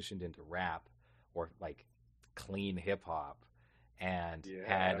transitioned into rap or like clean hip hop, and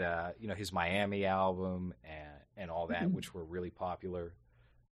had his Miami album and all that, which were really popular.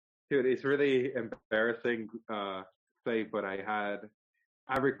 Dude, it's really embarrassing. But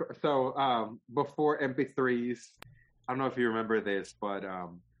before MP3s, I don't know if you remember this, but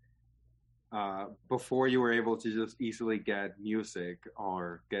before you were able to just easily get music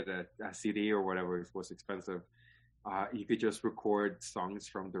or get a CD or whatever, it was expensive, you could just record songs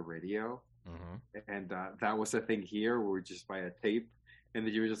from the radio. Mm-hmm. And that was the thing here, where we just buy a tape, and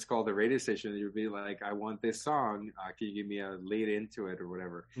then you would just call the radio station and you'd be like, I want this song, can you give me a lead into it or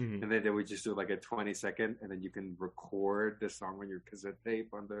whatever? Mm-hmm. And then they would just do like a 20-second, and then you can record the song on your cassette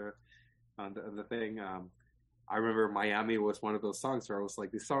tape on the thing. I remember Miami was one of those songs where I was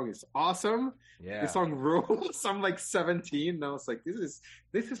like, this song is awesome. Yeah. This song rules. I'm like 17 and I was like, this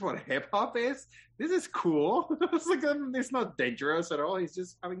is what hip hop is. This is cool. I was like, it's not dangerous at all. He's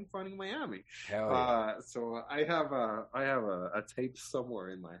just having fun in Miami. Hell yeah. So I have a tape somewhere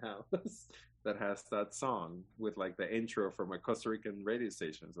in my house that has that song with like the intro from a Costa Rican radio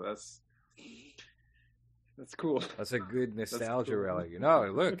station. So that's cool. That's a good nostalgia relic.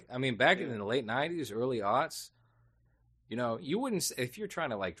 Look, I mean, back in the late 90s, early aughts, you wouldn't, if you're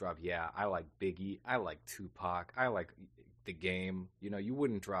trying to like drop, I like Biggie, I like Tupac, I like The Game, you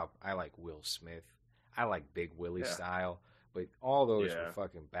wouldn't drop, I like Will Smith, I like Big Willie style, but all those were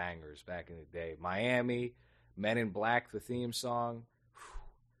fucking bangers back in the day. Miami, Men in Black, the theme song.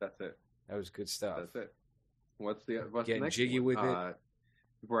 That's it. That was good stuff. That's it. What's the Getting next Jiggy one? with it.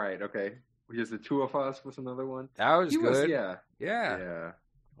 Right, okay. Just the Two of Us was another one. That was good. Yeah.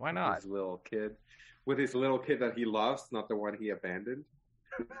 Why not? His little kid. With his little kid that he loves, not the one he abandoned.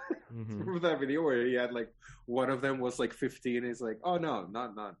 Mm-hmm. Remember that video where he had like one of them was like 15 and he's like, oh no,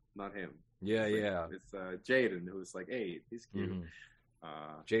 not him. Yeah, it's Jaden, who's like 8. He's cute.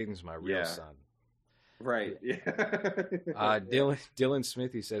 Mm-hmm. Jaden's my real son. Right. Yeah. Dylan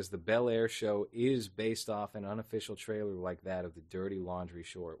Smithy says the Bel Air show is based off an unofficial trailer like that of the Dirty Laundry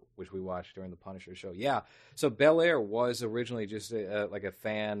short, which we watched during the Punisher show. Yeah. So Bel Air was originally just like a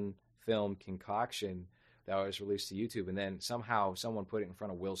fan film concoction that was released to YouTube, and then somehow someone put it in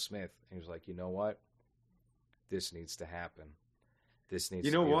front of Will Smith, and he was like, you know what? This needs to happen. This needs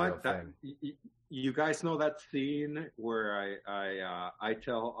You to know be a real what? That, thing. you guys know that scene where I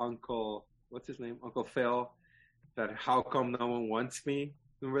tell Uncle, what's his name, Uncle Phil, that how come no one wants me?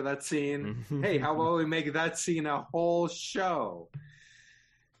 Remember that scene? Hey, how about we make that scene a whole show?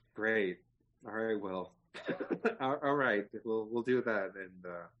 Great. All right, Will. All right, we'll do that, and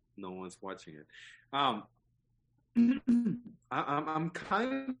no one's watching it. I'm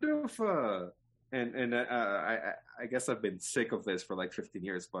kind of I guess I've been sick of this for like 15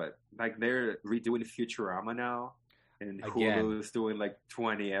 years, but like they're redoing Futurama now, and Hulu's doing like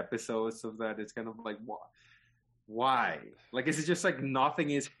 20 episodes of that. It's kind of like, why? Like, is it just like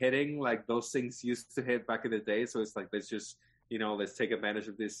nothing is hitting like those things used to hit back in the day? So it's like, let's just, let's take advantage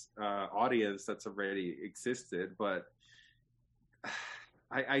of this audience that's already existed. But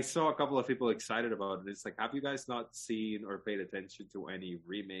I saw a couple of people excited about it. It's like, have you guys not seen or paid attention to any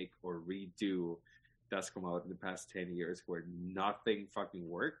remake or redo that's come out in the past 10 years where nothing fucking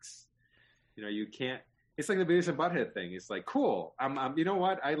works? You can't. It's like the Beavis and Butthead thing. It's like, cool. You know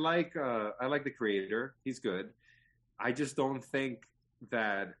what? I like the creator. He's good. I just don't think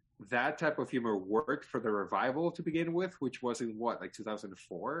that type of humor worked for the revival to begin with, which was in like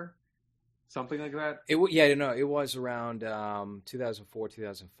 2004, something like that. It was around 2004,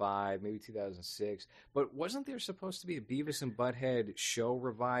 2005, maybe 2006. But wasn't there supposed to be a Beavis and Butthead show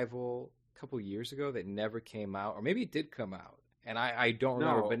revival a couple years ago that never came out, or maybe it did come out, and I don't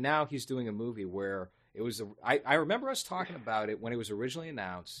remember. No. But now he's doing a movie where it was. I remember us talking about it when it was originally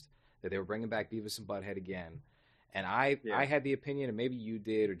announced that they were bringing back Beavis and Butthead again. And I had the opinion, and maybe you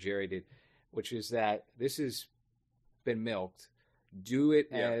did or Jerry did, which is that this has been milked. Do it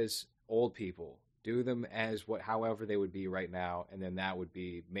as old people. Do them as however they would be right now, and then that would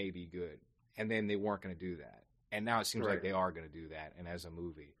be maybe good. And then they weren't going to do that. And now it seems like they are going to do that, and as a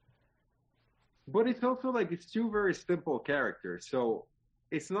movie. But it's also like it's two very simple characters. So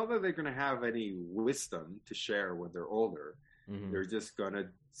it's not that they're going to have any wisdom to share when they're older. Mm-hmm. They're just going to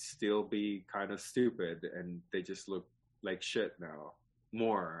still be kind of stupid, and they just look like shit now.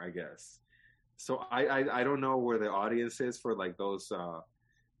 More, I guess. So I don't know where the audience is for like those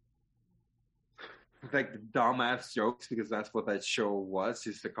like dumbass jokes, because that's what that show was.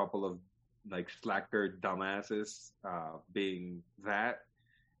 Just a couple of like slacker dumbasses being that.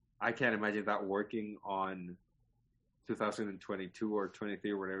 I can't imagine that working on 2022 or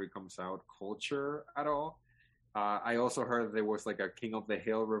 23 or whenever it comes out culture at all. I also heard there was like a King of the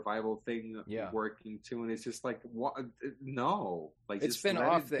Hill revival thing working too, and it's just like, what? No, like it's been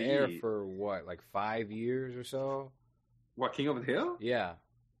off the air for what, like 5 years or so. What, King of the Hill? Yeah,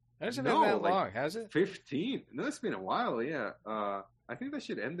 it hasn't been that long, has it? 15? No, it's been a while. Yeah, I think that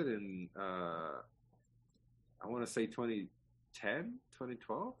shit ended in I want to say 2010,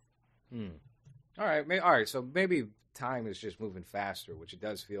 2012. All right, so maybe time is just moving faster, which it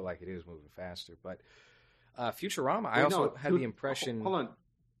does feel like it is moving faster, but. Futurama, I also had the impression... Hold on.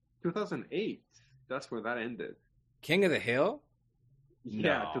 2008. That's where that ended. King of the Hill?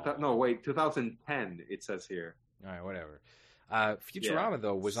 Yeah. No, wait. 2010, it says here. All right, whatever. Futurama,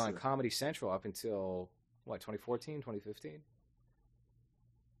 though, was on Comedy Central up until, 2014, 2015?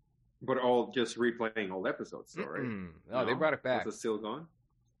 But all just replaying old episodes, though, right? No, they brought it back. Was it still gone?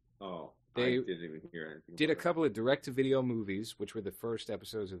 Oh, they I didn't even hear anything. Did a couple of direct-to-video movies, which were the first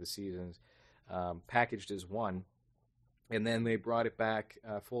episodes of the seasons, packaged as one, and then they brought it back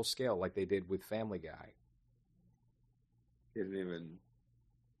full scale like they did with Family Guy. Isn't even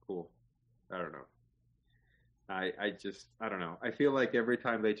cool. I don't know. I don't know. I feel like every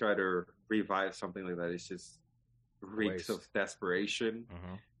time they try to revive something like that, it's just reeks of desperation.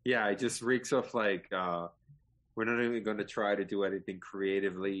 Mm-hmm. Yeah, it just reeks of like we're not even going to try to do anything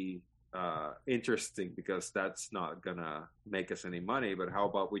creatively interesting, because that's not gonna make us any money. But how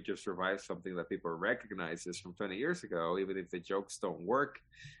about we just revive something that people recognize is from 20 years ago, even if the jokes don't work,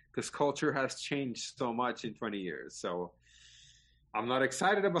 because culture has changed so much in 20 years. So I'm not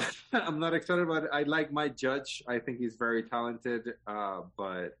excited about it. I like Mike Judge. I think he's very talented,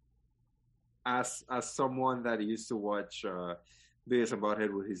 but as someone that used to watch Beavis and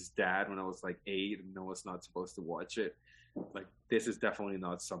Butthead with his dad when I was like 8 and I was not supposed to watch it, like, this is definitely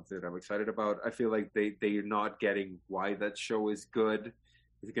not something that I'm excited about. I feel like they're not getting why that show is good.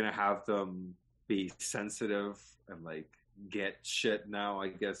 It's going to have them be sensitive and, like, get shit now. I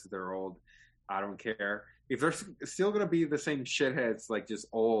guess they're old. I don't care. If they're still going to be the same shitheads, like, just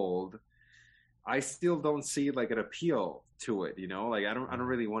old, I still don't see, like, an appeal to it, Like, I don't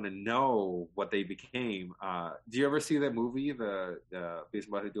really want to know what they became. Do you ever see that movie, the Beavis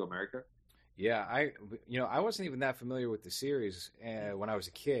and Butthead Do America? Yeah, I wasn't even that familiar with the series when I was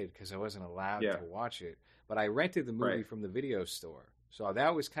a kid because I wasn't allowed Yeah. to watch it. But I rented the movie Right. from the video store, so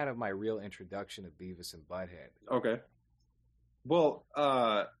that was kind of my real introduction to Beavis and Butthead. Okay. Well,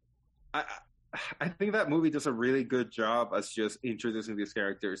 I think that movie does a really good job as just introducing these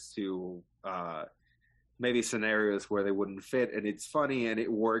characters to maybe scenarios where they wouldn't fit, and it's funny and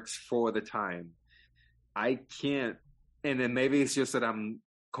it works for the time. I can't, and then maybe it's just that I'm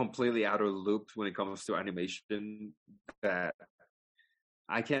completely out of the loop when it comes to animation, that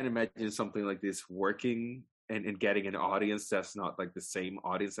I can't imagine something like this working and getting an audience that's not like the same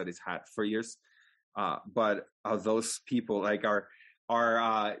audience that it's had for years. But those people, like our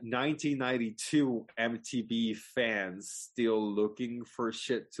 1992 MTV fans, still looking for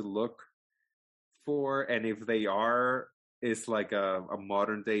shit to look for? And if they are, it's like a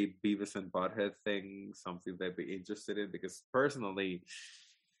modern day Beavis and Butthead thing, something they'd be interested in. Because personally,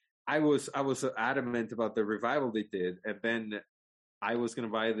 I was adamant about the revival they did, and then I was going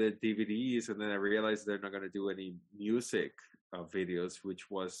to buy the DVDs, and then I realized they're not going to do any music videos,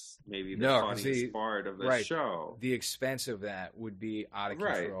 which was maybe the funniest part of the show. The expense of that would be out of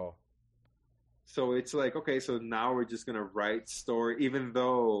control. So it's like, okay, so now we're just going to write story, even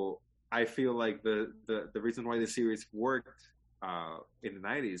though I feel like the reason why the series worked in the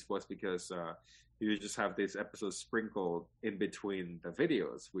 90s was because you just have these episodes sprinkled in between the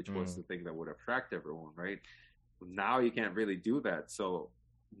videos, which was the thing that would attract everyone, right? Now you can't really do that, so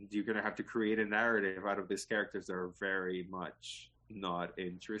you're going to have to create a narrative out of these characters that are very much not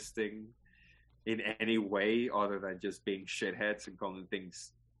interesting in any way other than just being shitheads and calling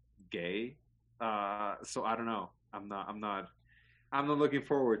things gay. So I don't know. I'm not looking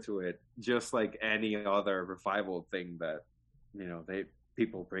forward to it. Just like any other revival thing that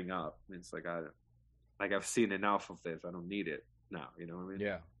people bring up. It's like I've seen enough of this. I don't need it now. You know what I mean?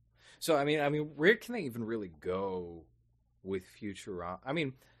 Yeah. So I mean, where can they even really go with Futurama? I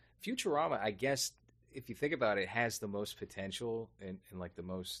mean, Futurama, I guess, if you think about it, has the most potential and like the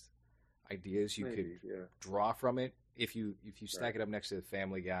most ideas you could draw from it. If you stack it up next to the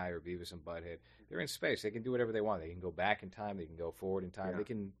Family Guy or Beavis and Butthead, they're in space. They can do whatever they want. They can go back in time. They can go forward in time. They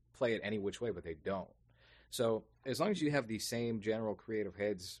can play it any which way, but they don't. So as long as you have these same general creative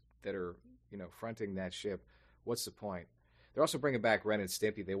heads that are fronting that ship, what's the point? They're also bringing back Ren and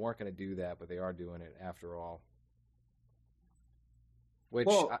Stimpy. They weren't going to do that, but they are doing it after all. Which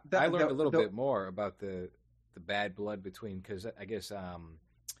I learned a little bit more about the bad blood between, because I guess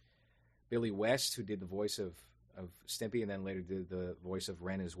Billy West, who did the voice of Stimpy and then later did the voice of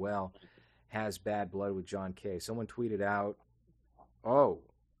Ren as well, has bad blood with John Kay. Someone tweeted out,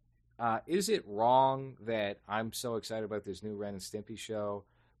 is it wrong that I'm so excited about this new Ren and Stimpy show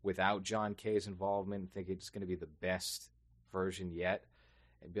without John Kay's involvement and think it's going to be the best version yet?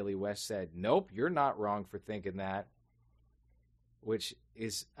 And Billy West said, nope, you're not wrong for thinking that. Which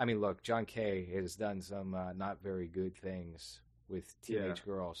is, I mean, look, John Kay has done some not very good things with teenage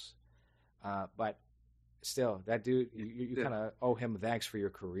girls. But still, that dude, you kind of owe him thanks for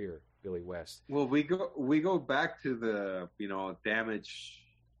your career, Billy West. Well, we go back to the Damage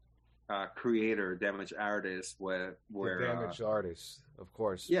creator, Damage artist, where the Damage artist, of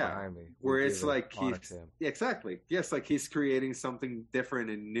course, behind me. Where it's like he's creating something different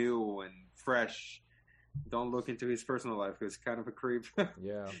and new and fresh. Don't look into his personal life because it's kind of a creep.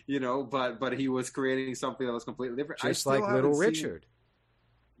 Yeah. But he was creating something that was completely different. Just like Little Richard.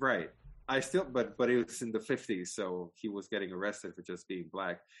 Right. But it was in the 50s, so he was getting arrested for just being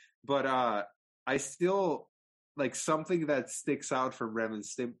black. But I still like something that sticks out from Ren and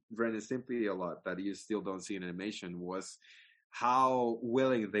Stimpy a lot that you still don't see in animation was how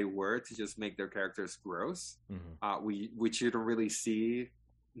willing they were to just make their characters gross, which you don't really see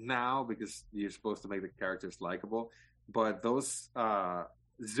now because you're supposed to make the characters likable. But those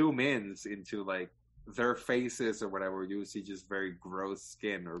zoom ins into like their faces or whatever, you see just very gross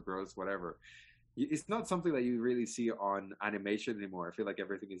skin or gross whatever. It's not something that you really see on animation anymore. I feel like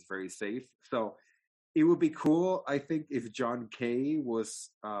everything is very safe. So it would be cool, I think, if John Kay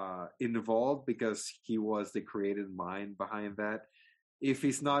was involved because he was the creative mind behind that. If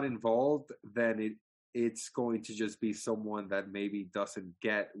he's not involved, then it's going to just be someone that maybe doesn't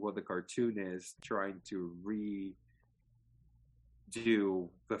get what the cartoon is, trying to redo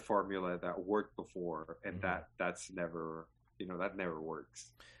the formula that worked before, and that's never, that never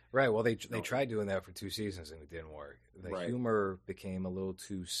works. Right. Well, they tried doing that for 2 seasons and it didn't work. The humor became a little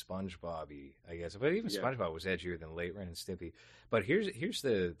too SpongeBob-y, I guess. But even SpongeBob was edgier than late Ren and Stimpy. But here's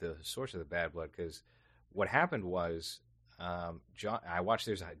the source of the bad blood, because what happened was I watched,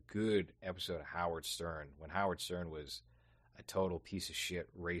 there's a good episode of Howard Stern when Howard Stern was a total piece of shit,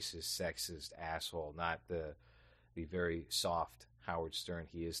 racist, sexist asshole, not the very soft Howard Stern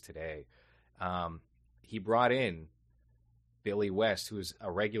he is today. He brought in Billy West, who is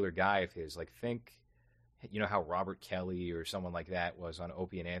a regular guy of his. Like, think, you know how Robert Kelly or someone like that was on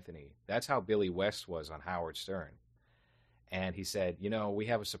Opie and Anthony? That's how Billy West was on Howard Stern. And he said, you know, we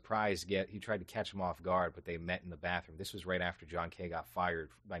have a surprise He tried to catch him off guard, but they met in the bathroom. This was right after John Kay got fired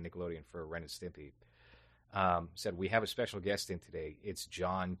by Nickelodeon for Ren and Stimpy. Said, we have a special guest in today. It's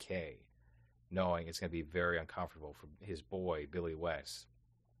John Kay, knowing it's going to be very uncomfortable for his boy, Billy West.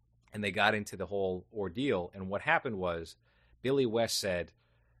 And they got into the whole ordeal. And what happened was Billy West said,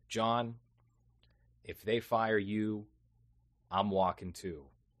 John, if they fire you, I'm walking too.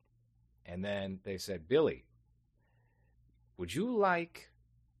 And then they said, Billy, would you like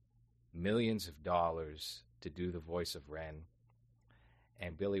millions of dollars to do the voice of Ren?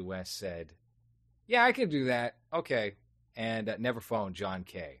 And Billy West said, yeah, I can do that. Okay. And never phoned John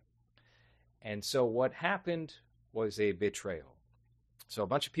Kay. And so what happened was a betrayal. So a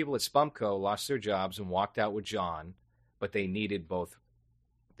bunch of people at Spumco lost their jobs and walked out with John, but they needed both.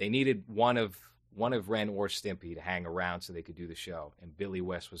 They needed one of Ren or Stimpy to hang around so they could do the show. And Billy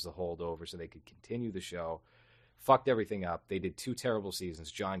West was the holdover so they could continue the show. Fucked everything up. They did 2 terrible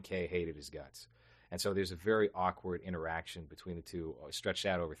seasons. John Kay hated his guts. And so there's a very awkward interaction between the two, stretched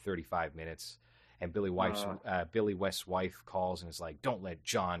out over 35 minutes. And Billy West's wife calls and is like, don't let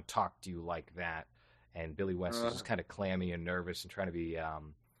John talk to you like that. And Billy West is just kind of clammy and nervous and trying to be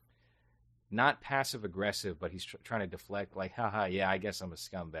not passive-aggressive, but he's trying to deflect, like, haha, yeah, I guess I'm a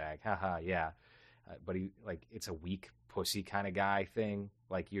scumbag. Haha, yeah. But he, like, it's a weak pussy kind of guy thing.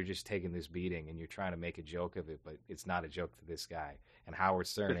 Like, you're just taking this beating and you're trying to make a joke of it, but it's not a joke to this guy. And Howard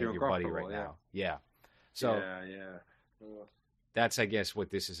Stern ain't your buddy right now. Yeah. So that's, I guess,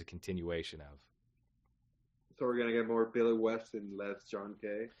 what this is a continuation of. So we're gonna get more Billy West and less John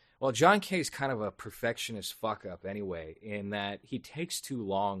Kay. Well, John Kay's kind of a perfectionist fuck up anyway, in that he takes too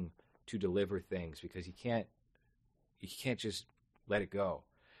long to deliver things because he can't just let it go.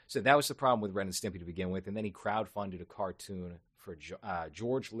 So that was the problem with Ren and Stimpy to begin with, and then he crowdfunded a cartoon for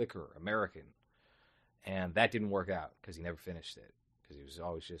George Liquor, American, and that didn't work out because he never finished it because he was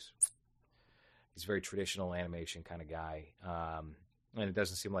always he's a very traditional animation kind of guy. And it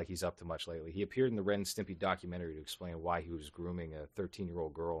doesn't seem like he's up to much lately. He appeared in the Ren and Stimpy documentary to explain why he was grooming a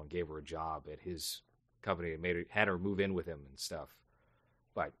 13-year-old girl and gave her a job at his company and had her move in with him and stuff.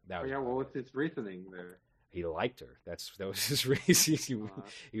 But that was what was his reasoning there? He liked her. That was his reason.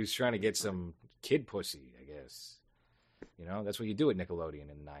 He was trying to get some kid pussy, I guess. You know, that's what you do at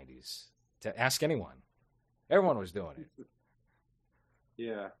Nickelodeon in the 90s. To ask anyone. Everyone was doing it.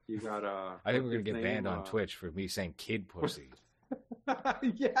 Yeah, you got I think we're going to get banned on Twitch for me saying kid pussy.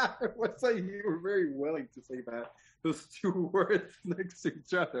 Yeah, it was like you were very willing to say that. Those 2 words next to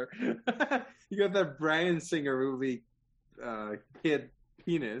each other. You got that Bryan Singer movie, kid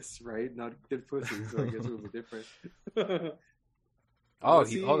penis, right? Not kid pussy, so I guess it would be different.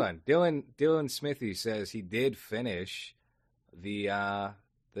 Hold on. Dylan Smithy says he did finish the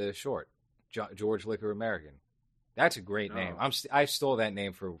short, George Liquor American. That's a great name. I stole that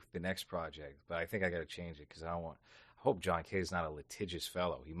name for the next project, but I think I got to change it because I hope John Kay is not a litigious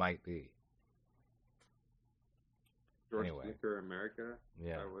fellow. He might be. George Liquor America?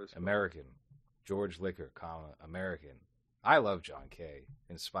 Yeah, American. George Liquor, American. I love John Kay,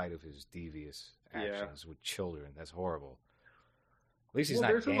 in spite of his devious actions with children. That's horrible. At least he's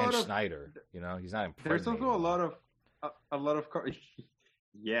not Dan Schneider. You know, he's not impregnated. There's also a lot of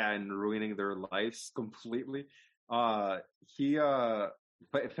and ruining their lives completely.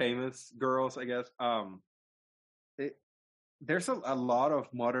 Famous girls, I guess. There's a lot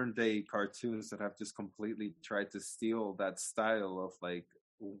of modern day cartoons that have just completely tried to steal that style of like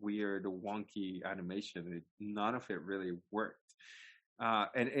weird, wonky animation. None of it really worked,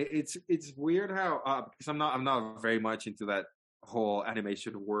 and it's weird how because I'm not very much into that whole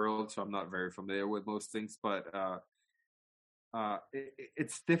animation world, so I'm not very familiar with most things. But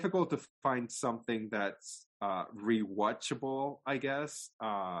it's difficult to find something that's rewatchable, I guess,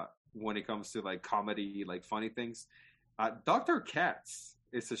 when it comes to like comedy, like funny things. Dr. Katz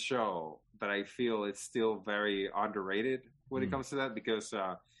is a show that I feel is still very underrated when it comes to that because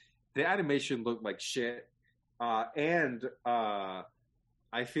the animation looked like shit. And I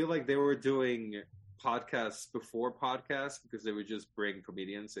feel like they were doing podcasts before podcasts because they would just bring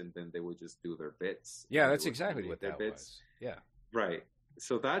comedians and then they would just do their bits. Yeah, that's exactly what that was. Yeah. Right.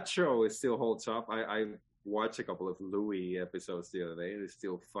 So that show is still holds up. I watched a couple of Louis episodes the other day and it's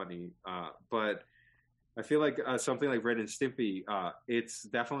still funny. But I feel like something like Ren and Stimpy, it's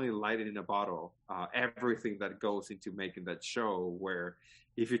definitely lightning in a bottle. Everything that goes into making that show, where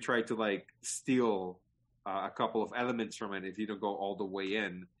if you try to like steal a couple of elements from it, if you don't go all the way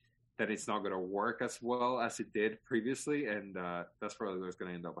in, then it's not going to work as well as it did previously. And that's probably what's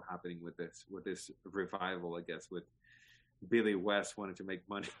going to end up happening with this revival, I guess, with Billy West wanting to make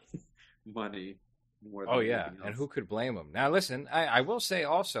money more than anything else. And who could blame him? Now, listen, I will say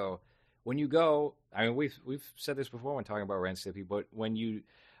also, when you go, I mean, we've said this before when talking about Ren and Stimpy, but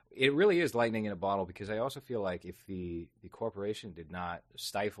it really is lightning in a bottle, because I also feel like if the corporation did not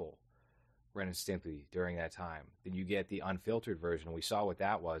stifle Ren and Stimpy during that time, then you get the unfiltered version, and we saw what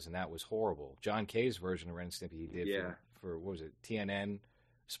that was, and that was horrible. John Kay's version of Ren and Stimpy he did for what was it, TNN,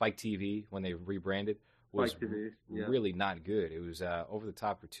 Spike TV, when they rebranded, was really not good. It was over the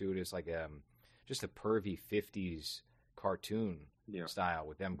top gratuitous, like just a pervy 50s cartoon style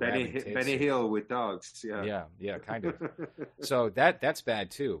with them grabbing tits. Benny Hill with dogs. Yeah, kind of. So that's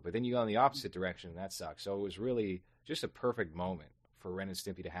bad too. But then you go in the opposite direction, and that sucks. So it was really just a perfect moment for Ren and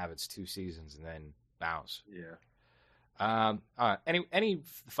Stimpy to have its 2 seasons and then bounce. Yeah. Any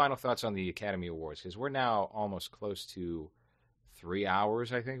final thoughts on the Academy Awards? Because we're now almost close to 3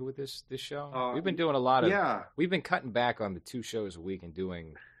 hours, I think, with this show. We've been doing a lot of. We've been cutting back on the 2 shows a week and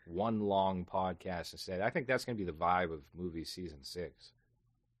doing one long podcast instead. I think that's going to be the vibe of movie season 6.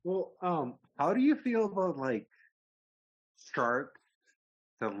 Well, how do you feel about like sharks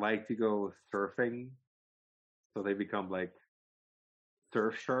that like to go surfing, so they become like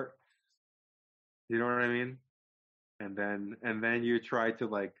surf sharks? You know what I mean? And then you try to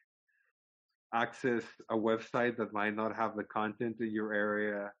like access a website that might not have the content in your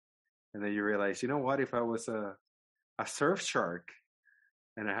area, and then you realize, you know what? If I was a surf shark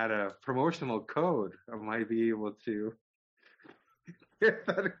and I had a promotional code, I might be able to get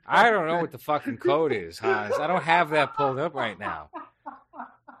that. I don't know what the fucking code is, Hans. I don't have that pulled up right now.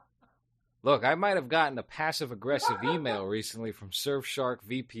 Look, I might have gotten a passive-aggressive email recently from Surfshark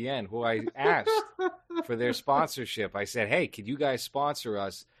VPN, who I asked for their sponsorship. I said, hey, could you guys sponsor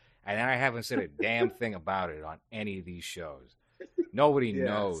us? And I haven't said a damn thing about it on any of these shows. Nobody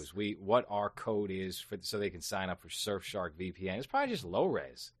knows what our code is so they can sign up for Surfshark VPN. It's probably just low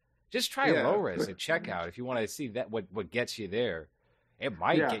res. Just try low res at checkout if you want to see that what gets you there. It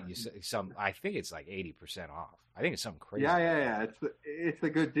might get you some. I think it's like 80% off. I think it's something crazy. Yeah. It's a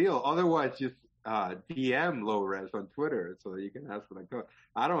good deal. Otherwise, just DM low res on Twitter so that you can ask for that code.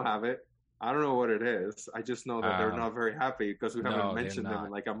 I don't have it. I don't know what it is. I just know that they're not very happy because we haven't mentioned them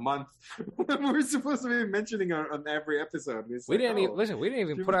in like a month. We're supposed to be mentioning on every episode. We didn't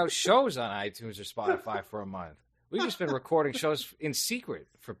even put out shows on iTunes or Spotify for a month. We've just been recording shows in secret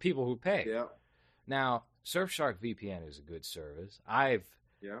for people who pay. Yeah. Now, Surfshark VPN is a good service. I've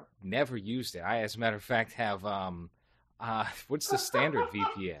never used it. I, as a matter of fact, have what's the standard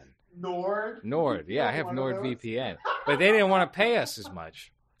VPN? Nord. Yeah, I have NordVPN, but they didn't want to pay us as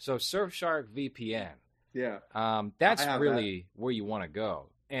much. So Surfshark VPN. Yeah. That's really where you want to go.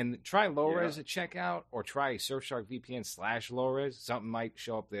 And try low-res at checkout, or try Surfshark VPN /low-res. Something might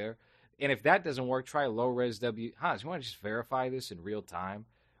show up there. And if that doesn't work, try low-res Hans, you want to just verify this in real time?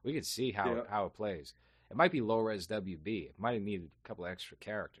 We can see how it plays. It might be low-res WB. It might have needed a couple of extra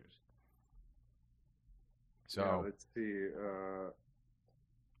characters. So let's see.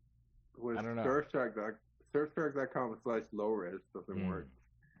 I don't know. Surfshark.com/low-res doesn't work.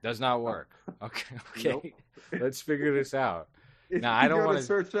 Does not work. Okay. Nope. Let's figure this out. If now I don't want to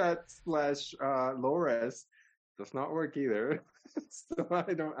search that /low-res. Does not work either. So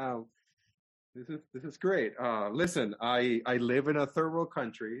I don't. This is great. Listen, I live in a third world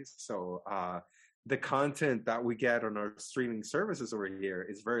country, so the content that we get on our streaming services over here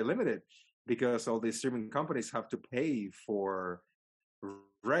is very limited because all these streaming companies have to pay for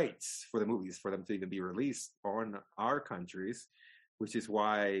rights for the movies for them to even be released on our countries, which is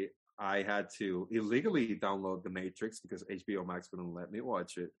why I had to illegally download The Matrix because HBO Max wouldn't let me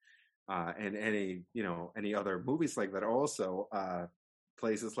watch it, and any other movies like that. Also,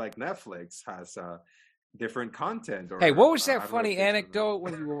 places like Netflix has different content. Hey, what was that funny anecdote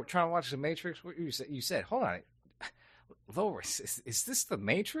when you were trying to watch The Matrix? What you said, hold on, Loris, is this The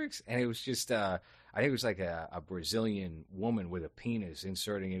Matrix? And it was just, I think it was like a Brazilian woman with a penis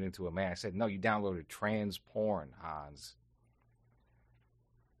inserting it into a man. I said, no, you downloaded trans porn, Hans.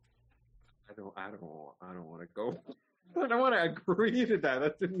 I don't want to go. I don't want to agree to that.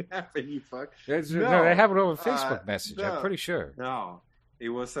 That didn't happen, you fuck. No, they have it over Facebook message. I'm pretty sure. No, it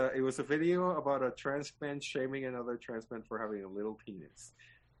was a video about a trans man shaming another trans man for having a little penis.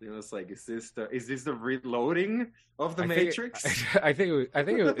 It was like, is this the reloading of the I Matrix? I think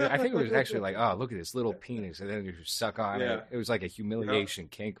it was actually like, oh, look at this little penis, and then you suck on it. It was like a humiliation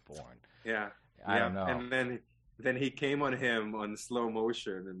kink porn. Yeah, I don't know. And then he came on him on slow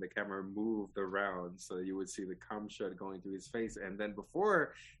motion, and the camera moved around, so you would see the cum shot going through his face. And then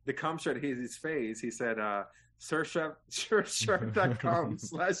before the cum shot hit his face, he said,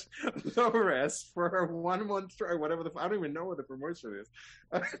 surfshark.com/low-res for a 1 month try, whatever I don't even know what the promotion is.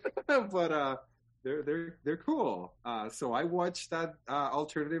 But they're cool. So I watched that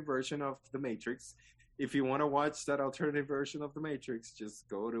alternative version of The Matrix. If you want to watch that alternative version of The Matrix, just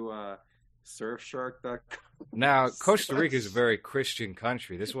go to surfshark.com. Now, Costa Rica is a very Christian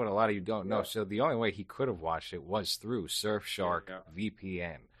country. This is what a lot of you don't know. Yeah. So the only way he could have watched it was through Surfshark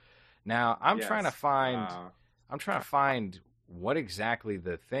VPN. Now, I'm trying to find what exactly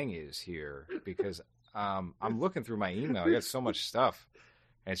the thing is here, because I'm looking through my email. I got so much stuff,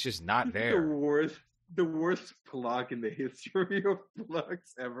 and it's just not there. The worst plug in the history of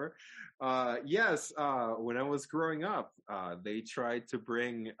plugs ever. Yes, when I was growing up, they tried to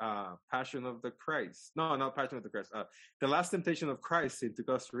bring Passion of the Christ. No, not Passion of the Christ. The Last Temptation of Christ into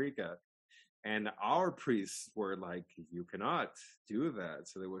Costa Rica. And our priests were like, you cannot do that.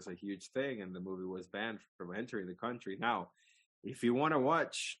 So there was a huge thing, and the movie was banned from entering the country. Now, if you want to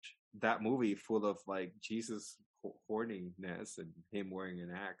watch that movie full of like Jesus horniness and him wearing an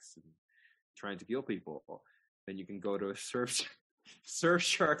axe and trying to kill people, then you can go to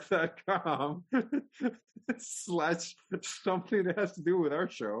surfshark.com / something that has to do with our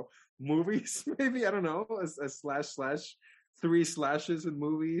show, movies, maybe, I don't know, a / 3 slashes in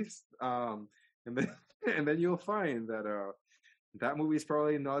movies, and then you'll find that that movie is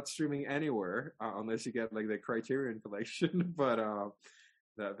probably not streaming anywhere unless you get like the Criterion collection. But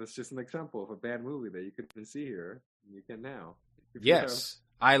that's just an example of a bad movie that you couldn't see here. You can now. Yes,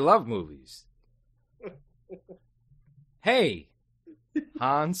 I love movies. Hey,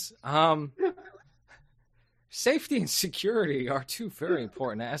 Hans. Safety and security are two very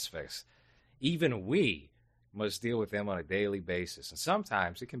important aspects. Even we must deal with them on a daily basis, and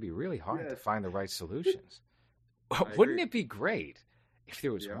sometimes it can be really hard to find the right solutions. Wouldn't it be great if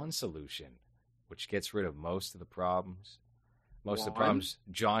there was one solution which gets rid of most of the problems? Most of the problems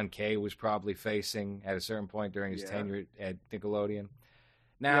John Kay was probably facing at a certain point during his tenure at Nickelodeon.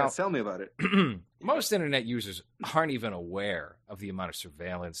 Now, tell me about it. Most internet users aren't even aware of the amount of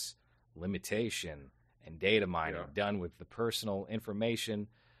surveillance, limitation, and data mining done with their personal information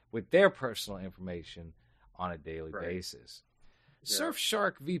on a daily basis.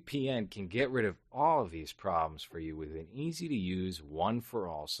 Surfshark VPN can get rid of all of these problems for you with an easy-to-use,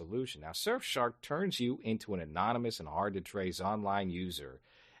 one-for-all solution. Now, Surfshark turns you into an anonymous and hard-to-trace online user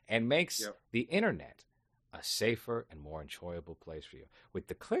and makes the internet a safer and more enjoyable place for you. With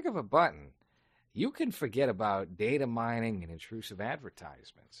the click of a button, you can forget about data mining and intrusive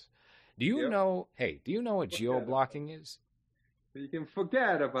advertisements. Do you know what geo-blocking is? You can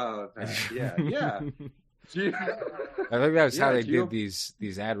forget about that. Yeah. I think that's how they did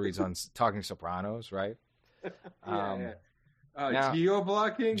these ad reads on Talking Sopranos, right?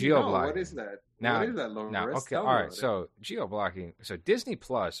 Geo-blocking? No, what is that? What is that, Lauren? Okay, all right. So geo-blocking. So Disney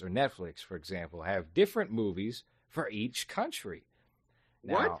Plus or Netflix, for example, have different movies for each country.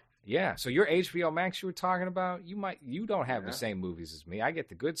 Now, what? Yeah. So your HBO Max you were talking about, you don't have the same movies as me. I get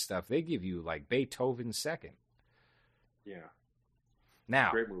the good stuff. They give you like Beethoven Second. Yeah. Now,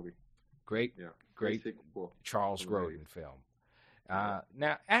 great movie. Great Charles Grodin film.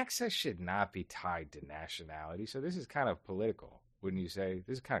 Now, access should not be tied to nationality, so this is kind of political, wouldn't you say?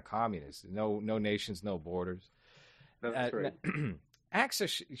 This is kind of communist. No nations, no borders. That's right.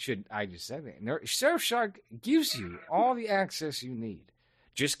 Access should, I just said that. Surfshark gives you all the access you need.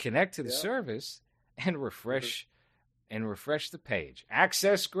 Just connect to the service and refresh the page.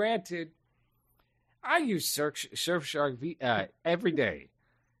 Access granted. I use Surfshark every day.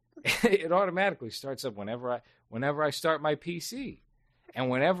 It automatically starts up whenever I start my PC, and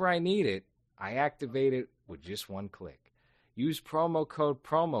whenever I need it, I activate it with just one click. Use promo code.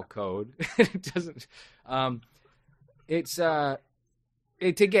 It doesn't. It's to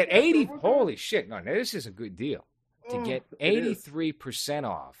get 80. Holy shit! No, this is a good deal. To get 83%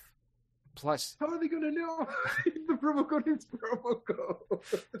 off. Plus, how are they going to know the promo code is promo code?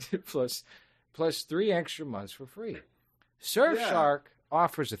 plus 3 extra months for free. Surfshark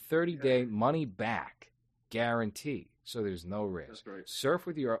offers a 30-day money-back guarantee, so there's no risk. That's right. Surf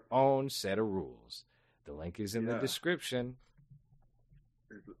with your own set of rules. The link is in the description.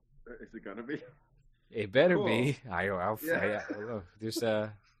 Is it going to be? It better be.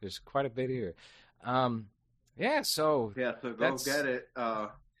 There's quite a bit here. So go get it.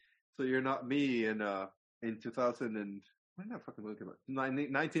 So you're not me in 2000 and when did that fucking movie come out?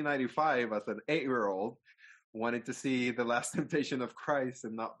 1995 as an 8-year-old wanting to see The Last Temptation of Christ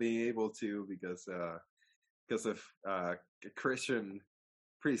and not being able to because of Christian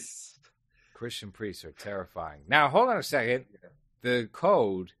priests. Christian priests are terrifying. Now, hold on a second. Yeah. The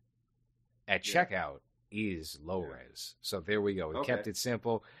code at Yeah. checkout is low res. So there we go. We Okay. kept it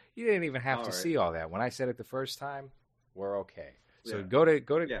simple. You didn't even have All to right. see all that. When I said it the first time, we're okay. So Yeah. go to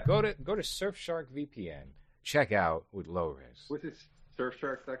Yeah. go to Surfshark VPN. Check out with low res. What's this?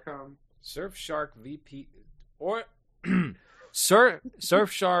 Surfshark.com? Surfshark VP or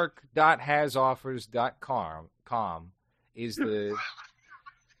surfshark.hasoffers.com is the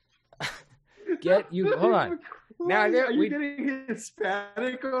get you hold on. Now, Why are you we- getting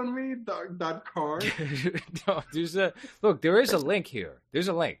Hispanic on me? .com? No, there is a link here. There's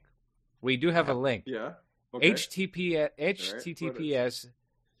a link. We do have a link. Yeah. Okay. HTTPS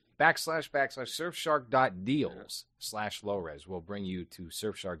 / surfshark.deals/lowres will bring you to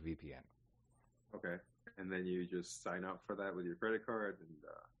Surfshark VPN. Okay. And then you just sign up for that with your credit card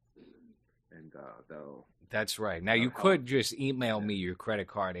and they'll That's right. Now, you could just email me your credit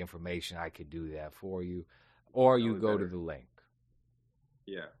card information. I could do that for you. Or you That go would to better. the link.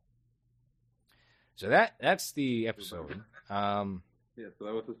 yeah. So that's the episode. Yeah, so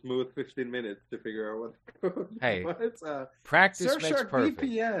that was a smooth 15 minutes to figure out what Hey, what's Practice makes Surfshark perfect.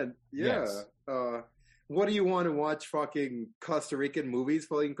 VPN. Yeah. Yes. What do you want to watch? Fucking Costa Rican movies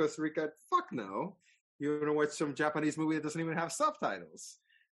playing in Costa Rica? Fuck no. You want to watch some Japanese movie that doesn't even have subtitles?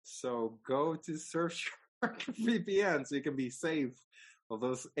 So go to Surfshark VPN so you can be safe of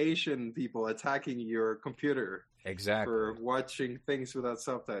those Asian people attacking your computer Exactly. for watching things without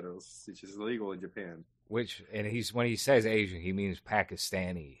subtitles, which is illegal in Japan. When he says Asian, he means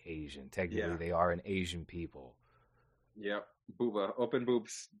Pakistani Asian. Technically, Yeah. they are an Asian people. Yep, booba, open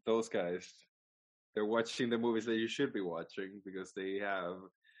boobs. Those guys, they're watching the movies that you should be watching because they have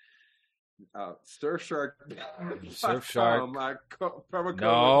Surfshark. Surfshark. Promo code.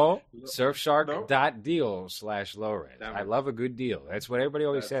 No, No. surfshark.deal/lowres. Damn I it. love a good deal. That's what everybody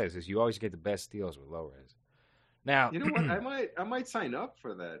always That's- says. Is you always get the best deals with low res. Now, You know what? I might sign up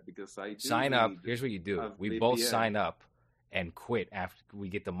for that because I do sign up. need- Here's what you do: a we both VPN. sign up and quit after we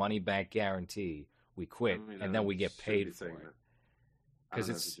get the money back guarantee. We quit, I mean, and I then we get shouldn't paid be for saying it. that. 'Cause I don't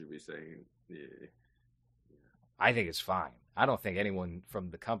know if it's- you should be saying. Yeah. I think it's fine. I don't think anyone from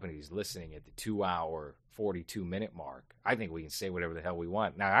the company is listening at the 2-hour, 42-minute mark. I think we can say whatever the hell we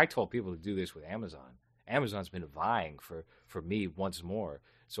want. Now, I told people to do this with Amazon. Amazon's been vying for me once more,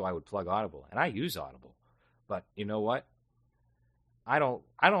 so I would plug Audible, and I use Audible. But you know what? I don't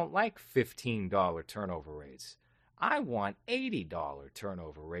like $15 turnover rates. I want $80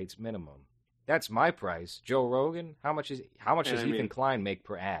 turnover rates minimum. That's my price. Joe Rogan, how much does I Ethan mean- Klein make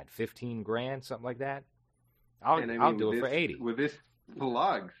per ad? 15 grand, something like that? I'll And I I'll mean, do with it for this- 80. With this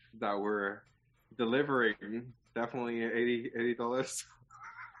plug that we're delivering, definitely $80.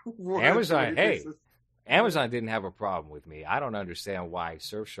 Amazon, hey. Amazon didn't have a problem with me. I don't understand why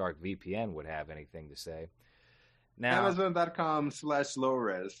Surfshark VPN would have anything to say. Now,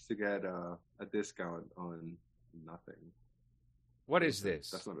 Amazon.com/lowres to get a discount on nothing. what is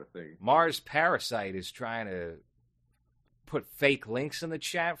this? That's not a thing. Mars Parasite is trying to put fake links in the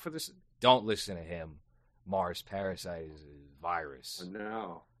chat for this. Don't listen to him. Mars Parasite is a virus. Oh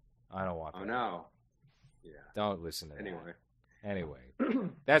no. I don't want that. Oh no. Yeah. Don't listen to Anyway. that. Anyway,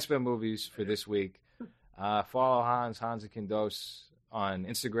 that's been movies for this week. Follow Hansa Dos on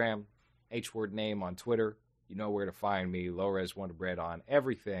Instagram, H-word name on Twitter. You know where to find me. Low-Res Wonder Bread on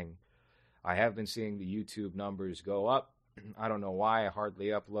everything. I have been seeing the YouTube numbers go up. I don't know why. I hardly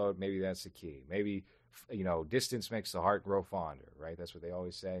upload. Maybe that's the key. Maybe, distance makes the heart grow fonder, right? That's what they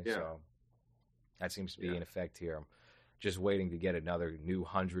always say. Yeah. So that seems to be Yeah. in effect here. I'm just waiting to get another new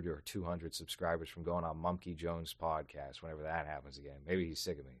 100 or 200 subscribers from going on Mumkey Jones' podcast whenever that happens again. Maybe he's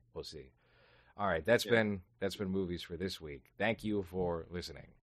sick of me. We'll see. All right, that's been movies for this week. Thank you for listening.